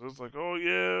heard of it. It was like, oh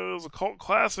yeah, it was a cult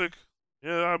classic.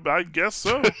 Yeah, I guess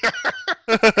so.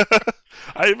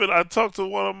 I talked to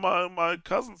one of my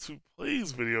cousins who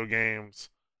plays video games,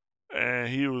 and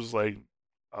he was like,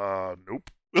 nope.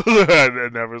 I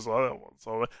never saw that one.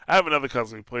 So I have another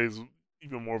cousin who plays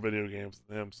even more video games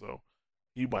than him, so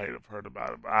he might have heard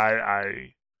about it. But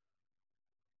I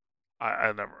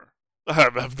never,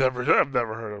 I've never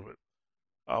heard of it.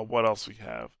 What else we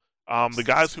have? The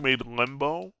guys who made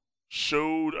Limbo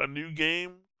showed a new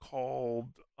game called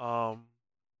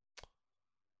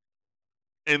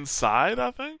Inside, I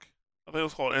think it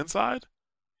was called Inside,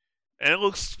 and it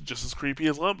looks just as creepy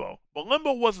as Limbo. But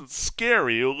Limbo wasn't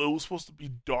scary; it was supposed to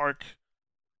be dark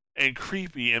and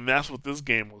creepy, and that's what this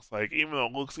game looks like. Even though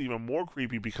it looks even more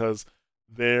creepy because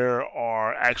there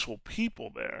are actual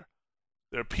people there.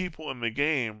 There are people in the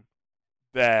game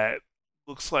that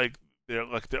looks like they're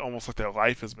almost like their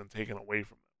life has been taken away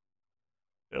from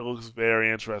them. It looks very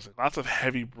interesting. Lots of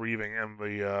heavy breathing in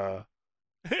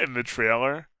the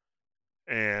trailer.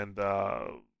 And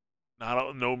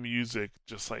no music,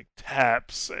 just like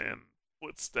taps and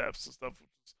footsteps and stuff, which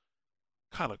is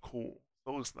kind of cool. It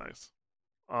looks nice.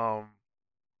 Oh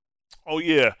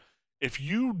yeah, if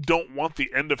you don't want the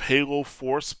end of Halo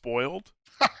 4 spoiled,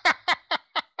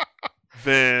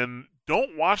 then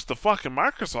don't watch the fucking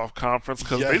Microsoft conference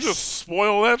because they just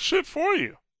spoil that shit for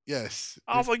you. Yes.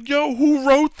 I was like, yo, who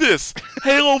wrote this?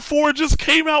 Halo 4 just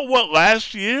came out,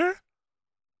 last year?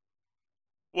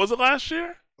 Was it last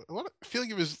year? I feel like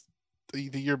it was the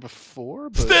year before.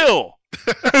 But... Still!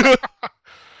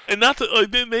 And not to,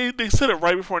 they said it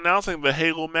right before announcing the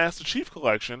Halo Master Chief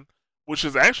Collection, which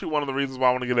is actually one of the reasons why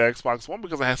I want to get an Xbox One,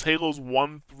 because it has Halos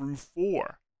 1 through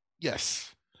 4.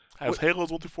 Yes. It has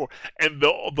Halos 1 through 4. And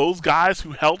those guys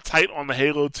who held tight on the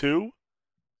Halo 2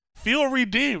 feel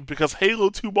redeemed because Halo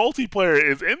 2 multiplayer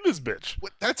is in this bitch.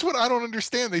 That's what I don't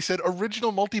understand. They said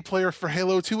original multiplayer for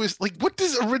Halo 2 is like, what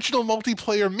does original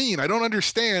multiplayer mean? I don't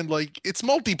understand. Like, it's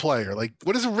multiplayer. Like,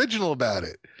 what is original about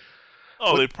it?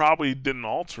 Oh, they probably didn't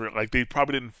alter it. Like, they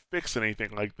probably didn't fix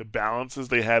anything. Like, the balances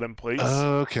they had in place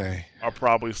are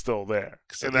probably still there.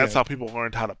 And that's how people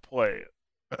learned how to play it.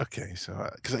 Okay, so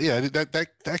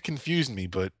that confused me,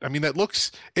 but I mean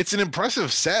it's an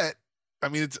impressive set. I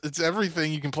mean it's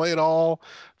everything. You can play it all,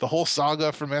 the whole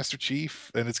saga for Master Chief,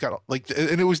 and it's got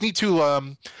and it was neat too.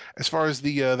 As far as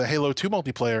the Halo 2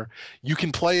 multiplayer, you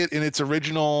can play it in its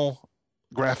original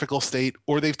graphical state,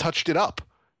 or they've touched it up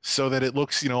so that it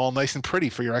looks all nice and pretty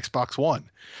for your Xbox One.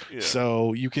 Yeah.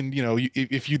 So you can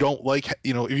if you don't like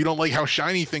how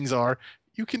shiny things are,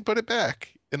 you can put it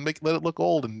back. and let it look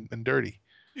old and dirty.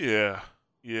 Yeah,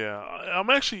 yeah. I'm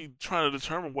actually trying to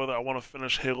determine whether I want to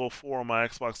finish Halo 4 on my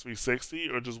Xbox 360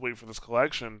 or just wait for this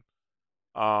collection.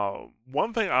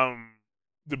 One thing I'm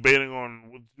debating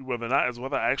on whether or not is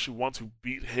whether I actually want to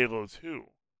beat Halo 2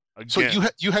 So again.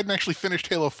 you hadn't actually finished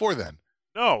Halo 4 then.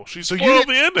 No, she So you spoiled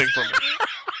didn't. the ending for me.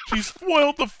 She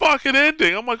spoiled the fucking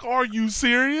ending. I'm like, are you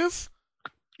serious?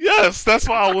 Yes, that's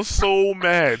why I was so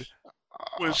mad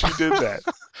when she did that.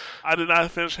 I did not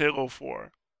finish Halo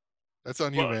 4. That's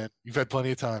on you, But man. You've had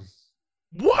plenty of time.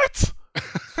 what?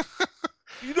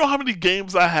 You know how many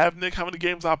games I have, Nick? How many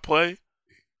games I play?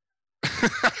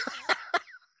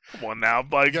 Come on now,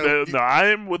 like gotta, no, I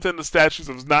am within the statutes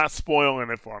of not spoiling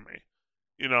it for me.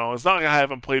 You know, it's not like I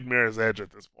haven't played Mirror's Edge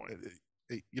at this point.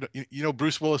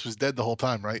 Bruce Willis was dead the whole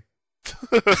time, right?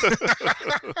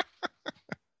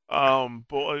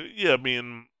 But yeah, I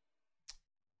mean,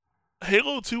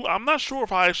 Halo 2. I'm not sure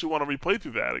if I actually want to replay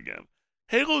through that again.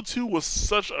 Halo 2 was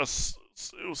such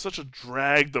a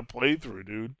drag to play through,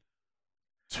 dude.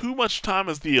 Too much time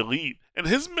as the elite, and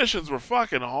his missions were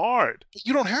fucking hard.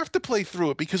 You don't have to play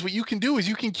through it because what you can do is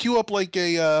you can queue up like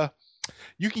a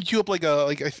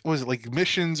was it like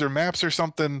missions or maps or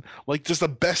something, like just a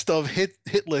best of hit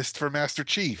list for Master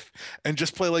Chief, and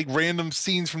just play like random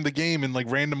scenes from the game in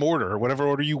like random order or whatever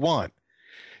order you want.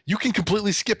 You can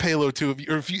completely skip Halo 2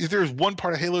 if there's one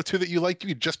part of Halo 2 that you like, you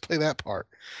can just play that part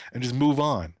and just move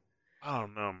on. I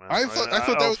don't know, man. I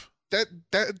thought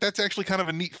that's actually kind of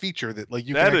a neat feature that like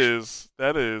you can that actually is,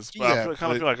 but yeah,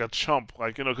 kind of feel like a chump,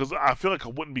 like because I feel like I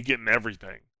wouldn't be getting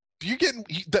everything.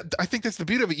 I think that's the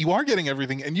beauty of it. You are getting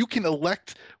everything, and you can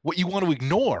elect what you want to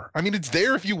ignore. I mean, it's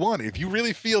there if you want it. If you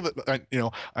really feel that,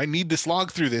 I need to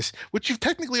slog through this, which you've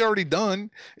technically already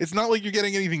done. It's not like you're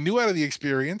getting anything new out of the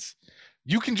experience.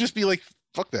 You can just be like,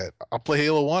 fuck that. I'll play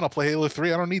Halo 1. I'll play Halo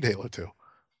 3. I don't need Halo 2.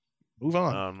 Move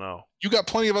on. I don't know. You got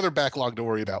plenty of other backlog to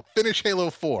worry about. Finish Halo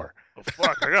 4. Oh,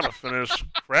 fuck, I gotta finish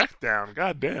Crackdown.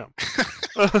 God damn.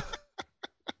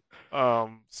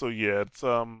 So yeah, it's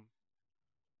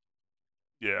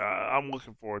yeah, I'm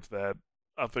looking forward to that.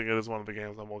 I think it is one of the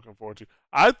games I'm looking forward to.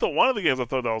 I thought one of the games I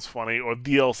thought that was funny, or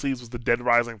DLCs, was the Dead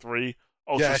Rising 3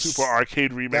 Ultra Super Yes,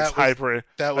 Arcade Remix Hyper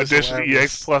that was Edition hilarious.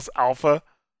 EX Plus Alpha.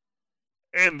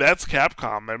 And that's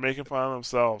Capcom. They're making fun of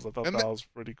themselves. I thought And that was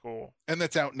pretty cool. and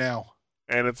that's out now.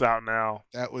 And it's out now.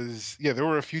 That was There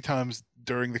were a few times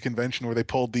during the convention where they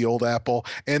pulled the old Apple,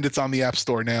 and it's on the App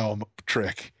Store now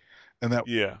trick, and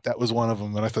Yeah. that was one of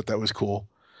them, and I thought that was cool.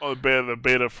 Oh, the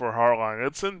beta for Hardline.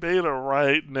 It's in beta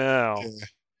right now. Yeah.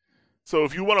 So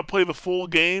if you want to play the full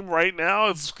game right now,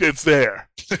 it's there.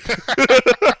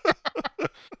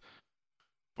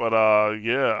 But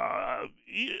yeah,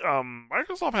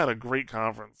 Microsoft had a great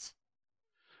conference.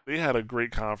 They had a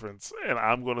great conference, and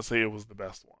I'm going to say it was the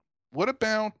best one. What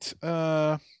about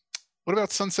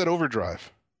Sunset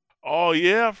Overdrive? Oh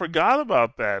yeah, I forgot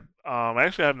about that.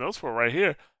 Actually, I have notes for it right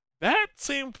here. That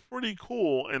seemed pretty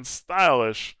cool and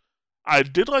stylish. I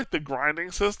did like the grinding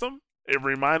system. It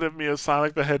reminded me of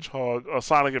Sonic the Hedgehog or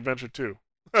Sonic Adventure 2.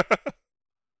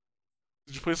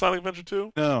 Did you play Sonic Adventure 2?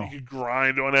 You No, could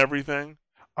grind on everything.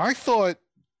 I thought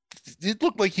it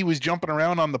looked like he was jumping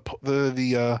around on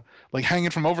the like hanging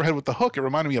from overhead with the hook. It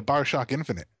reminded me of BioShock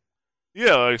Infinite.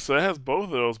 Yeah, like so it has both of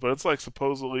those, but it's like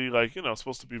supposedly like,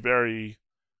 supposed to be very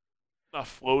not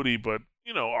floaty, but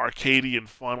arcadey and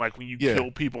fun. Like when you Yeah,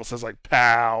 kill people, it says like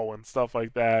 "pow" and stuff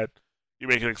like that. You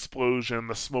make an explosion,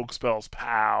 the smoke spells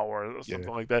 "pow" or yeah. something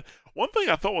like that. One thing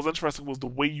I thought was interesting was the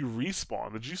way you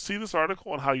respawn. Did you see this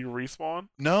article on how you respawn?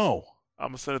 No. I'm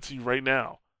gonna send it to you right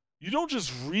now. You don't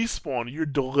just respawn; you're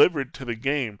delivered to the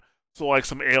game. So like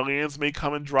some aliens may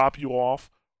come and drop you off,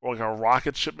 or like a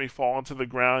rocket ship may fall into the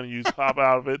ground and you pop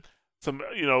out of it. Some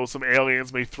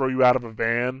aliens may throw you out of a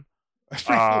van. That's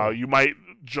pretty cool. You might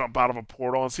jump out of a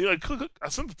portal and see. Like, click, I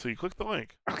sent it to you. Click the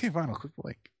link. Okay, fine. I'll click the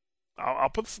link. I'll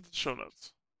put this in the show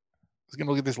notes. I was gonna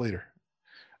look at this later.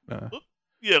 Yeah,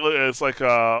 it's like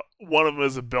one of them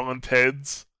is a Bill and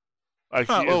Ted's. Like,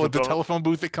 With the telephone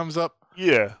booth that comes up.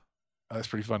 Yeah, That's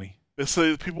pretty funny. they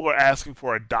say people are asking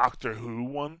for a Doctor Who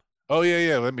one. Oh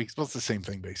yeah. It's the same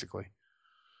thing basically.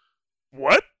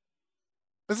 What?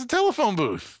 It's a telephone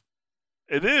booth.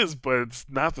 It is, but it's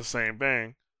not the same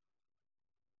thing.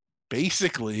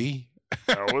 Basically.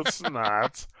 No, it's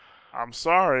not. I'm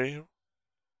sorry.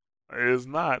 It is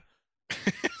not.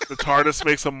 The TARDIS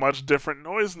makes a much different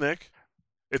noise, Nick.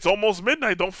 It's almost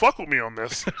midnight. Don't fuck with me on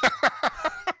this.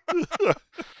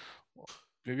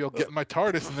 Maybe I'll get in my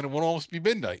TARDIS and then it won't almost be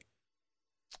midnight.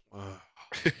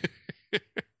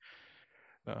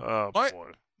 Oh my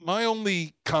boy. my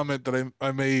only comment that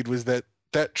I made was that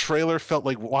that trailer felt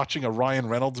like watching a Ryan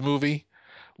Reynolds movie.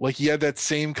 Like he had that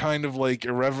same kind of like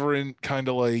irreverent kind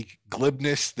of like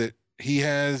glibness that he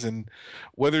has, and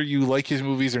whether you like his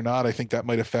movies or not, I think that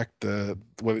might affect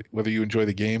whether you enjoy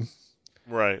the game.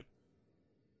 Right.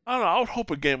 I don't know. I would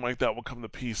hope a game like that would come to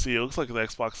PC. It looks like an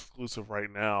Xbox exclusive right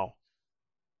now,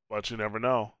 but you never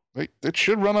know. Like, it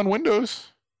should run on Windows.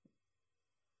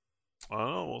 I don't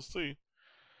know. We'll see.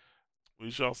 We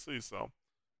shall see. So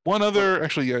One but other,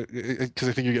 actually, because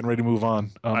I think you're getting ready to move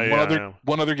on. I am.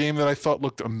 One other game that I thought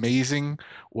looked amazing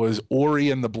was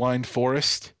Ori and the Blind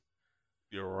Forest.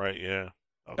 You're right. Yeah.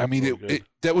 I mean, really good.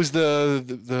 that was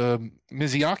the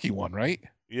Miyazaki one, right?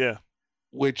 Yeah.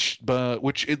 Which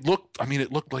it looked. I mean,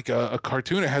 it looked like a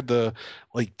cartoon. It had the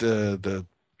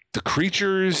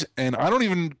creatures, and I don't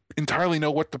even entirely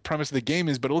know what the premise of the game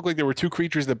is, but it looked like there were two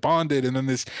creatures that bonded, and then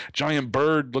this giant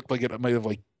bird looked like it might have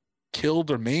like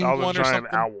killed or maimed one or something.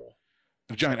 Owl.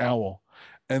 The giant owl.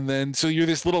 And then so you're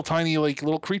this little tiny like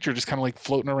little creature just kind of like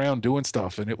floating around doing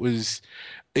stuff, and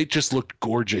it just looked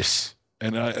gorgeous.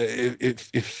 And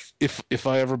if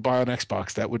I ever buy an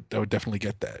Xbox, I would definitely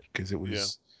get that because it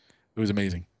was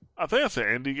amazing. I think it's an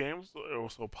indie game,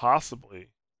 so possibly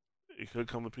it could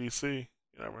come to PC.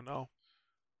 You never know.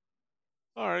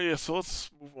 All right, yeah. So let's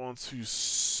move on to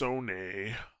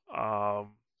Sony.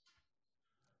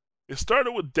 It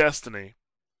started with Destiny,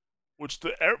 which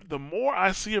the more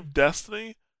I see of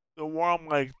Destiny, the more I'm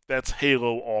like, that's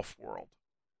Halo off-world.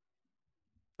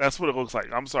 That's what it looks like.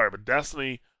 I'm sorry, but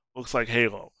Destiny looks like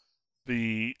Halo.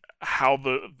 How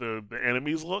the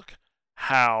enemies look,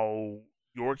 how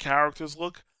your characters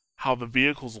look, how the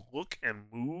vehicles look and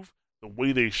move, the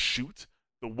way they shoot,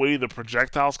 the way the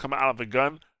projectiles come out of the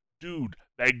gun. Dude,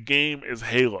 that game is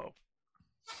Halo.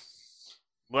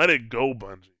 Let it go,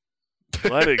 Bungie.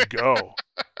 Let it go.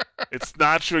 It's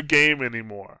not your game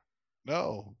anymore.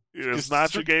 No. It's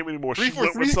not your game anymore. She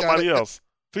went 343's with somebody else.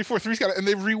 343's got it, and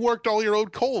they've reworked all your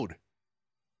old code.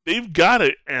 They've got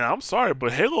it, and I'm sorry,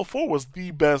 but Halo 4 was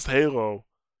the best Halo.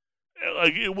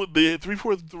 Like the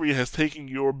 343 has taken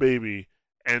your baby,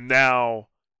 and now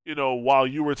while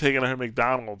you were taking her to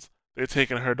McDonald's, they're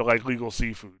taking her to like legal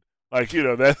seafood. Like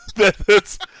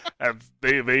that's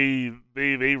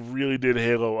they really did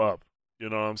Halo up. You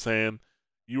know what I'm saying?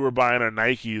 You were buying her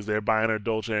Nikes, they're buying her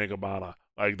Dolce and Gabbana.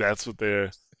 Like that's what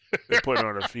they're putting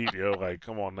on her feet, yo. Like,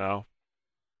 come on now.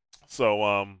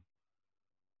 So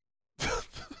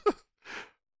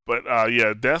but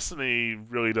yeah, Destiny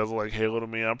really doesn't like Halo to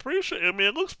me. I'm pretty sure. I mean,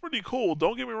 it looks pretty cool.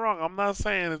 Don't get me wrong. I'm not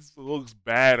saying it looks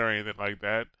bad or anything like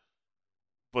that.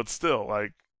 But still,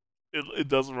 like, it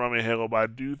doesn't run me Halo. But I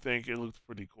do think it looks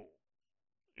pretty cool.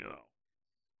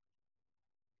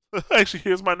 Actually,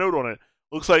 here's my note on it.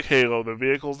 Looks like Halo. The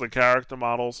vehicles, the character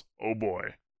models. Oh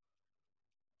boy.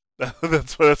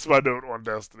 That's my note on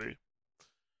Destiny.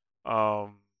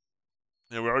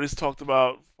 Yeah, we already talked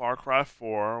about Far Cry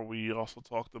 4. We also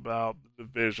talked about the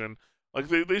Division. Like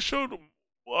they showed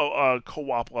a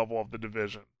co-op level of the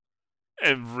Division,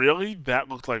 and really that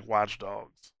looked like Watch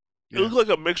Dogs. It looked like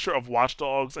a mixture of Watch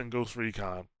Dogs and Ghost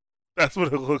Recon. That's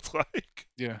what it looked like.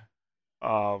 Yeah.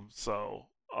 So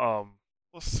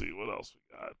let's see what else we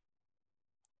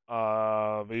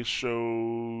got. They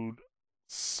showed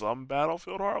some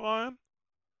Battlefield Hardline,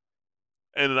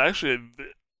 and actually.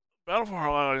 Battlefield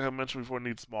Hardline, like I mentioned before,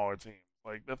 needs smaller teams.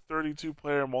 Like the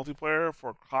 32-player multiplayer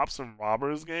for cops and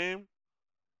robbers game,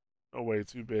 no way,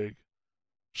 too big.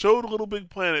 Showed Little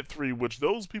Big Planet 3, which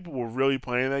those people were really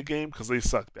playing that game because they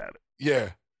sucked at it.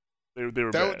 Yeah, they were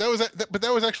bad. But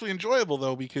that was actually enjoyable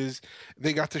though because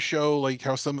they got to show like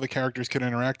how some of the characters can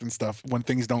interact and stuff when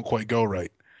things don't quite go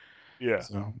right. Yeah.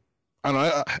 So I don't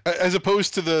know. As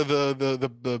opposed to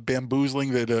the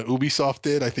bamboozling that Ubisoft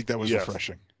did, I think that was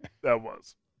refreshing. That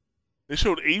was. They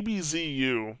showed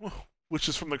ABZU, which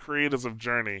is from the creators of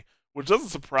Journey, which doesn't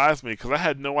surprise me because I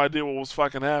had no idea what was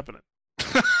fucking happening.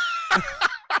 I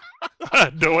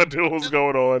had no idea what was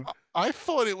going on. I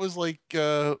thought it was like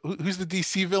who's the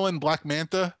DC villain, Black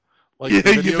Manta? Like yeah,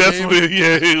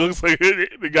 he looks like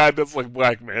the guy that's like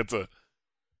Black Manta.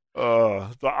 The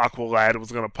Aqua Lad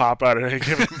was gonna pop out at any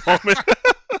given moment.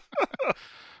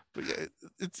 But yeah,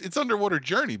 it's underwater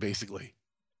Journey basically.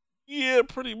 Yeah,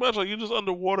 pretty much. Like you're just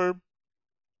underwater.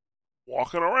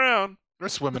 Walking around. They're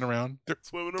swimming around.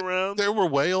 There were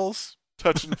whales.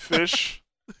 Touching fish,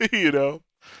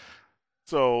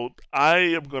 So I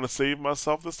am going to save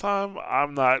myself this time.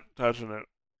 I'm not touching it.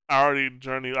 I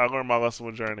learned my lesson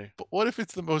with Journey. But what if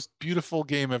it's the most beautiful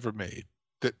game ever made?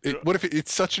 What if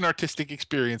it's such an artistic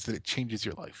experience that it changes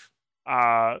your life?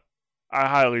 I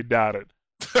highly doubt it.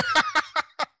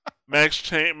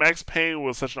 Max Payne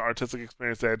was such an artistic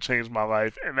experience that it changed my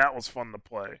life, and that was fun to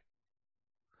play.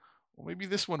 Well, maybe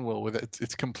this one will with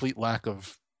its complete lack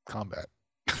of combat.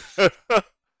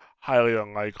 Highly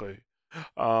unlikely.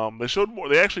 They showed more.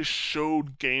 They actually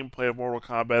showed gameplay of Mortal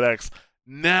Kombat X.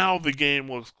 Now the game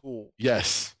looks cool.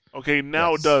 Yes. Okay,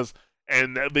 now it Yes. does,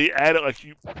 and they added like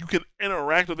you can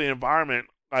interact with the environment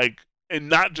like, and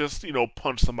not just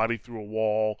punch somebody through a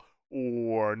wall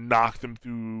or knock them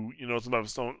through some type of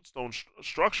stone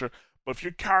structure. But if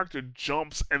your character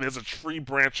jumps and there's a tree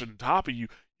branch on top of you,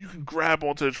 you can grab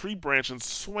onto the tree branch and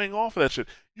swing off of that shit.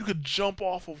 You could jump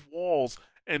off of walls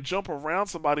and jump around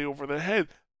somebody over their head.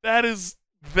 That is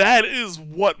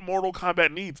what Mortal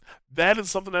Kombat needs. That is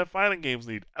something that fighting games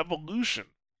need. Evolution.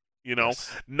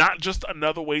 Yes. Not just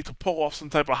another way to pull off some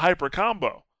type of hyper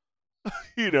combo.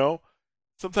 you know,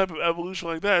 some type of evolution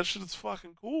like that. Shit is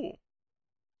fucking cool.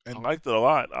 I And liked it a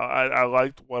lot. I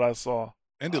liked what I saw.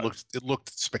 and it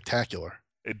looked spectacular.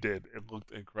 It did. It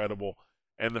looked incredible,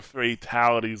 and the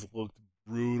fatalities looked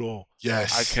brutal.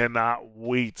 Yes. I cannot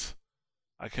wait.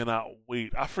 I cannot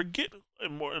wait. I forget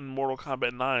in Mortal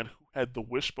Kombat 9 who had the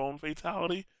wishbone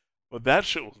fatality, but that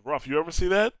shit was rough. You ever see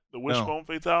that? The No. wishbone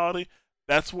fatality?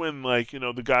 That's when,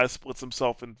 the guy splits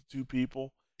himself into two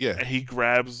people, Yeah. and he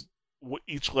grabs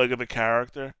each leg of the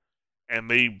character, and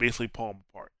they basically pull him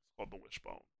apart. It's called the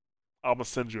wishbone. I'm gonna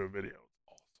send you a video.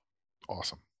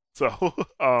 Awesome. So,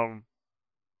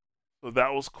 so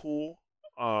that was cool.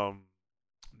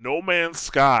 No Man's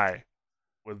Sky,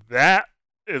 with that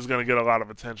is gonna get a lot of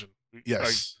attention.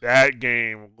 Yes. Like that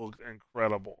game looked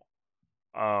incredible.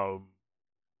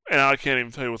 And I can't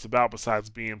even tell you what's about besides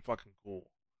being fucking cool.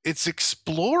 It's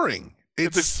exploring.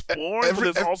 It's exploring, but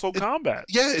it's also combat.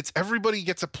 Yeah, it's everybody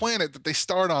gets a planet that they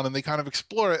start on and they kind of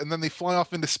explore it, and then they fly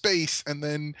off into space, and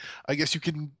then I guess you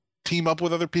can team up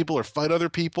with other people or fight other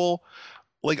people.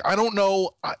 Like, I don't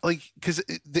know, because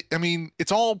I mean,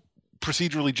 it's all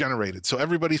procedurally generated, so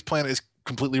everybody's planet is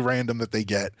completely random that they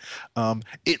get.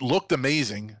 It looked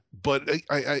amazing, but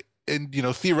and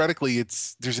theoretically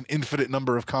there's an infinite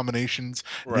number of combinations,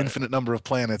 an Right. infinite number of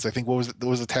planets. I think what was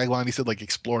the tagline he said, like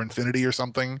explore infinity or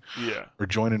something, Yeah. or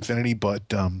join infinity. But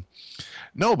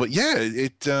no, but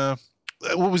yeah,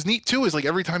 what was neat too is like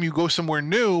every time you go somewhere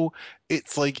new,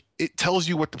 it's like it tells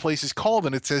you what the place is called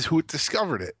and it says who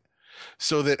discovered it,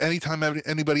 so that anytime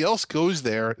anybody else goes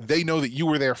there, they know that you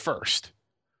were there first.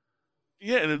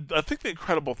 Yeah, and I think the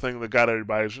incredible thing that got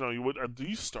everybody is, do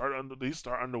you start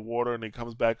underwater and he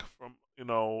comes back from,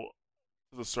 to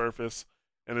the surface,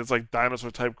 and it's like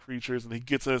dinosaur type creatures, and he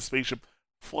gets in a spaceship,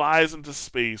 flies into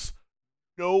space,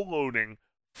 no loading,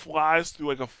 flies through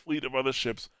like a fleet of other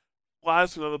ships,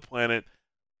 flies to another planet,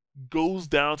 goes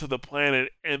down to the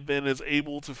planet, and then is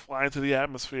able to fly into the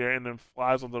atmosphere, and then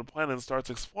flies onto the planet and starts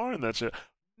exploring that shit.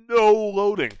 No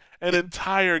loading, an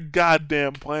entire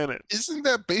goddamn planet. Isn't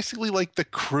that basically like The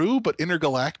Crew but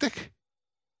intergalactic?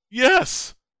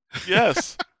 Yes,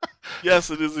 yes, yes.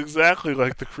 It is exactly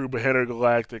like the Crew but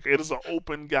Intergalactic. It is an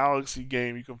open galaxy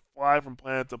game. You can fly from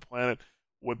planet to planet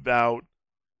without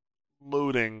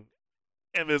loading,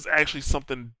 and there's actually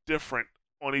something different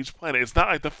on each planet. It's not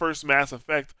like the first Mass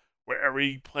Effect where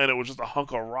every planet was just a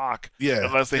hunk of rock, Yeah,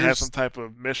 unless they had some type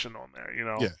of mission on there.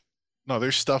 Yeah. No,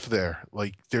 there's stuff there.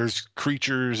 Like there's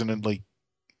creatures and then like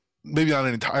maybe not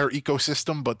an entire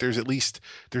ecosystem, but there's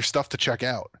stuff to check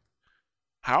out.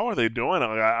 How are they doing it?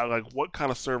 Like what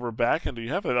kind of server backend do you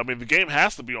have? I mean, the game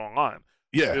has to be online.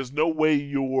 Yeah. There's no way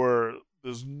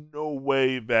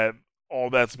that all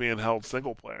that's being held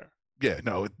single player. Yeah.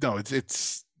 No.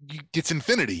 It's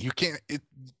infinity. You can't.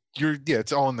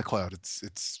 It's all in the cloud.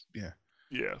 It's yeah.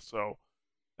 Yeah. So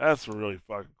that's really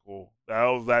fucking cool.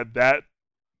 That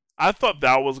I thought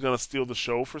that was gonna steal the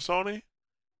show for Sony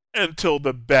until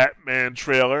the Batman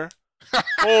trailer.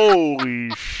 Holy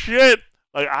shit!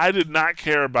 Like, I did not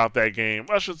care about that game.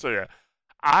 I should say that.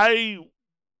 I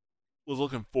was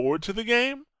looking forward to the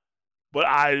game, but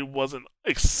I wasn't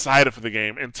excited for the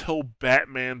game until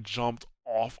Batman jumped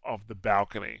off of the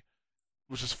balcony,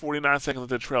 which is 49 seconds of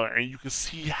the trailer, and you can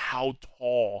see how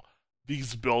tall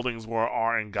these buildings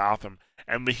are in Gotham.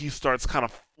 And then he starts kind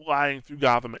of flying through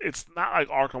Gotham. It's not like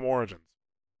Arkham Origins.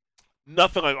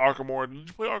 Nothing like Arkham Origins. Did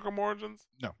you play Arkham Origins?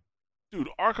 No. Dude,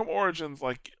 Arkham Origins,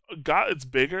 like, it's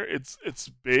bigger. It's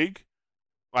big.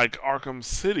 Like Arkham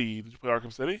City. Did you play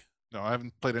Arkham City? No, I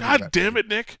haven't played any. God damn it,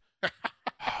 Nick.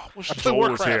 I wish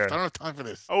Joel was here. I don't have time for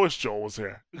this. I wish Joel was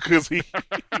here because he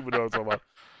would know what I'm talking about.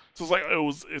 So it's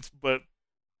like but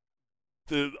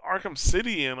the Arkham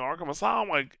City and Arkham Asylum,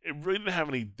 like, it really didn't have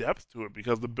any depth to it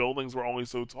because the buildings were only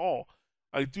so tall.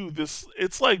 Like, dude,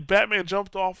 it's like Batman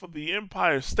jumped off of the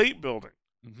Empire State Building.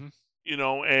 Mm-hmm.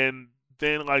 And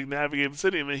then like navigate the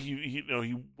city, and then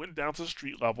he went down to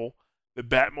street level. The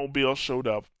Batmobile showed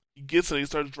up. He gets in, he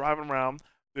starts driving around.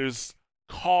 There's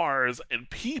cars and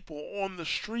people on the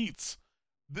streets.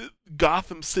 The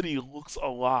Gotham City looks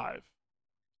alive.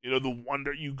 The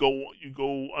wonder you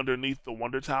go underneath the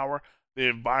Wonder Tower. The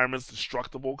environment's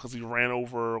destructible because he ran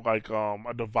over like a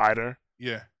divider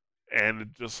Yeah. and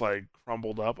it just like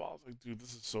crumbled up. I was like, dude,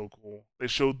 this is so cool. They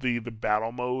showed the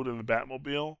battle mode in the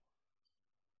Batmobile.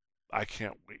 I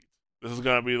can't wait. This is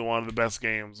gonna be one of the best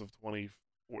games of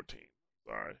 2014.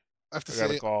 Sorry, I have to I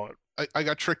gotta say, call it. I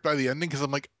got tricked by the ending because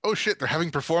I'm like, oh shit, they're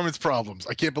having performance problems.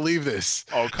 I can't believe this.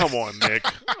 Oh come on, Nick.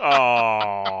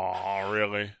 Oh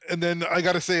really? And then I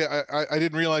got to say, I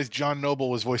didn't realize John Noble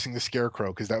was voicing the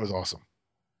Scarecrow because that was awesome.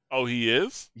 Oh, he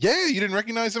is? Yeah, you didn't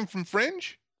recognize him from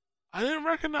Fringe? I didn't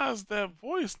recognize that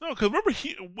voice. No, because remember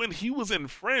when he was in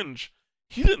Fringe,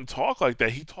 he didn't talk like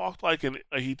that. He talked like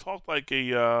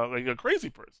a crazy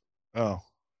person. Oh,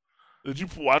 Did you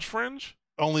watch Fringe?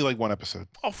 only like one episode.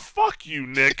 Oh fuck you,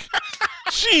 Nick.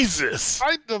 Jesus.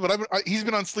 I know, but he's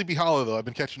been on Sleepy Hollow though. I've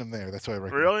been catching him there. That's why I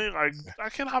recognize. Really? I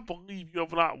cannot believe you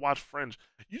have not watched Fringe.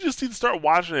 You just need to start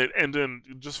watching it and then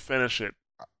just finish it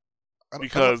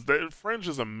because the Fringe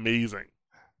is amazing.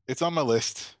 It's on my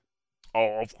list.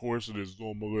 Oh, of course it is. It's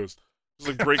on my list. It's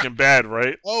like Breaking Bad,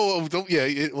 right? Oh, don't,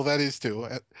 yeah. Well, that is too.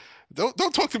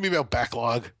 Don't talk to me about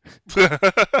backlog.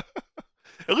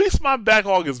 At least my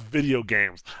backlog is video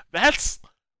games. That's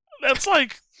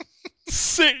like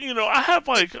sick. I have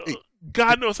like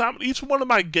God knows how many. Each one of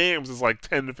my games is like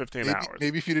 10 to 15 hours.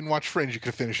 Maybe if you didn't watch Fringe, you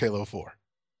could finish Halo 4.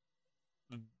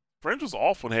 Fringe was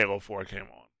off when Halo 4 came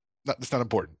on. That's not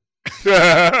important.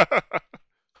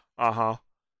 Uh-huh.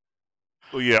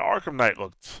 Well, yeah, Arkham Knight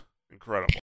looked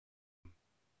incredible.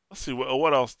 Let's see,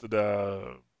 what else did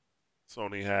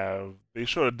Sony have? They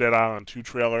showed a Dead Island 2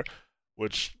 trailer,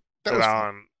 which That Dead was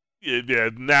Island, yeah,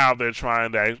 now they're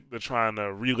trying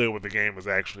to relay what the game is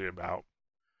actually about.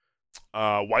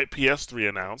 White PS3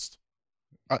 announced.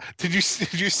 Did you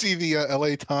see the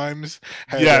LA Times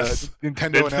had Yes.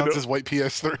 Nintendo announces white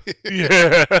PS3?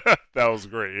 Yeah, that was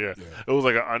great. Yeah. Yeah. It was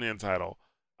like an Onion title.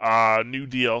 New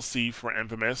DLC for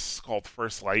Infamous called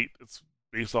First Light. It's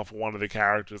based off of one of the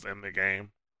characters in the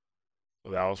game,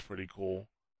 so that was pretty cool.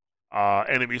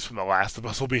 Enemies from The Last of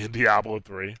Us will be in Diablo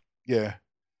 3. Yeah.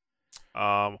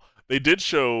 They did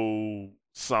show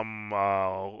some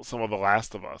of The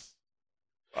Last of Us.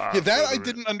 Yeah, that I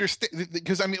didn't understand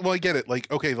because I get it.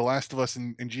 Like, okay, The Last of Us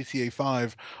and GTA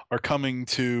 5 are coming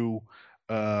to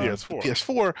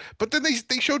PS4, but then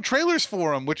they showed trailers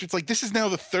for them, which it's like this is now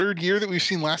the third year that we've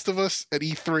seen Last of Us at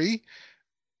E3,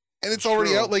 and it's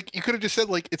already out. Like, you could have just said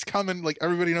like it's coming. Like,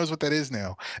 everybody knows what that is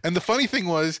now. And the funny thing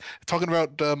was, talking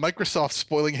about Microsoft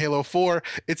spoiling Halo 4,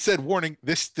 it said, "Warning: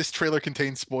 this trailer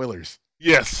contains spoilers."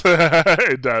 Yes,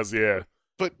 it does. Yeah,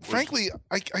 but frankly,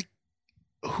 I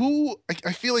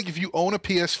feel like if you own a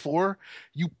PS4,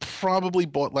 you probably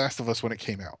bought Last of Us when it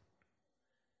came out.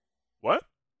 What?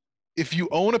 If you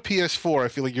own a PS4, I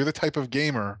feel like you're the type of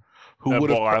gamer who would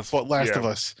have bought Last of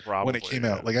Us when it came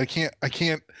out. Like, I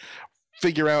can't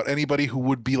figure out anybody who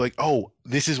would be like, oh,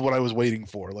 this is what I was waiting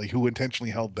for, like who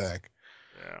intentionally held back.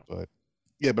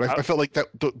 Yeah. But I felt like that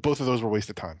both of those were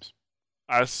wasted times.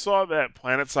 I saw that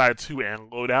PlanetSide 2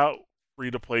 and Loadout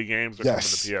free-to-play games are coming to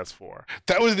PS4.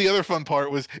 That was the other fun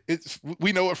part.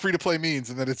 We know what free-to-play means,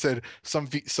 and then it said some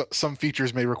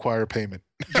features may require payment.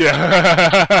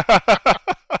 Yeah.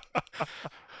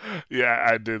 Yeah,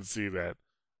 I did see that.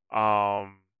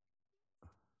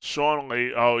 Sean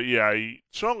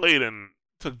Layden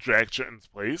took Jack Tritton's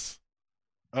place.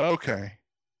 Okay.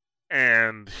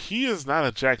 And he is not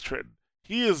a Jack Tritton.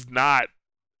 He is not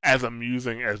as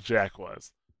amusing as Jack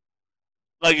was.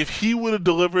 Like, if he would have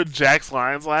delivered Jack's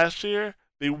lines last year,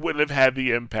 they wouldn't have had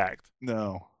the impact.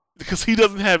 No. Because he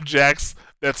doesn't have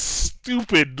that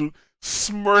stupid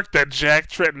smirk that Jack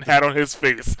Tritton had on his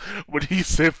face when he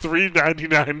said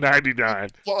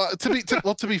 $3.99.99. Well,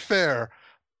 to be fair,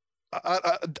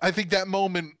 I think that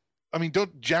moment. I mean,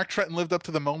 Jack Tretton lived up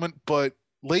to the moment, but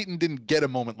Layton didn't get a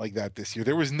moment like that this year.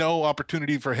 There was no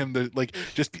opportunity for him to like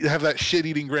just have that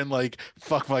shit-eating grin, like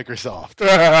 "fuck Microsoft."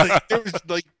 Like, there was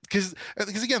like because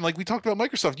again, like we talked about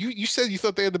Microsoft. You said you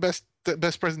thought they had the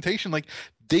best presentation. Like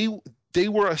they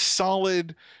were a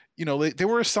solid. They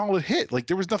were a solid hit. Like,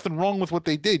 there was nothing wrong with what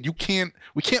they did. We can't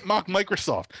mock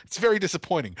Microsoft. It's very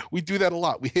disappointing. We do that a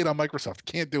lot. We hate on Microsoft.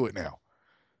 Can't do it now.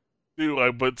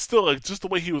 Dude, but still, like, just the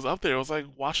way he was up there, it was like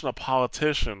watching a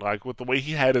politician. Like, with the way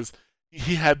he had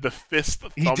the fist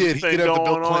thumb He did have the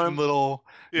Bill Clinton little.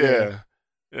 Yeah.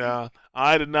 Yeah,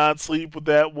 I did not sleep with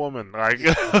that woman. Like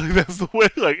that's the way.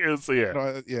 Like it's yeah.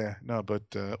 No, yeah, no, but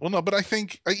well, no, but I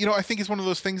think I think it's one of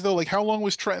those things though. Like, how long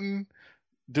was Trenton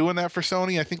doing that for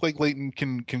Sony? I think like Layton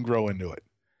can grow into it.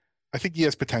 I think he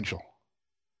has potential.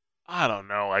 I don't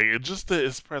know. Like it just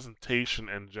his presentation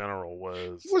in general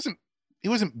He was. wasn't he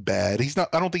wasn't bad. He's not.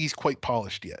 I don't think he's quite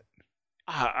polished yet.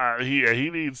 He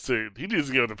needs to get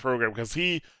with the program because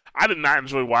I did not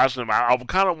enjoy watching him. I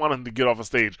kind of want him to get off a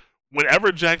stage.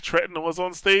 Whenever Jack Tretton was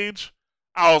on stage,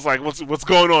 I was like, "What's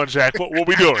going on, Jack? What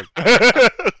we doing?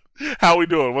 How we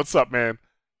doing? What's up, man?"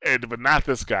 But not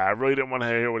this guy. I really didn't want to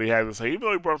hear what he had to say. Even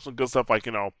though he brought up some good stuff, like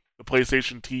the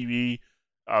PlayStation TV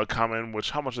coming,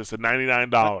 which how much they said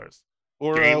 $99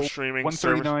 Or game streaming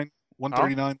service.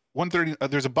 139, Huh? 130.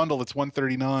 There's a bundle that's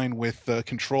 139 with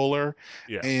controller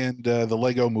Yeah, and the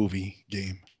Lego Movie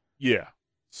game. yeah.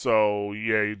 So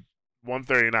yeah,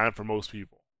 139 for most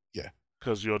people. Yeah.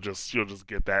 Because you'll just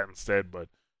get that instead. But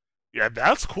yeah,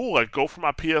 that's cool. Like go for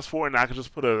my PS4 and I could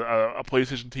just put a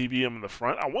PlayStation TV in the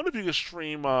front. I wonder if you could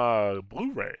stream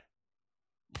Blu-ray.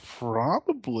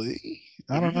 Probably.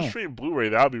 I If you don't could know. stream Blu-ray,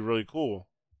 that would be really cool.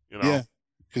 You know? Yeah,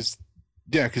 because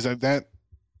that.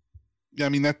 Yeah, I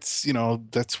mean that's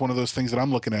one of those things that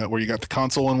I'm looking at where you got the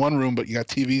console in one room, but you got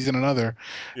TVs in another.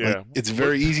 Like Yeah. it's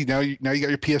very easy now. You got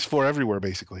your PS4 everywhere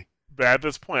basically. But at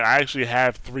this point, I actually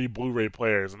have 3 Blu-ray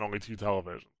players and only 2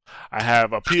 televisions. I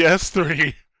have a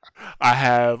PS3, I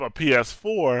have a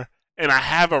PS4, and I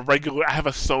have a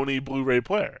Sony Blu-ray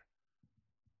player.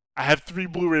 I have 3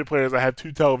 Blu-ray players. I have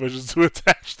 2 televisions to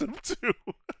attach them to.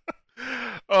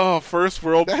 Oh, first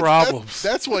world problems.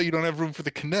 That's why you don't have room for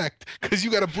the Kinect because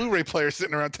you got a Blu-ray player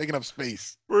sitting around taking up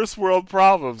space. First world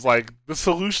problems. Like the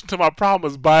solution to my problem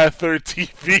is buy a third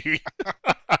TV.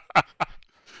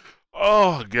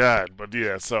 Oh god, but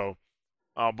yeah. So,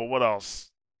 but what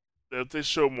else? They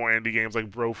show more indie games like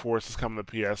Broforce is coming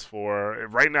to PS4.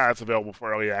 Right now, it's available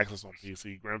for early access on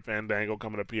PC. Grim Fandango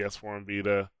coming to PS4 and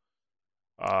Vita.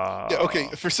 Yeah, okay.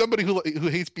 Uh, For somebody who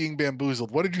hates being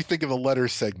bamboozled, what did you think of the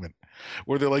letters segment,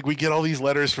 where they're like, we get all these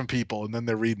letters from people, and then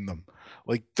they're reading them?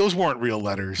 Like those weren't real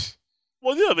letters.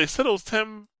 well, yeah, they said it was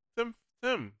Tim.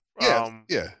 Yeah,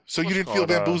 yeah. So you What's it didn't feel called?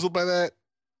 bamboozled by that?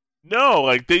 No,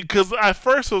 like because at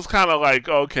first it was kind of like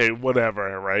okay,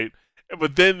 whatever, right?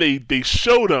 But then they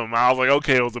showed him. I was like,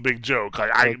 okay, it was a big joke.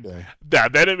 Like Okay.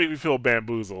 that didn't make me feel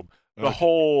bamboozled. The Okay.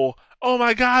 whole oh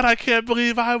my god, I can't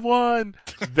believe I won.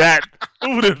 That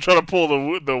who didn't try to pull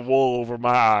the wool over my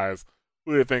eyes?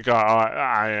 Who do you think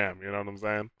I am? You know what I'm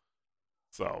saying?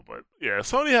 So, but yeah,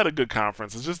 Sony had a good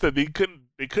conference. It's just that they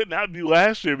couldn't outdo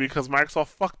last year because Microsoft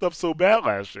fucked up so bad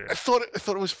last year. I thought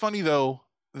it was funny though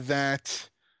that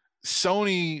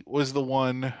Sony was the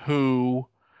one who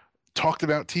talked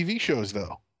about TV shows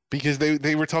though, because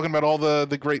they were talking about all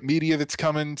the great media that's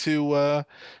coming to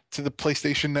the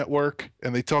PlayStation Network,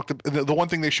 and they talked. The one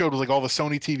thing they showed was like all the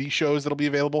Sony TV shows that'll be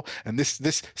available, and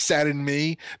this saddened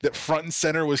me that front and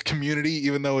center was Community,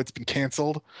 even though it's been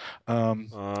canceled. Um,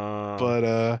 Uh,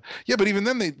 but yeah, but even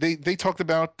then they talked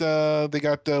about they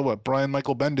got what Brian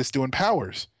Michael Bendis doing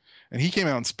Powers, and he came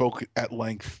out and spoke at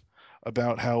length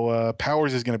about how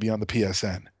Powers is going to be on the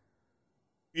PSN.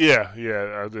 yeah,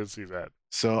 I did see that.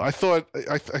 So I thought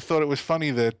it was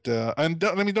funny that and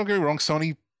I mean don't get me wrong,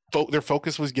 Sony their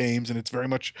focus was games and it's very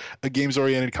much a games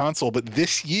oriented console, but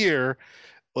this year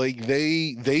like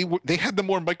they had the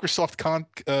more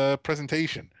Microsoft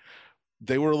presentation.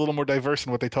 They were a little more diverse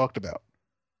in what they talked about.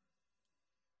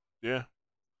 Yeah,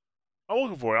 I'm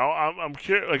looking for it. I'm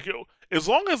curious. Like, as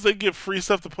long as they give free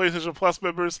stuff to PlayStation Plus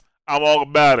members, I'm all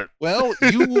about it. Well,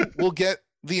 you will get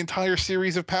the entire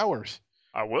series of Powers.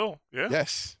 I will. Yeah,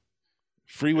 Yes,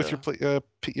 free with yeah,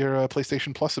 your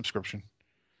PlayStation Plus subscription.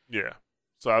 yeah.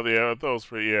 So yeah, I thought it was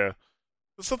pretty. Yeah,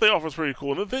 the stuff they offer is pretty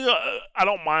cool. And the thing I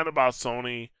don't mind about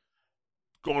Sony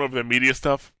going over their media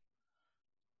stuff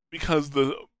because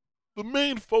the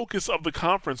main focus of the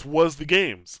conference was the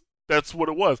games. That's what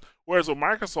it was. Whereas with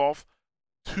Microsoft,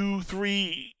 2,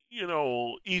 3,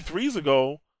 E3s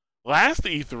ago, last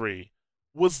E3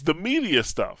 was the media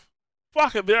stuff.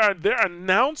 Fuck it, their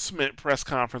announcement press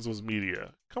conference was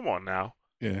media. Come on now,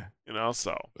 Yeah.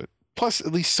 so But plus,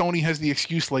 at least Sony has the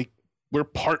excuse like we're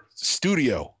part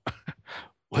studio.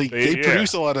 Like they yeah.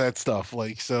 produce a lot of that stuff.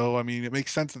 Like so, I mean, it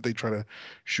makes sense that they try to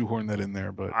shoehorn that in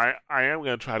there. But I am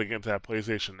gonna try to get into that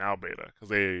PlayStation Now beta because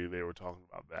they were talking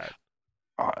about that.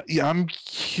 yeah, I'm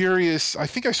curious. I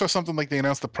think I saw something like they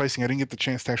announced the pricing. I didn't get the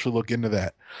chance to actually look into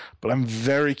that, but I'm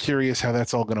very curious how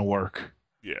that's all going to work.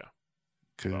 Yeah,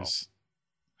 so Because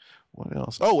what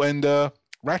else? Oh, and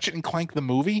Ratchet and Clank the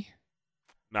movie.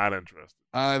 not interested.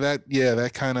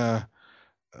 That kind of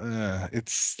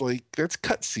It's like that's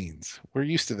cutscenes. We're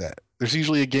used to that. There's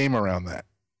usually a game around that.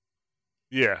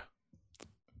 Yeah,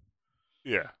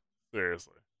 yeah,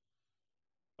 seriously.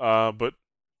 But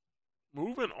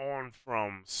moving on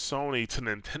from Sony to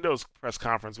Nintendo's press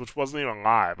conference, which wasn't even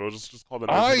live. It was just called the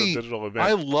Nintendo I Digital I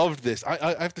Event. loved this.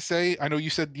 I have to say, I know you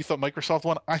said you thought Microsoft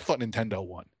won. I thought Nintendo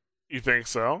won. You think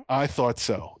so? I thought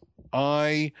so.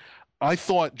 I I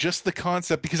thought just the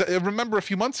concept, because I remember a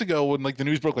few months ago when like the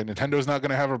news broke like Nintendo's not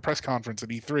going to have a press conference at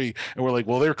E3, and we're like,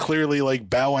 well, they're clearly like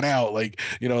bowing out, like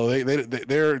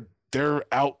they're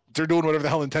out, they're doing whatever the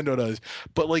hell Nintendo does.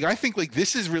 But like I think like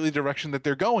this is really the direction that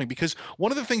they're going, because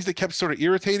one of the things that kept sort of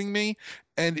irritating me,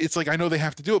 and it's like I know they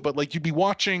have to do it, but like you'd be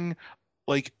watching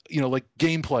like like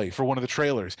gameplay for one of the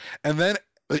trailers, and then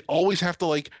they always have to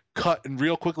like cut and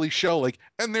real quickly show like,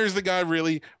 and there's the guy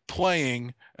really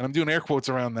playing, and I'm doing air quotes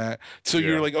around that, so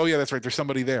you're Yeah. like, oh yeah, that's right, there's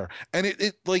somebody there, and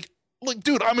it like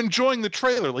dude, I'm enjoying the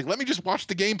trailer, like let me just watch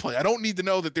the gameplay. I don't need to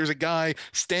know that there's a guy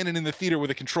standing in the theater with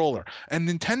a controller. And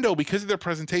Nintendo, because of their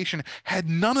presentation, had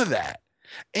none of that.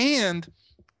 And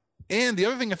the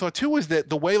other thing I thought too was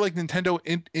that the way like Nintendo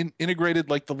integrated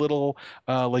like the little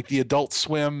like the Adult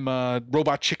Swim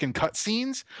Robot Chicken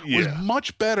cutscenes was Yeah.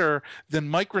 much better than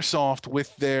Microsoft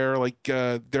with their like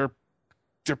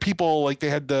their people, like they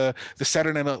had the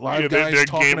Saturday Night Live Yeah, guys they're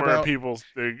talking gamer about. people's,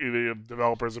 they're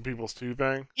developers of people's two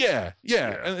thing. Yeah,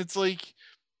 Yeah. and it's like,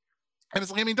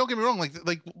 I mean, don't get me wrong,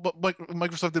 like what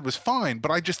Microsoft did was fine,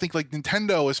 but I just think like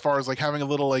Nintendo, as far as like having a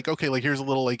little like, okay, like here's a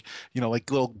little like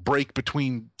like little break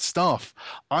between stuff,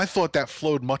 I thought that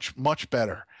flowed much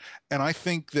better. And I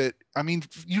think that, I mean,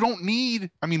 you don't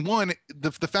need, I mean, one, the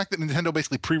fact that Nintendo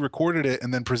basically pre-recorded it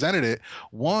and then presented it,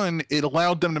 one, it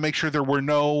allowed them to make sure there were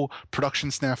no production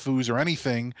snafus or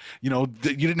anything.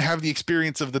 That you didn't have the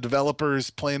experience of the developers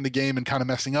playing the game and kind of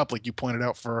messing up, like you pointed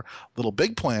out for Little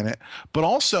Big Planet. But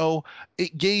also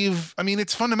it gave, I mean,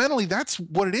 it's fundamentally, that's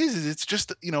what it is it's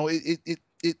just,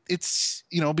 it's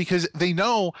because they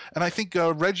know, and I think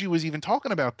Reggie was even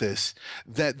talking about this,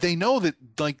 that they know that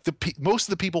like most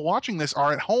of the people watching this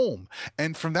are at home,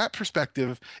 and from that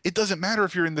perspective it doesn't matter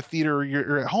if you're in the theater or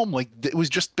you're at home, like it was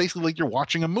just basically like you're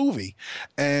watching a movie.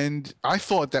 And I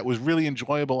thought that was really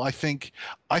enjoyable. I think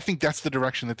that's the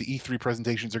direction that the E3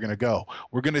 presentations are going to go.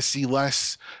 We're going to see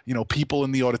less people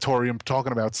in the auditorium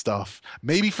talking about stuff,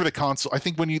 maybe for the console. I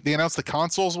think when they announce the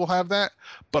consoles will have that,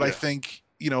 but I Yeah. think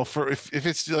for if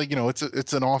it's like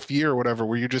it's an off year or whatever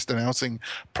where you're just announcing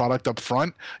product up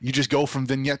front, you just go from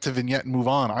vignette to vignette and move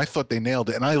on. I thought they nailed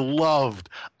it, and I loved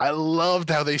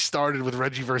how they started with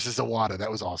Reggie versus Iwata.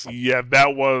 That was awesome. Yeah,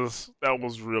 that was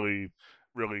really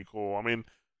really cool. I mean,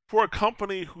 for a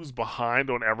company who's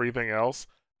behind on everything else,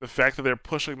 the fact that they're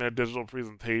pushing their digital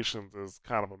presentations is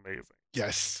kind of amazing.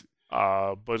 Yes.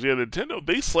 But yeah, Nintendo,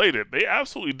 they slayed it. They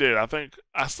absolutely did.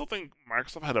 I still think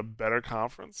Microsoft had a better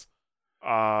conference.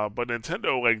 But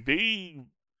Nintendo, like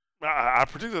I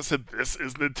predicted. I said this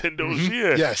is Nintendo's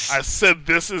year. Yes. I said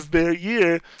this is their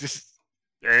year, Just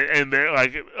and they're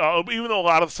like, even though a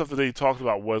lot of the stuff that they talked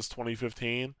about was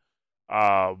 2015,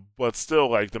 but still,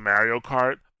 like the Mario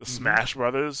Kart, the mhm. Smash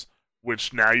Brothers,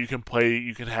 which now you can play,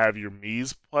 you can have your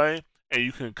Mii's play, and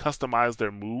you can customize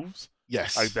their moves.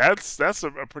 Like Yes. that's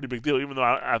a pretty big deal. Even though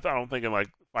I don't think in like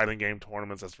fighting game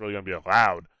tournaments that's really gonna be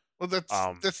allowed. Well, that's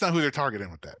Um, that's not who they're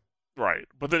targeting with that. right.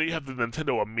 But then you have the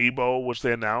Nintendo Amiibo, which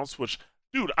they announced. Which,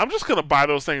 dude, I'm just gonna buy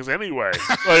those things anyway.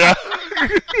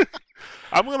 Like,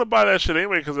 I'm gonna buy that shit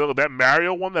anyway because that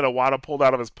Mario one that Iwata pulled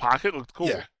out of his pocket looked cool.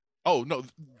 Yeah. Oh no,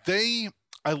 they.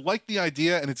 I like the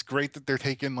idea, and it's great that they're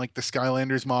taking like the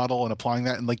Skylanders model and applying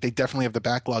that, and like they definitely have the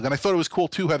backlog. And I thought it was cool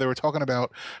too how they were talking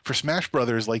about for Smash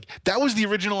Brothers, like that was the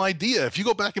original idea. If you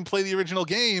go back and play the original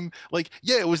game, like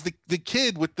yeah, it was the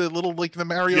kid with the little like the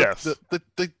Mario, Yes. the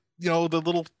the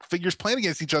little figures playing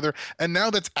against each other, and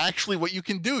now that's actually what you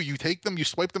can do. You take them, you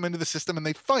swipe them into the system, and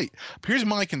they fight. But here's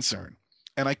my concern,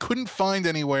 and I couldn't find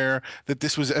anywhere that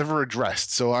this was ever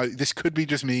addressed. So this could be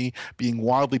just me being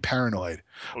wildly paranoid,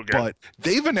 Okay. but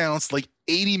they've announced like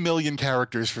 80 million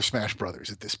characters for Smash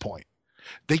Brothers at this point.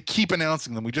 They keep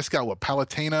announcing them. We just got what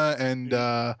Palutena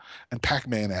and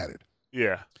Pac-Man added.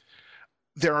 Yeah.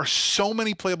 There are so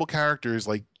many playable characters,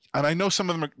 like, and I know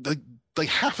some of them are like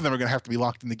half of them are going to have to be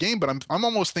locked in the game, but I'm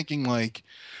almost thinking like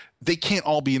they can't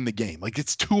all be in the game. Like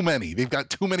it's too many. They've got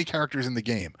too many characters in the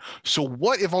game. So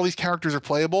what if all these characters are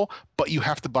playable, but you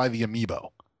have to buy the amiibo?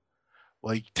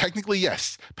 Like technically,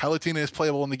 yes, Palutena is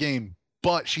playable in the game,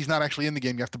 but she's not actually in the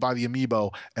game. You have to buy the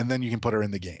amiibo, and then you can put her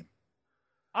in the game.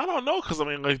 I don't know because I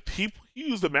mean, like he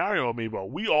used the Mario amiibo.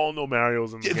 We all know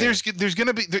Mario's in the game. There's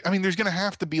gonna be, I mean, there's gonna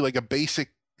have to be like a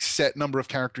basic set number of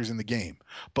characters in the game.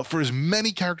 But for as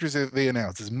many characters that they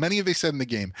announced, as many as they said in the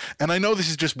game, and I know this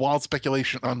is just wild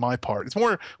speculation on my part. It's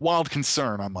more wild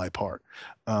concern on my part.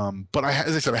 But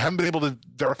as I said, I haven't been able to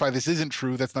verify this isn't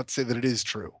true. That's not to say that it is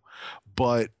true,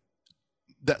 but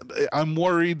I'm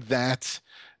worried that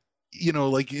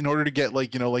like in order to get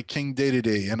like King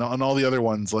Dedede and all the other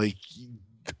ones, like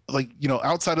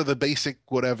outside of the basic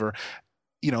whatever,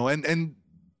 and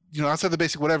outside the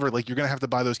basic whatever, like you're gonna have to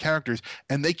buy those characters,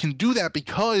 and they can do that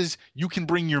because you can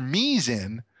bring your Miis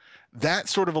in. That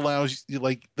sort of allows you,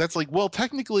 like, that's like, well,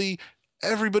 technically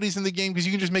everybody's in the game because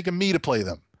you can just make a Mii to play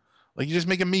them. Like you just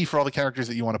make a Mii for all the characters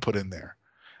that you want to put in there,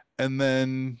 and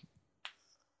then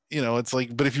it's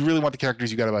like, but if you really want the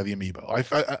characters, you got to buy the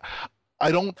amiibo.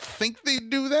 I don't think they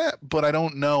do that, but I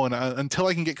don't know, and until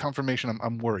I can get confirmation,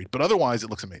 I'm worried. But otherwise, it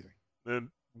looks amazing. Then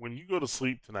when you go to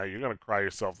sleep tonight, you're gonna cry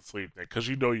yourself to sleep because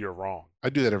you know you're wrong. I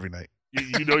do that every night.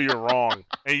 You know you're wrong,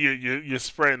 and you're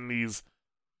spreading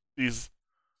these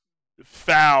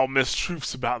foul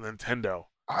mistruths about Nintendo.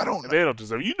 I don't know. They don't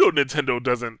deserve. Nintendo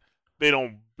doesn't. They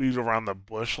don't beat around the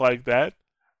bush like that.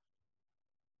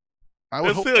 I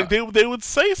would hope like they would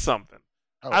say something.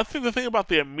 Oh. I think the thing about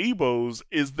the amiibos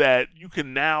is that you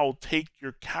can now take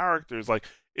your characters. Like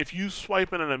if you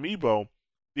swipe in an amiibo,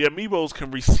 the amiibos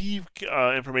can receive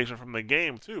information from the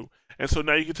game too, and so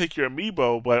now you can take your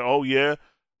amiibo. But oh yeah,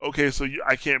 okay, so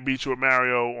I can't beat you with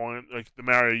Mario on like the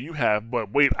Mario you have,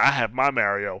 but wait, I have my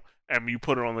Mario, and you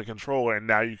put it on the controller, and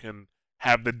now you can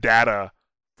have the data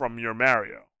from your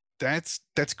Mario. That's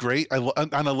great.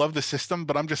 And I love the system,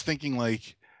 but I'm just thinking,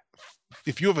 like,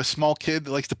 if you have a small kid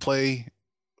that likes to play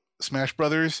Smash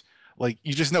Brothers, like,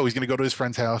 you just know he's going to go to his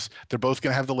friend's house. They're both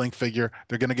going to have the Link figure.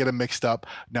 They're going to get him mixed up.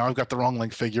 Now I've got the wrong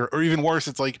Link figure. Or even worse,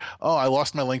 it's like, oh, I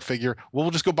lost my Link figure. Well,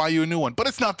 we'll just go buy you a new one. But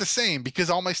it's not the same because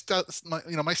all my status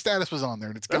was on there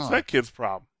and it's gone. That's that kid's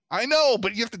problem. I know,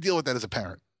 but you have to deal with that as a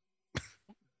parent.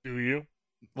 Do you?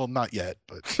 Well, not yet,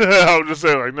 but I'm just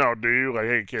saying, like, no, do you? Like,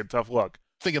 hey, kid, tough luck.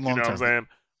 Thinking long term. You know what I'm saying?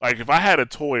 Like, if I had a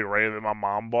toy, right, that my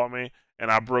mom bought me,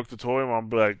 and I broke the toy, Mom would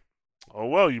be like, oh,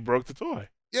 well, you broke the toy.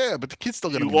 Yeah, but the kid's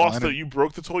still gonna. You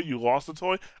broke the toy. You lost the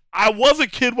toy. I was a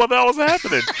kid while that was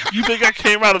happening. You think I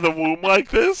came out of the womb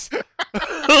like this?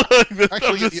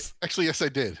 Actually, yes, I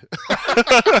did.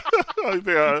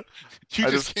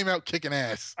 You just came out kicking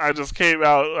ass. I just came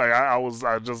out like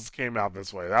I just came out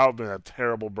this way. That would have been a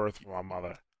terrible birth for my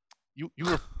mother. You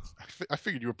were. I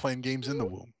figured you were playing games in the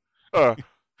womb. But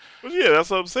yeah, that's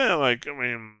what I'm saying. Like, I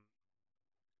mean,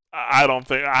 I don't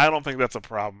think that's a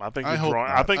problem. I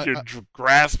think you're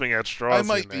grasping at straws.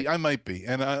 I might be,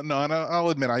 and I'll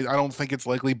admit I don't think it's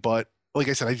likely, but like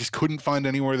I said, I just couldn't find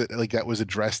anywhere that like that was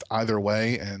addressed either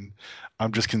way, and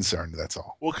I'm just concerned. That's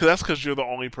all. Well, that's because you're the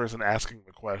only person asking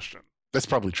the question. That's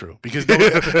probably true because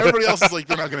everybody else is like,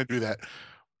 they're not going to do that.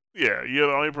 Yeah, you're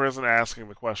the only person asking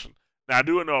the question. Now, I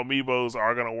do know amiibos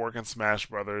are going to work in Smash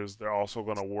Brothers. They're also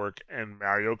going to work in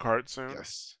Mario Kart soon.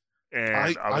 Yes.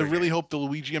 And I really hope the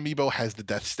Luigi amiibo has the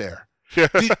death stare.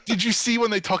 Did you see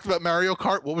when they talked about Mario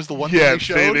Kart? What was the one thing they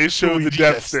showed? They showed the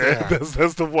death stare.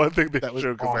 That's the one thing they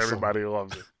showed because awesome. Everybody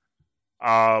loves it.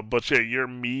 But yeah, your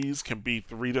Miis can be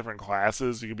 3 different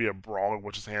classes. You can be a brawler,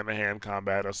 which is hand-to-hand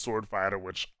combat, a sword fighter,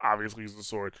 which obviously uses a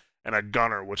sword, and a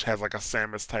gunner, which has like a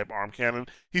Samus-type arm cannon.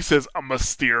 He says a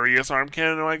mysterious arm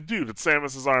cannon. I'm like, dude, it's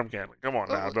Samus's arm cannon. Come on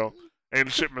now, though.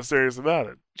 Ain't shit mysterious about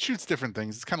it. Shoots different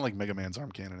things. It's kind of like Mega Man's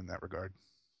arm cannon in that regard.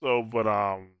 So, but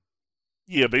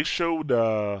yeah, they showed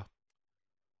a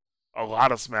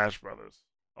lot of Smash Brothers.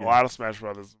 A lot of Smash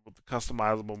Brothers with the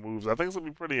customizable moves. I think it's going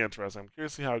to be pretty interesting. I'm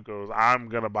curious to see how it goes. I'm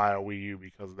going to buy a Wii U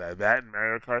because of that. That and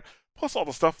Mario Kart. Plus all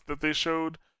the stuff that they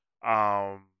showed.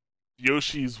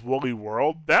 Yoshi's Woolly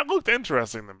World. That looked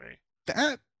interesting to me.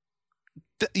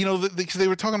 Because they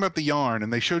were talking about the yarn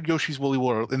and they showed Yoshi's Woolly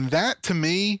World. And that, to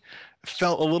me,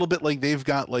 felt a little bit like they've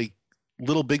got, like,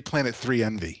 Little Big Planet 3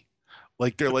 envy.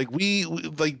 Like, they're like,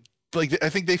 I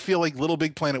think they feel like Little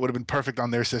Big Planet would have been perfect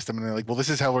on their system, and they're like, well, this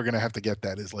is how we're gonna have to get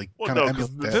that. Is like, well, no, because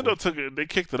Nintendo they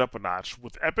kicked it up a notch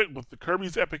with the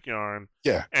Kirby's Epic Yarn,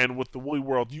 yeah, and with the Woolly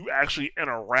World, you actually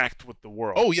interact with the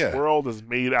world. Oh yeah, the world is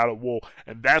made out of wool,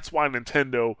 and that's why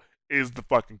Nintendo is the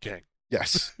fucking king.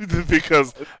 Yes,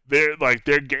 because their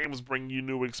games bring you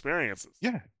new experiences.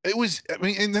 Yeah, it was. I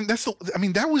mean, and then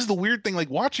that was the weird thing. Like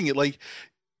watching it, like,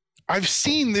 I've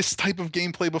seen this type of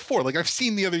gameplay before. Like, I've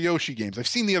seen the other Yoshi games. I've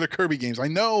seen the other Kirby games. I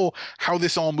know how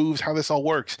this all moves, how this all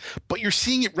works. But you're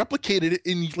seeing it replicated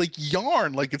in, like,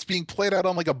 yarn. Like, it's being played out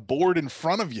on, like, a board in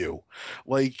front of you.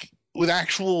 Like, with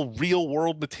actual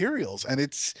real-world materials. And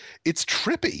it's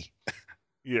trippy.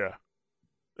 Yeah.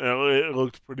 It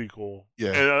looked pretty cool.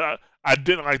 Yeah. And I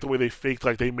didn't like the way they faked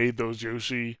like they made those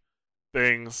Yoshi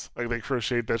things, like they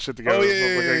crocheted that shit Oh together. yeah,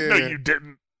 So I was yeah, like, yeah, no, yeah. you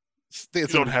didn't. They had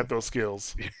You don't some. have those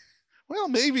skills. Well,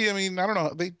 maybe. I mean, I don't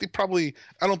know. They probably.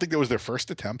 I don't think that was their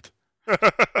first attempt.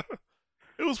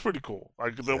 It was pretty cool.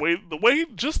 Like Yeah.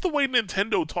 just the way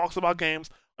Nintendo talks about games.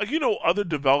 Like other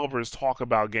developers talk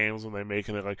about games when they're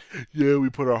making it. Like, yeah, we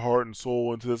put our heart and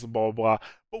soul into this and blah blah blah.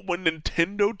 But when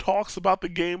Nintendo talks about the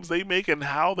games they make and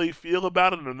how they feel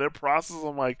about it and their process,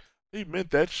 I'm like, they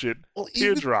meant that shit. Well,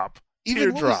 Teardrop,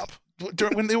 even what was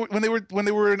teardrop. when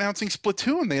they were announcing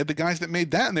Splatoon, they had the guys that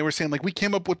made that, and they were saying like we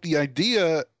came up with the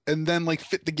idea and then like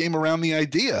fit the game around the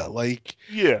idea. Like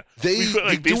Yeah, we they feel they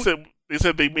like they do it. said they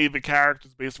said they made the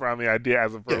characters based around the idea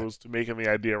as Yeah, opposed to making the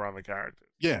idea around the characters.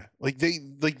 yeah.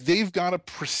 They've got a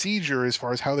procedure as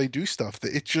far as how they do stuff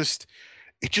that it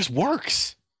just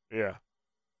works. Yeah.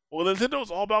 Well, Nintendo's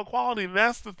all about quality, and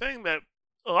that's the thing that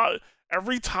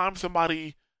every time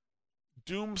somebody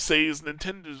doomsays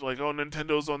Nintendo's like, oh,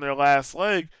 Nintendo's on their last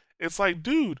leg, it's like,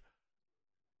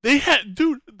 they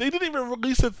didn't even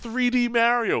release a 3D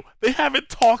Mario. They haven't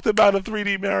talked about a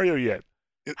 3D Mario yet.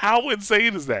 It, How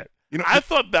insane is that? you know, I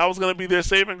thought that was gonna be their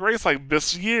saving grace. Like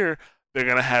this year, they're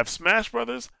gonna have Smash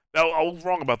Brothers. Now, I was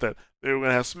wrong about that. They were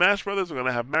gonna have Smash Brothers. They're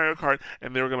gonna have Mario Kart,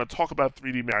 and they were gonna talk about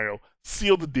 3D Mario.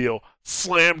 Seal the deal.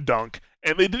 Slam dunk.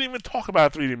 And they didn't even talk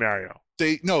about 3D Mario.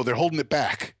 they're holding it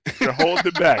back. They're holding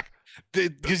it back.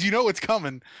 Because you know it's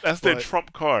coming. That's their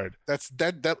trump card.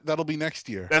 That'll be next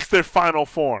year. That's their final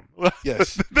form.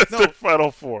 Yes. That's No, their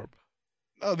final form.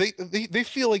 no, they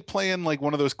feel like playing like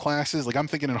one of those classes. Like I'm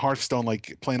thinking in Hearthstone,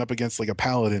 like playing up against like a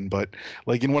paladin, but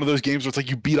like in one of those games where it's like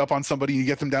you beat up on somebody, you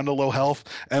get them down to low health,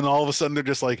 and all of a sudden they're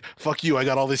just like, "Fuck you! I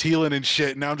got all this healing and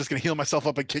shit. Now I'm just gonna heal myself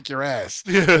up and kick your ass."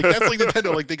 Like that's like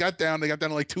Nintendo. Like they got down to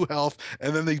like 2 health,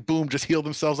 and then they boom, just heal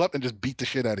themselves up and just beat the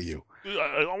shit out of you. Dude,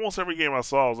 almost every game I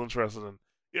saw I was interested in.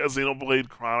 Yeah, Xenoblade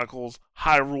Chronicles,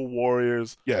 Hyrule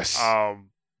Warriors, Yes,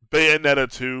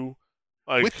 Bayonetta 2.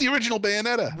 Like, with the original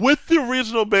Bayonetta. with the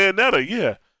original Bayonetta,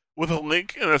 yeah. With a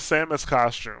Link in a Samus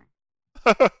costume.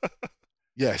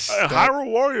 Yes, Hyrule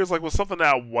Warriors was something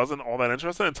that I wasn't all that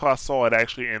interested in until I saw it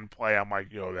actually in play. I'm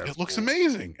like, yo, that's it looks cool.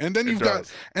 amazing. And then It you've does.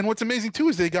 got, and what's amazing too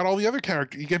is they got all the other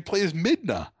characters. You can play as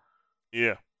Midna.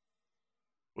 Yeah.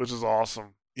 Which is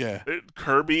awesome. Yeah.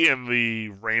 Kirby and the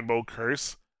Rainbow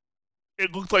Curse,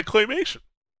 it looked like claymation.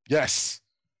 Yes.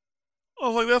 I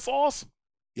was like, that's awesome.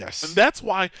 Yes. And that's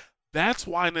why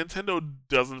Nintendo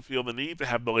doesn't feel the need to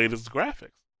have the latest graphics.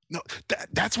 No,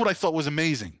 that's what I thought was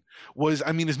amazing. Was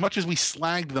I mean, as much as we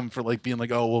slagged them for like being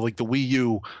like, oh well, like the Wii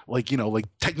U, like like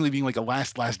technically being like a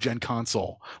last gen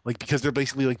console, like because they're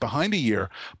basically like behind a year.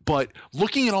 But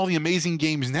looking at all the amazing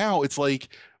games now, it's like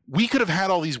we could have had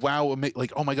all these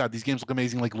like oh my god, these games look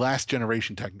amazing, like last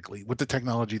generation technically with the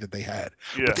technology that they had.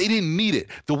 Yeah. But they didn't need it.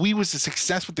 The Wii was a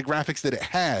success with the graphics that it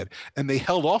had, and they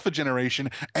held off a generation,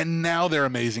 and now they're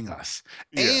amazing us.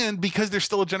 Yeah. And because they're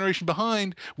still a generation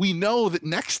behind, we know that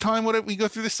next time whenever we go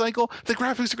through this cycle, the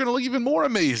graphics are going to look even more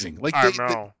amazing. Like I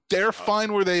know. they're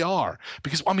fine where they are.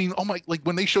 Because I mean, oh my, like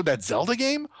when they showed that Zelda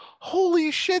game,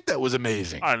 holy shit, that was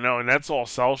amazing. I know, and that's all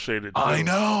cell shaded. I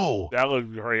know. That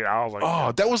looked great. I was like, oh,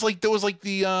 yeah. that was like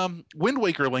the Wind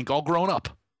Waker Link all grown up.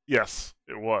 Yes,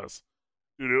 it was.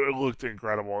 Dude, it looked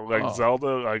incredible. Like Oh.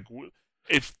 Zelda, like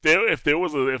if there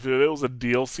was a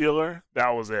deal sealer, that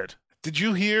was it. Did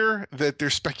you hear that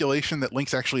there's speculation that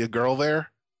Link's actually a girl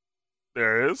there?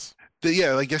 There is.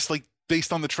 Yeah, I guess like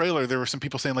based on the trailer, there were some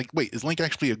people saying like, "Wait, is Link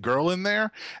actually a girl in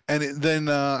there?" And then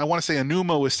I want to say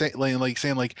Anuma was saying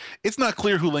like it's not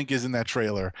clear who Link is in that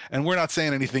trailer, and we're not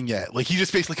saying anything yet. Like he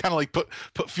just basically kind of like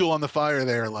put fuel on the fire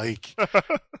there, like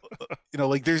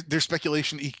like there's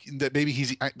speculation that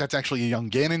maybe that's actually a young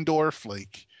Ganondorf,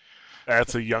 like.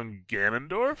 That's a young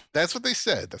Ganondorf. That's what they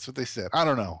said. I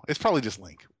don't know. It's probably just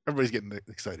Link. Everybody's getting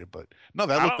excited, but no,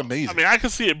 that looked amazing. I mean, I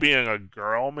could see it being a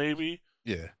girl, maybe.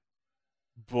 Yeah.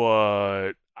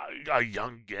 But a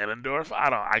young Ganondorf,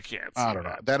 I can't. See I don't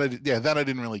know. That I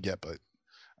didn't really get, but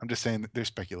I'm just saying that there's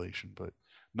speculation. But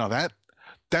no,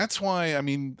 that's why. I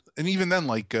mean, and even then,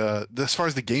 like as far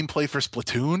as the gameplay for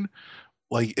Splatoon,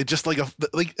 like it just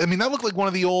I mean that looked like one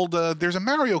of the old. There's a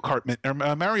Mario Kart or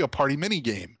a Mario Party mini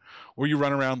game where you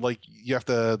run around like you have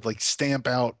to like stamp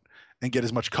out and get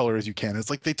as much color as you can. It's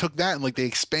like they took that and like they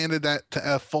expanded that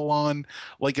to a full on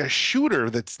like a shooter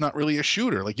that's not really a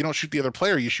shooter. Like you don't shoot the other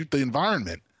player, you shoot the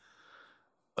environment.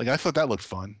 Like I thought that looked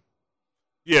fun.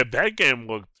 Yeah, that game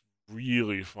looked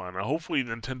really fun. Hopefully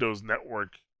Nintendo's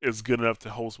network is good enough to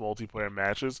host multiplayer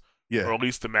matches. Yeah. Or at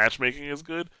least the matchmaking is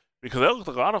good. Because that looked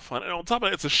like a lot of fun. And on top of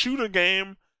it, it's a shooter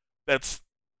game that's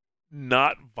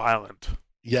not violent.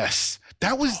 Yes,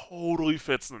 Totally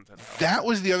fits Nintendo. that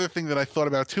was the other thing that I thought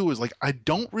about too. Was like I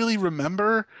don't really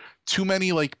remember too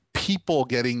many like people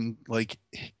getting like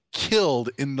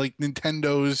killed in like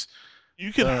Nintendo's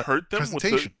You can hurt them with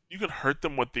presentation.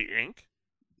 the ink,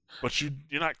 but you're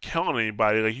not killing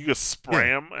anybody. Like you can Yeah, spray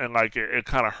them and like it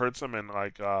kind of hurts them and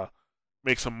like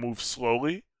makes them move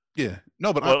slowly. yeah.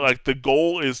 No, but But like the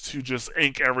goal is to just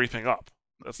ink everything up.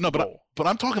 That's the no, goal. but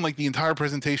I'm talking like the entire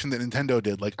presentation that Nintendo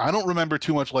did. Like I don't remember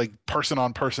too much like person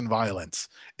on person violence,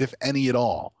 if any at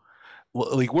all.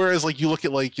 Like whereas like you look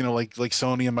at like like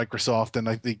Sony and Microsoft, and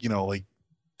I think like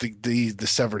the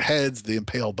severed heads, the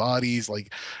impaled bodies,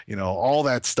 like all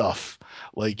that stuff.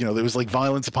 Like there was like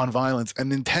violence upon violence,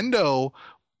 and Nintendo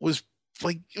was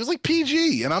like it was like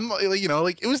PG, and I'm like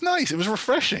like it was nice, it was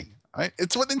refreshing.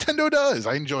 It's what Nintendo does.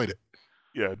 I enjoyed it.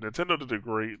 Yeah, Nintendo did a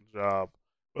great job.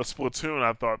 But Splatoon,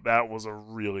 I thought that was a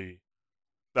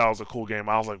cool game.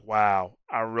 I was like, wow,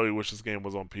 I really wish this game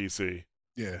was on PC.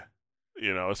 Yeah.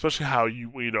 Especially how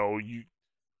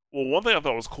well, one thing I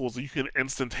thought was cool is that you can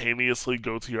instantaneously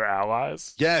go to your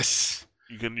allies. Yes.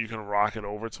 You can rocket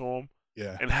over to them,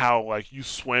 Yeah. and how like you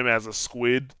swim as a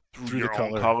squid through the your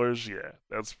own color. colors. Yeah,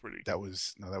 that's pretty. That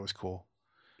was cool.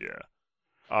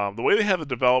 Yeah. The way they had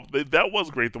that was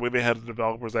great. The way they had the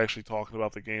developers actually talking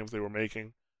about the games they were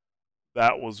making,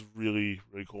 that was really,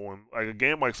 really cool. And like a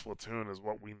game like Splatoon is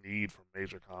what we need from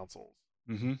major consoles.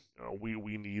 Mm-hmm.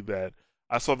 We need that.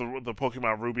 I saw the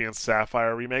Pokemon Ruby and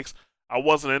Sapphire remakes. I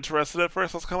wasn't interested at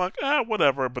first. I was kind of like,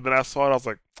 whatever. But then I saw it. I was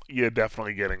like, yeah,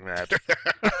 definitely getting that.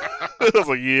 I was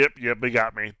like, yep, they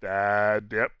got me.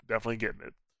 Yep, definitely getting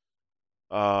it.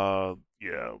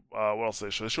 Yeah. What else they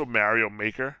show? They showed Mario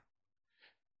Maker.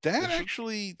 That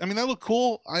actually, I mean, that looked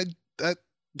cool.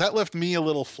 That left me a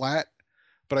little flat,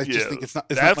 but I just think it's not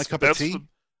my cup of tea.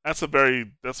 For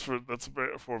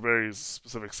a very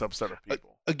specific subset of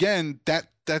people. Again,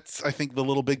 that's I think the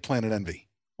Little Big Planet envy,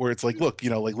 where it's like, look,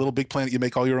 like Little Big Planet, you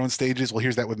make all your own stages. Well,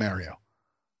 here's that with Mario.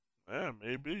 Yeah,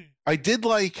 maybe. I did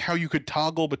like how you could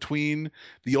toggle between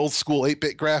the old school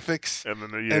 8-bit graphics and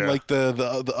like the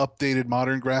updated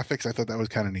modern graphics. I thought that was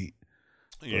kind of neat.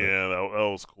 Yeah, that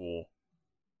was cool.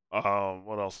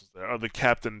 What else is there? The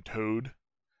Captain Toad.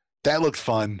 That looked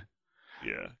fun.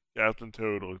 Yeah, Captain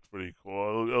Toad looked pretty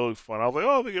cool. It looked fun. I was like,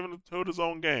 oh, they're giving Toad his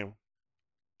own game.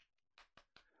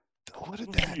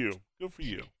 Good for you. Good for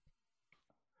you.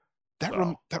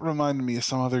 That reminded me of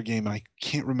some other game, and I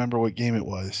can't remember what game it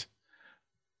was.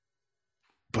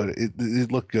 But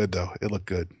it looked good though. It looked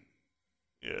good.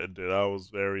 Yeah, it did. I was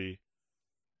very,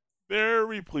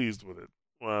 very pleased with it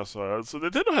when I saw it. So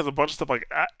Nintendo has a bunch of stuff.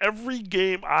 Like every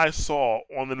game I saw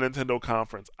on the Nintendo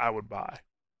conference, I would buy.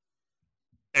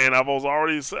 And I've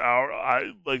already said,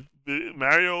 I like the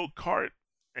Mario Kart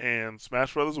and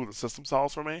Smash Brothers with the system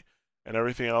solves for me, and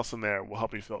everything else in there will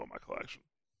help me fill up my collection.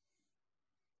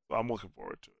 So I'm looking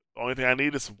forward to it. The only thing I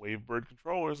need is some Wavebird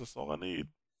controllers. That's all I need.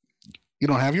 You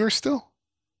don't have yours still?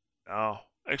 No,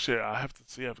 actually, I have to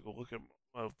see. I have to go look in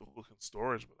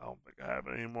storage, but I don't think I have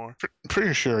it anymore.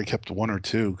 Pretty sure I kept one or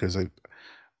two because I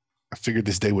figured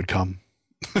this day would come.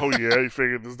 Oh yeah, you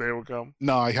figured this day would come?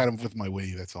 No, I had them with my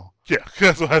Wii. That's all. Yeah,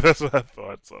 that's what I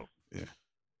thought. So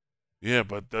yeah,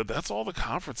 but that's all the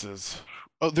conferences.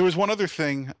 Oh, there was one other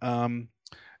thing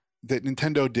that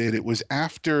Nintendo did. It was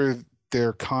after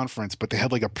their conference, but they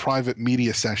had like a private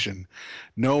media session.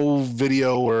 No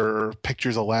video or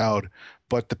pictures allowed,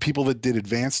 but the people that did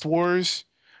Advanced Wars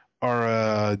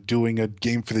are doing a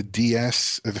game for the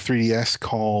DS or the 3DS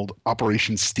called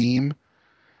Operation Steam,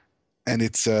 and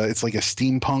it's like a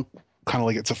steampunk kind of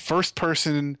like it's a first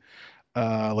person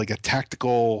like a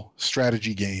tactical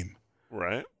strategy game.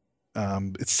 Right.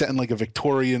 It's set in like a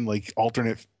Victorian like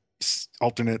alternate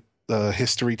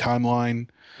history timeline.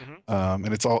 Mm-hmm.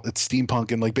 And it's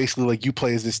steampunk, and like basically like you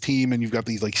play as this team and you've got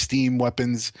these like steam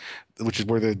weapons, which is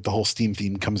where the whole steam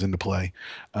theme comes into play.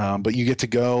 But you get to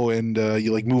go and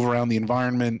you like move around the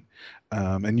environment,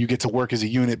 and you get to work as a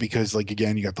unit because like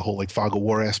again you got the whole like fog of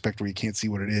war aspect where you can't see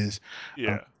what it is.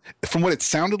 Yeah. From what it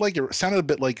sounded a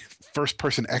bit like first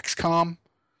person XCOM,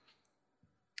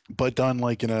 but done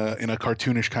like in a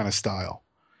cartoonish kind of style.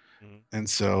 Mm-hmm. And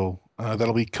so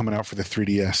that'll be coming out for the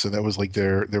 3DS. So that was like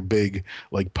their big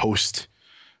like post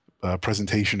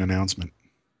presentation announcement.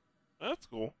 That's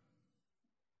cool.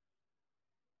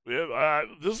 Yeah,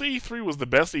 this E3 was the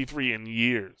best E3 in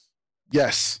years.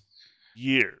 Yes.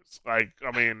 Years. Like,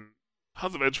 I mean,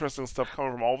 tons of interesting stuff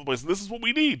coming from all over the place. This is what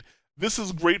we need. This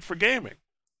is great for gaming.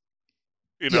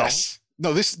 You know? Yes.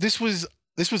 No, this was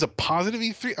this was a positive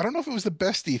E3. I don't know if it was the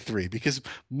best E3 because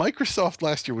Microsoft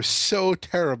last year was so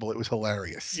terrible. It was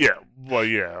hilarious. Yeah, well,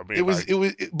 yeah. I mean,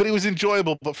 like, But it was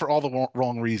enjoyable, but for all the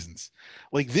wrong reasons.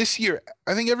 Like this year,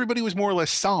 I think everybody was more or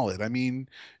less solid. I mean,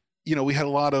 we had a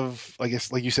lot of, I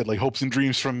guess, like you said, like hopes and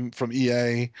dreams from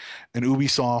EA, and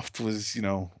Ubisoft was,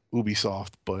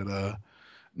 Ubisoft. But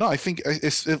no, I think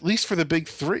it's at least for the big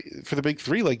three. For the big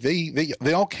three, like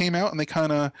they all came out and they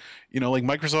kind of, like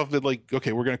Microsoft did, like,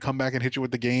 okay, we're gonna come back and hit you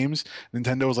with the games.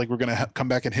 Nintendo was like, we're gonna come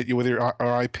back and hit you with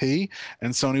our IP,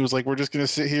 and Sony was like, we're just gonna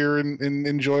sit here and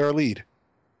enjoy our lead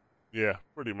yeah,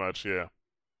 pretty much, yeah.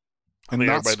 and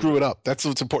not screw it up. That's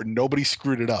what's important. Nobody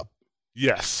screwed it up.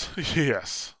 Yes,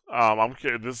 yes. I'm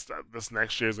curious. This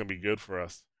next year is gonna be good for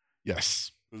us.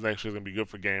 Yes. This next year is gonna be good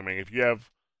for gaming. If you have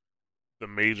the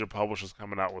major publishers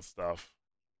coming out with stuff,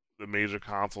 the major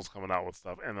consoles coming out with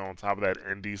stuff, and then on top of that,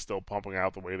 indie still pumping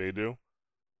out the way they do,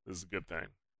 this is a good thing.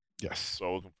 Yes.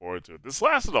 So looking forward to it. This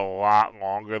lasted a lot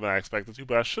longer than I expected to,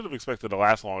 but I should have expected to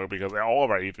last longer because all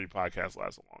of our E3 podcasts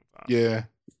last a long time. Yeah.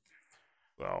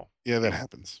 So. Yeah, that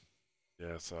happens.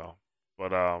 Yeah. So,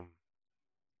 but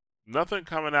nothing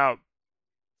coming out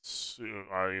soon.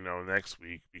 Next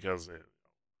week because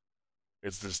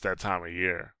it's just that time of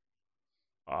year.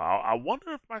 I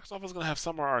wonder if Microsoft is going to have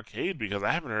Summer Arcade because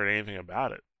I haven't heard anything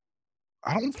about it.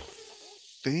 I don't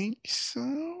think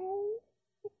so.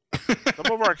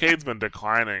 Some of Arcade's been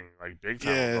declining like big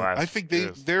time. Yeah, I think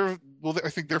I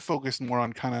think they're focused more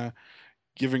on kind of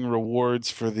giving rewards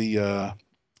for the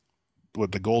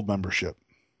gold membership.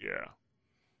 Yeah.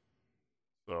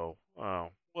 So,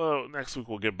 well, next week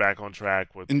we'll get back on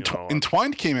track with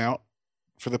Entwined came out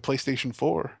for the PlayStation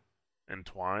 4.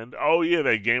 Entwined. Oh yeah,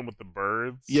 that game with the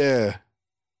birds. Yeah,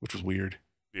 which was weird.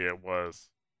 Yeah, it was.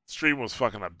 Stream was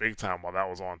fucking up big time while that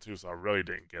was on too, so I really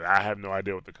didn't get it. I have no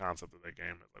idea what the concept of that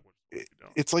game is. Like,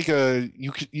 it's like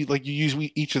you use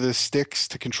each of the sticks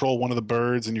to control one of the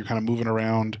birds, and you're kind of moving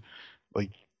around like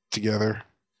together,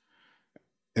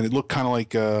 and it looked kind of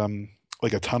like a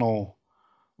tunnel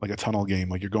game.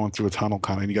 Like you're going through a tunnel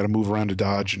kind of, and you got to move around to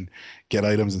dodge and get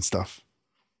items and stuff.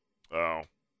 Oh.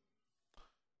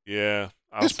 Yeah,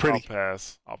 it's pretty.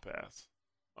 I'll pass.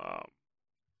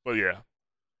 But yeah.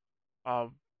 I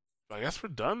guess we're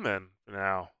done then for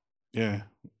now. Yeah,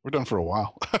 we're done for a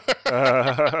while.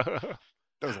 That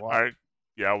was a lot. All right.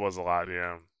 Yeah, it was a lot.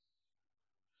 Yeah.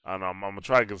 I don't know. I'm gonna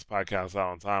try to get this podcast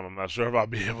out on time. I'm not sure if I'll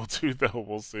be able to though.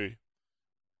 We'll see.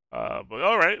 But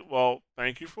all right. Well,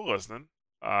 thank you for listening.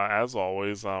 As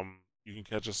always, you can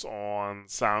catch us on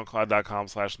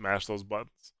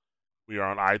SoundCloud.com/mashthosebuttons. We are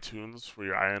on iTunes for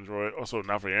your Android. Also,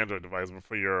 not for your Android device, but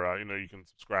for your, you can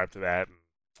subscribe to that and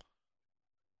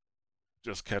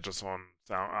just catch us on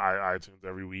iTunes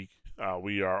every week.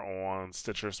 We are on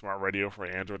Stitcher Smart Radio for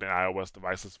Android and iOS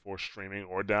devices for streaming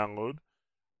or download.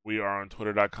 We are on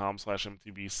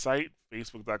Twitter.com/MTB site,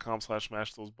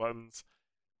 Facebook.com/mashthosebuttons,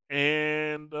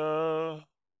 and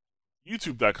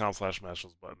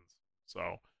YouTube.com/mashthosebuttons.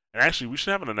 So, and actually, we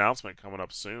should have an announcement coming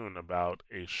up soon about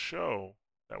a show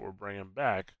that we're bringing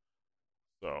back.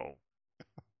 So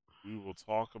we will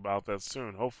talk about that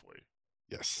soon, hopefully.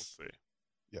 Yes. We'll see.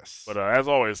 Yes. But as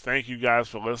always, thank you guys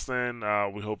for listening.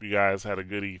 We hope you guys had a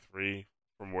good E3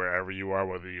 from wherever you are,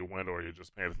 whether you went or you're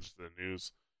just paying attention to the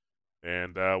news.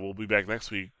 And we'll be back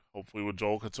next week, hopefully with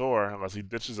Joel Couture, unless he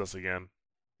ditches us again.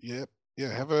 Yep.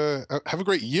 Yeah. Have a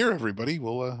great year, everybody.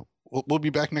 We'll be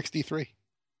back next E3.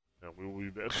 Yeah, we will be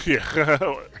back.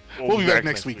 Yeah. we'll be back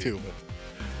next week too.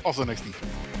 Also next E3.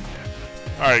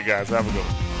 All right, guys. Have a good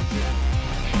one.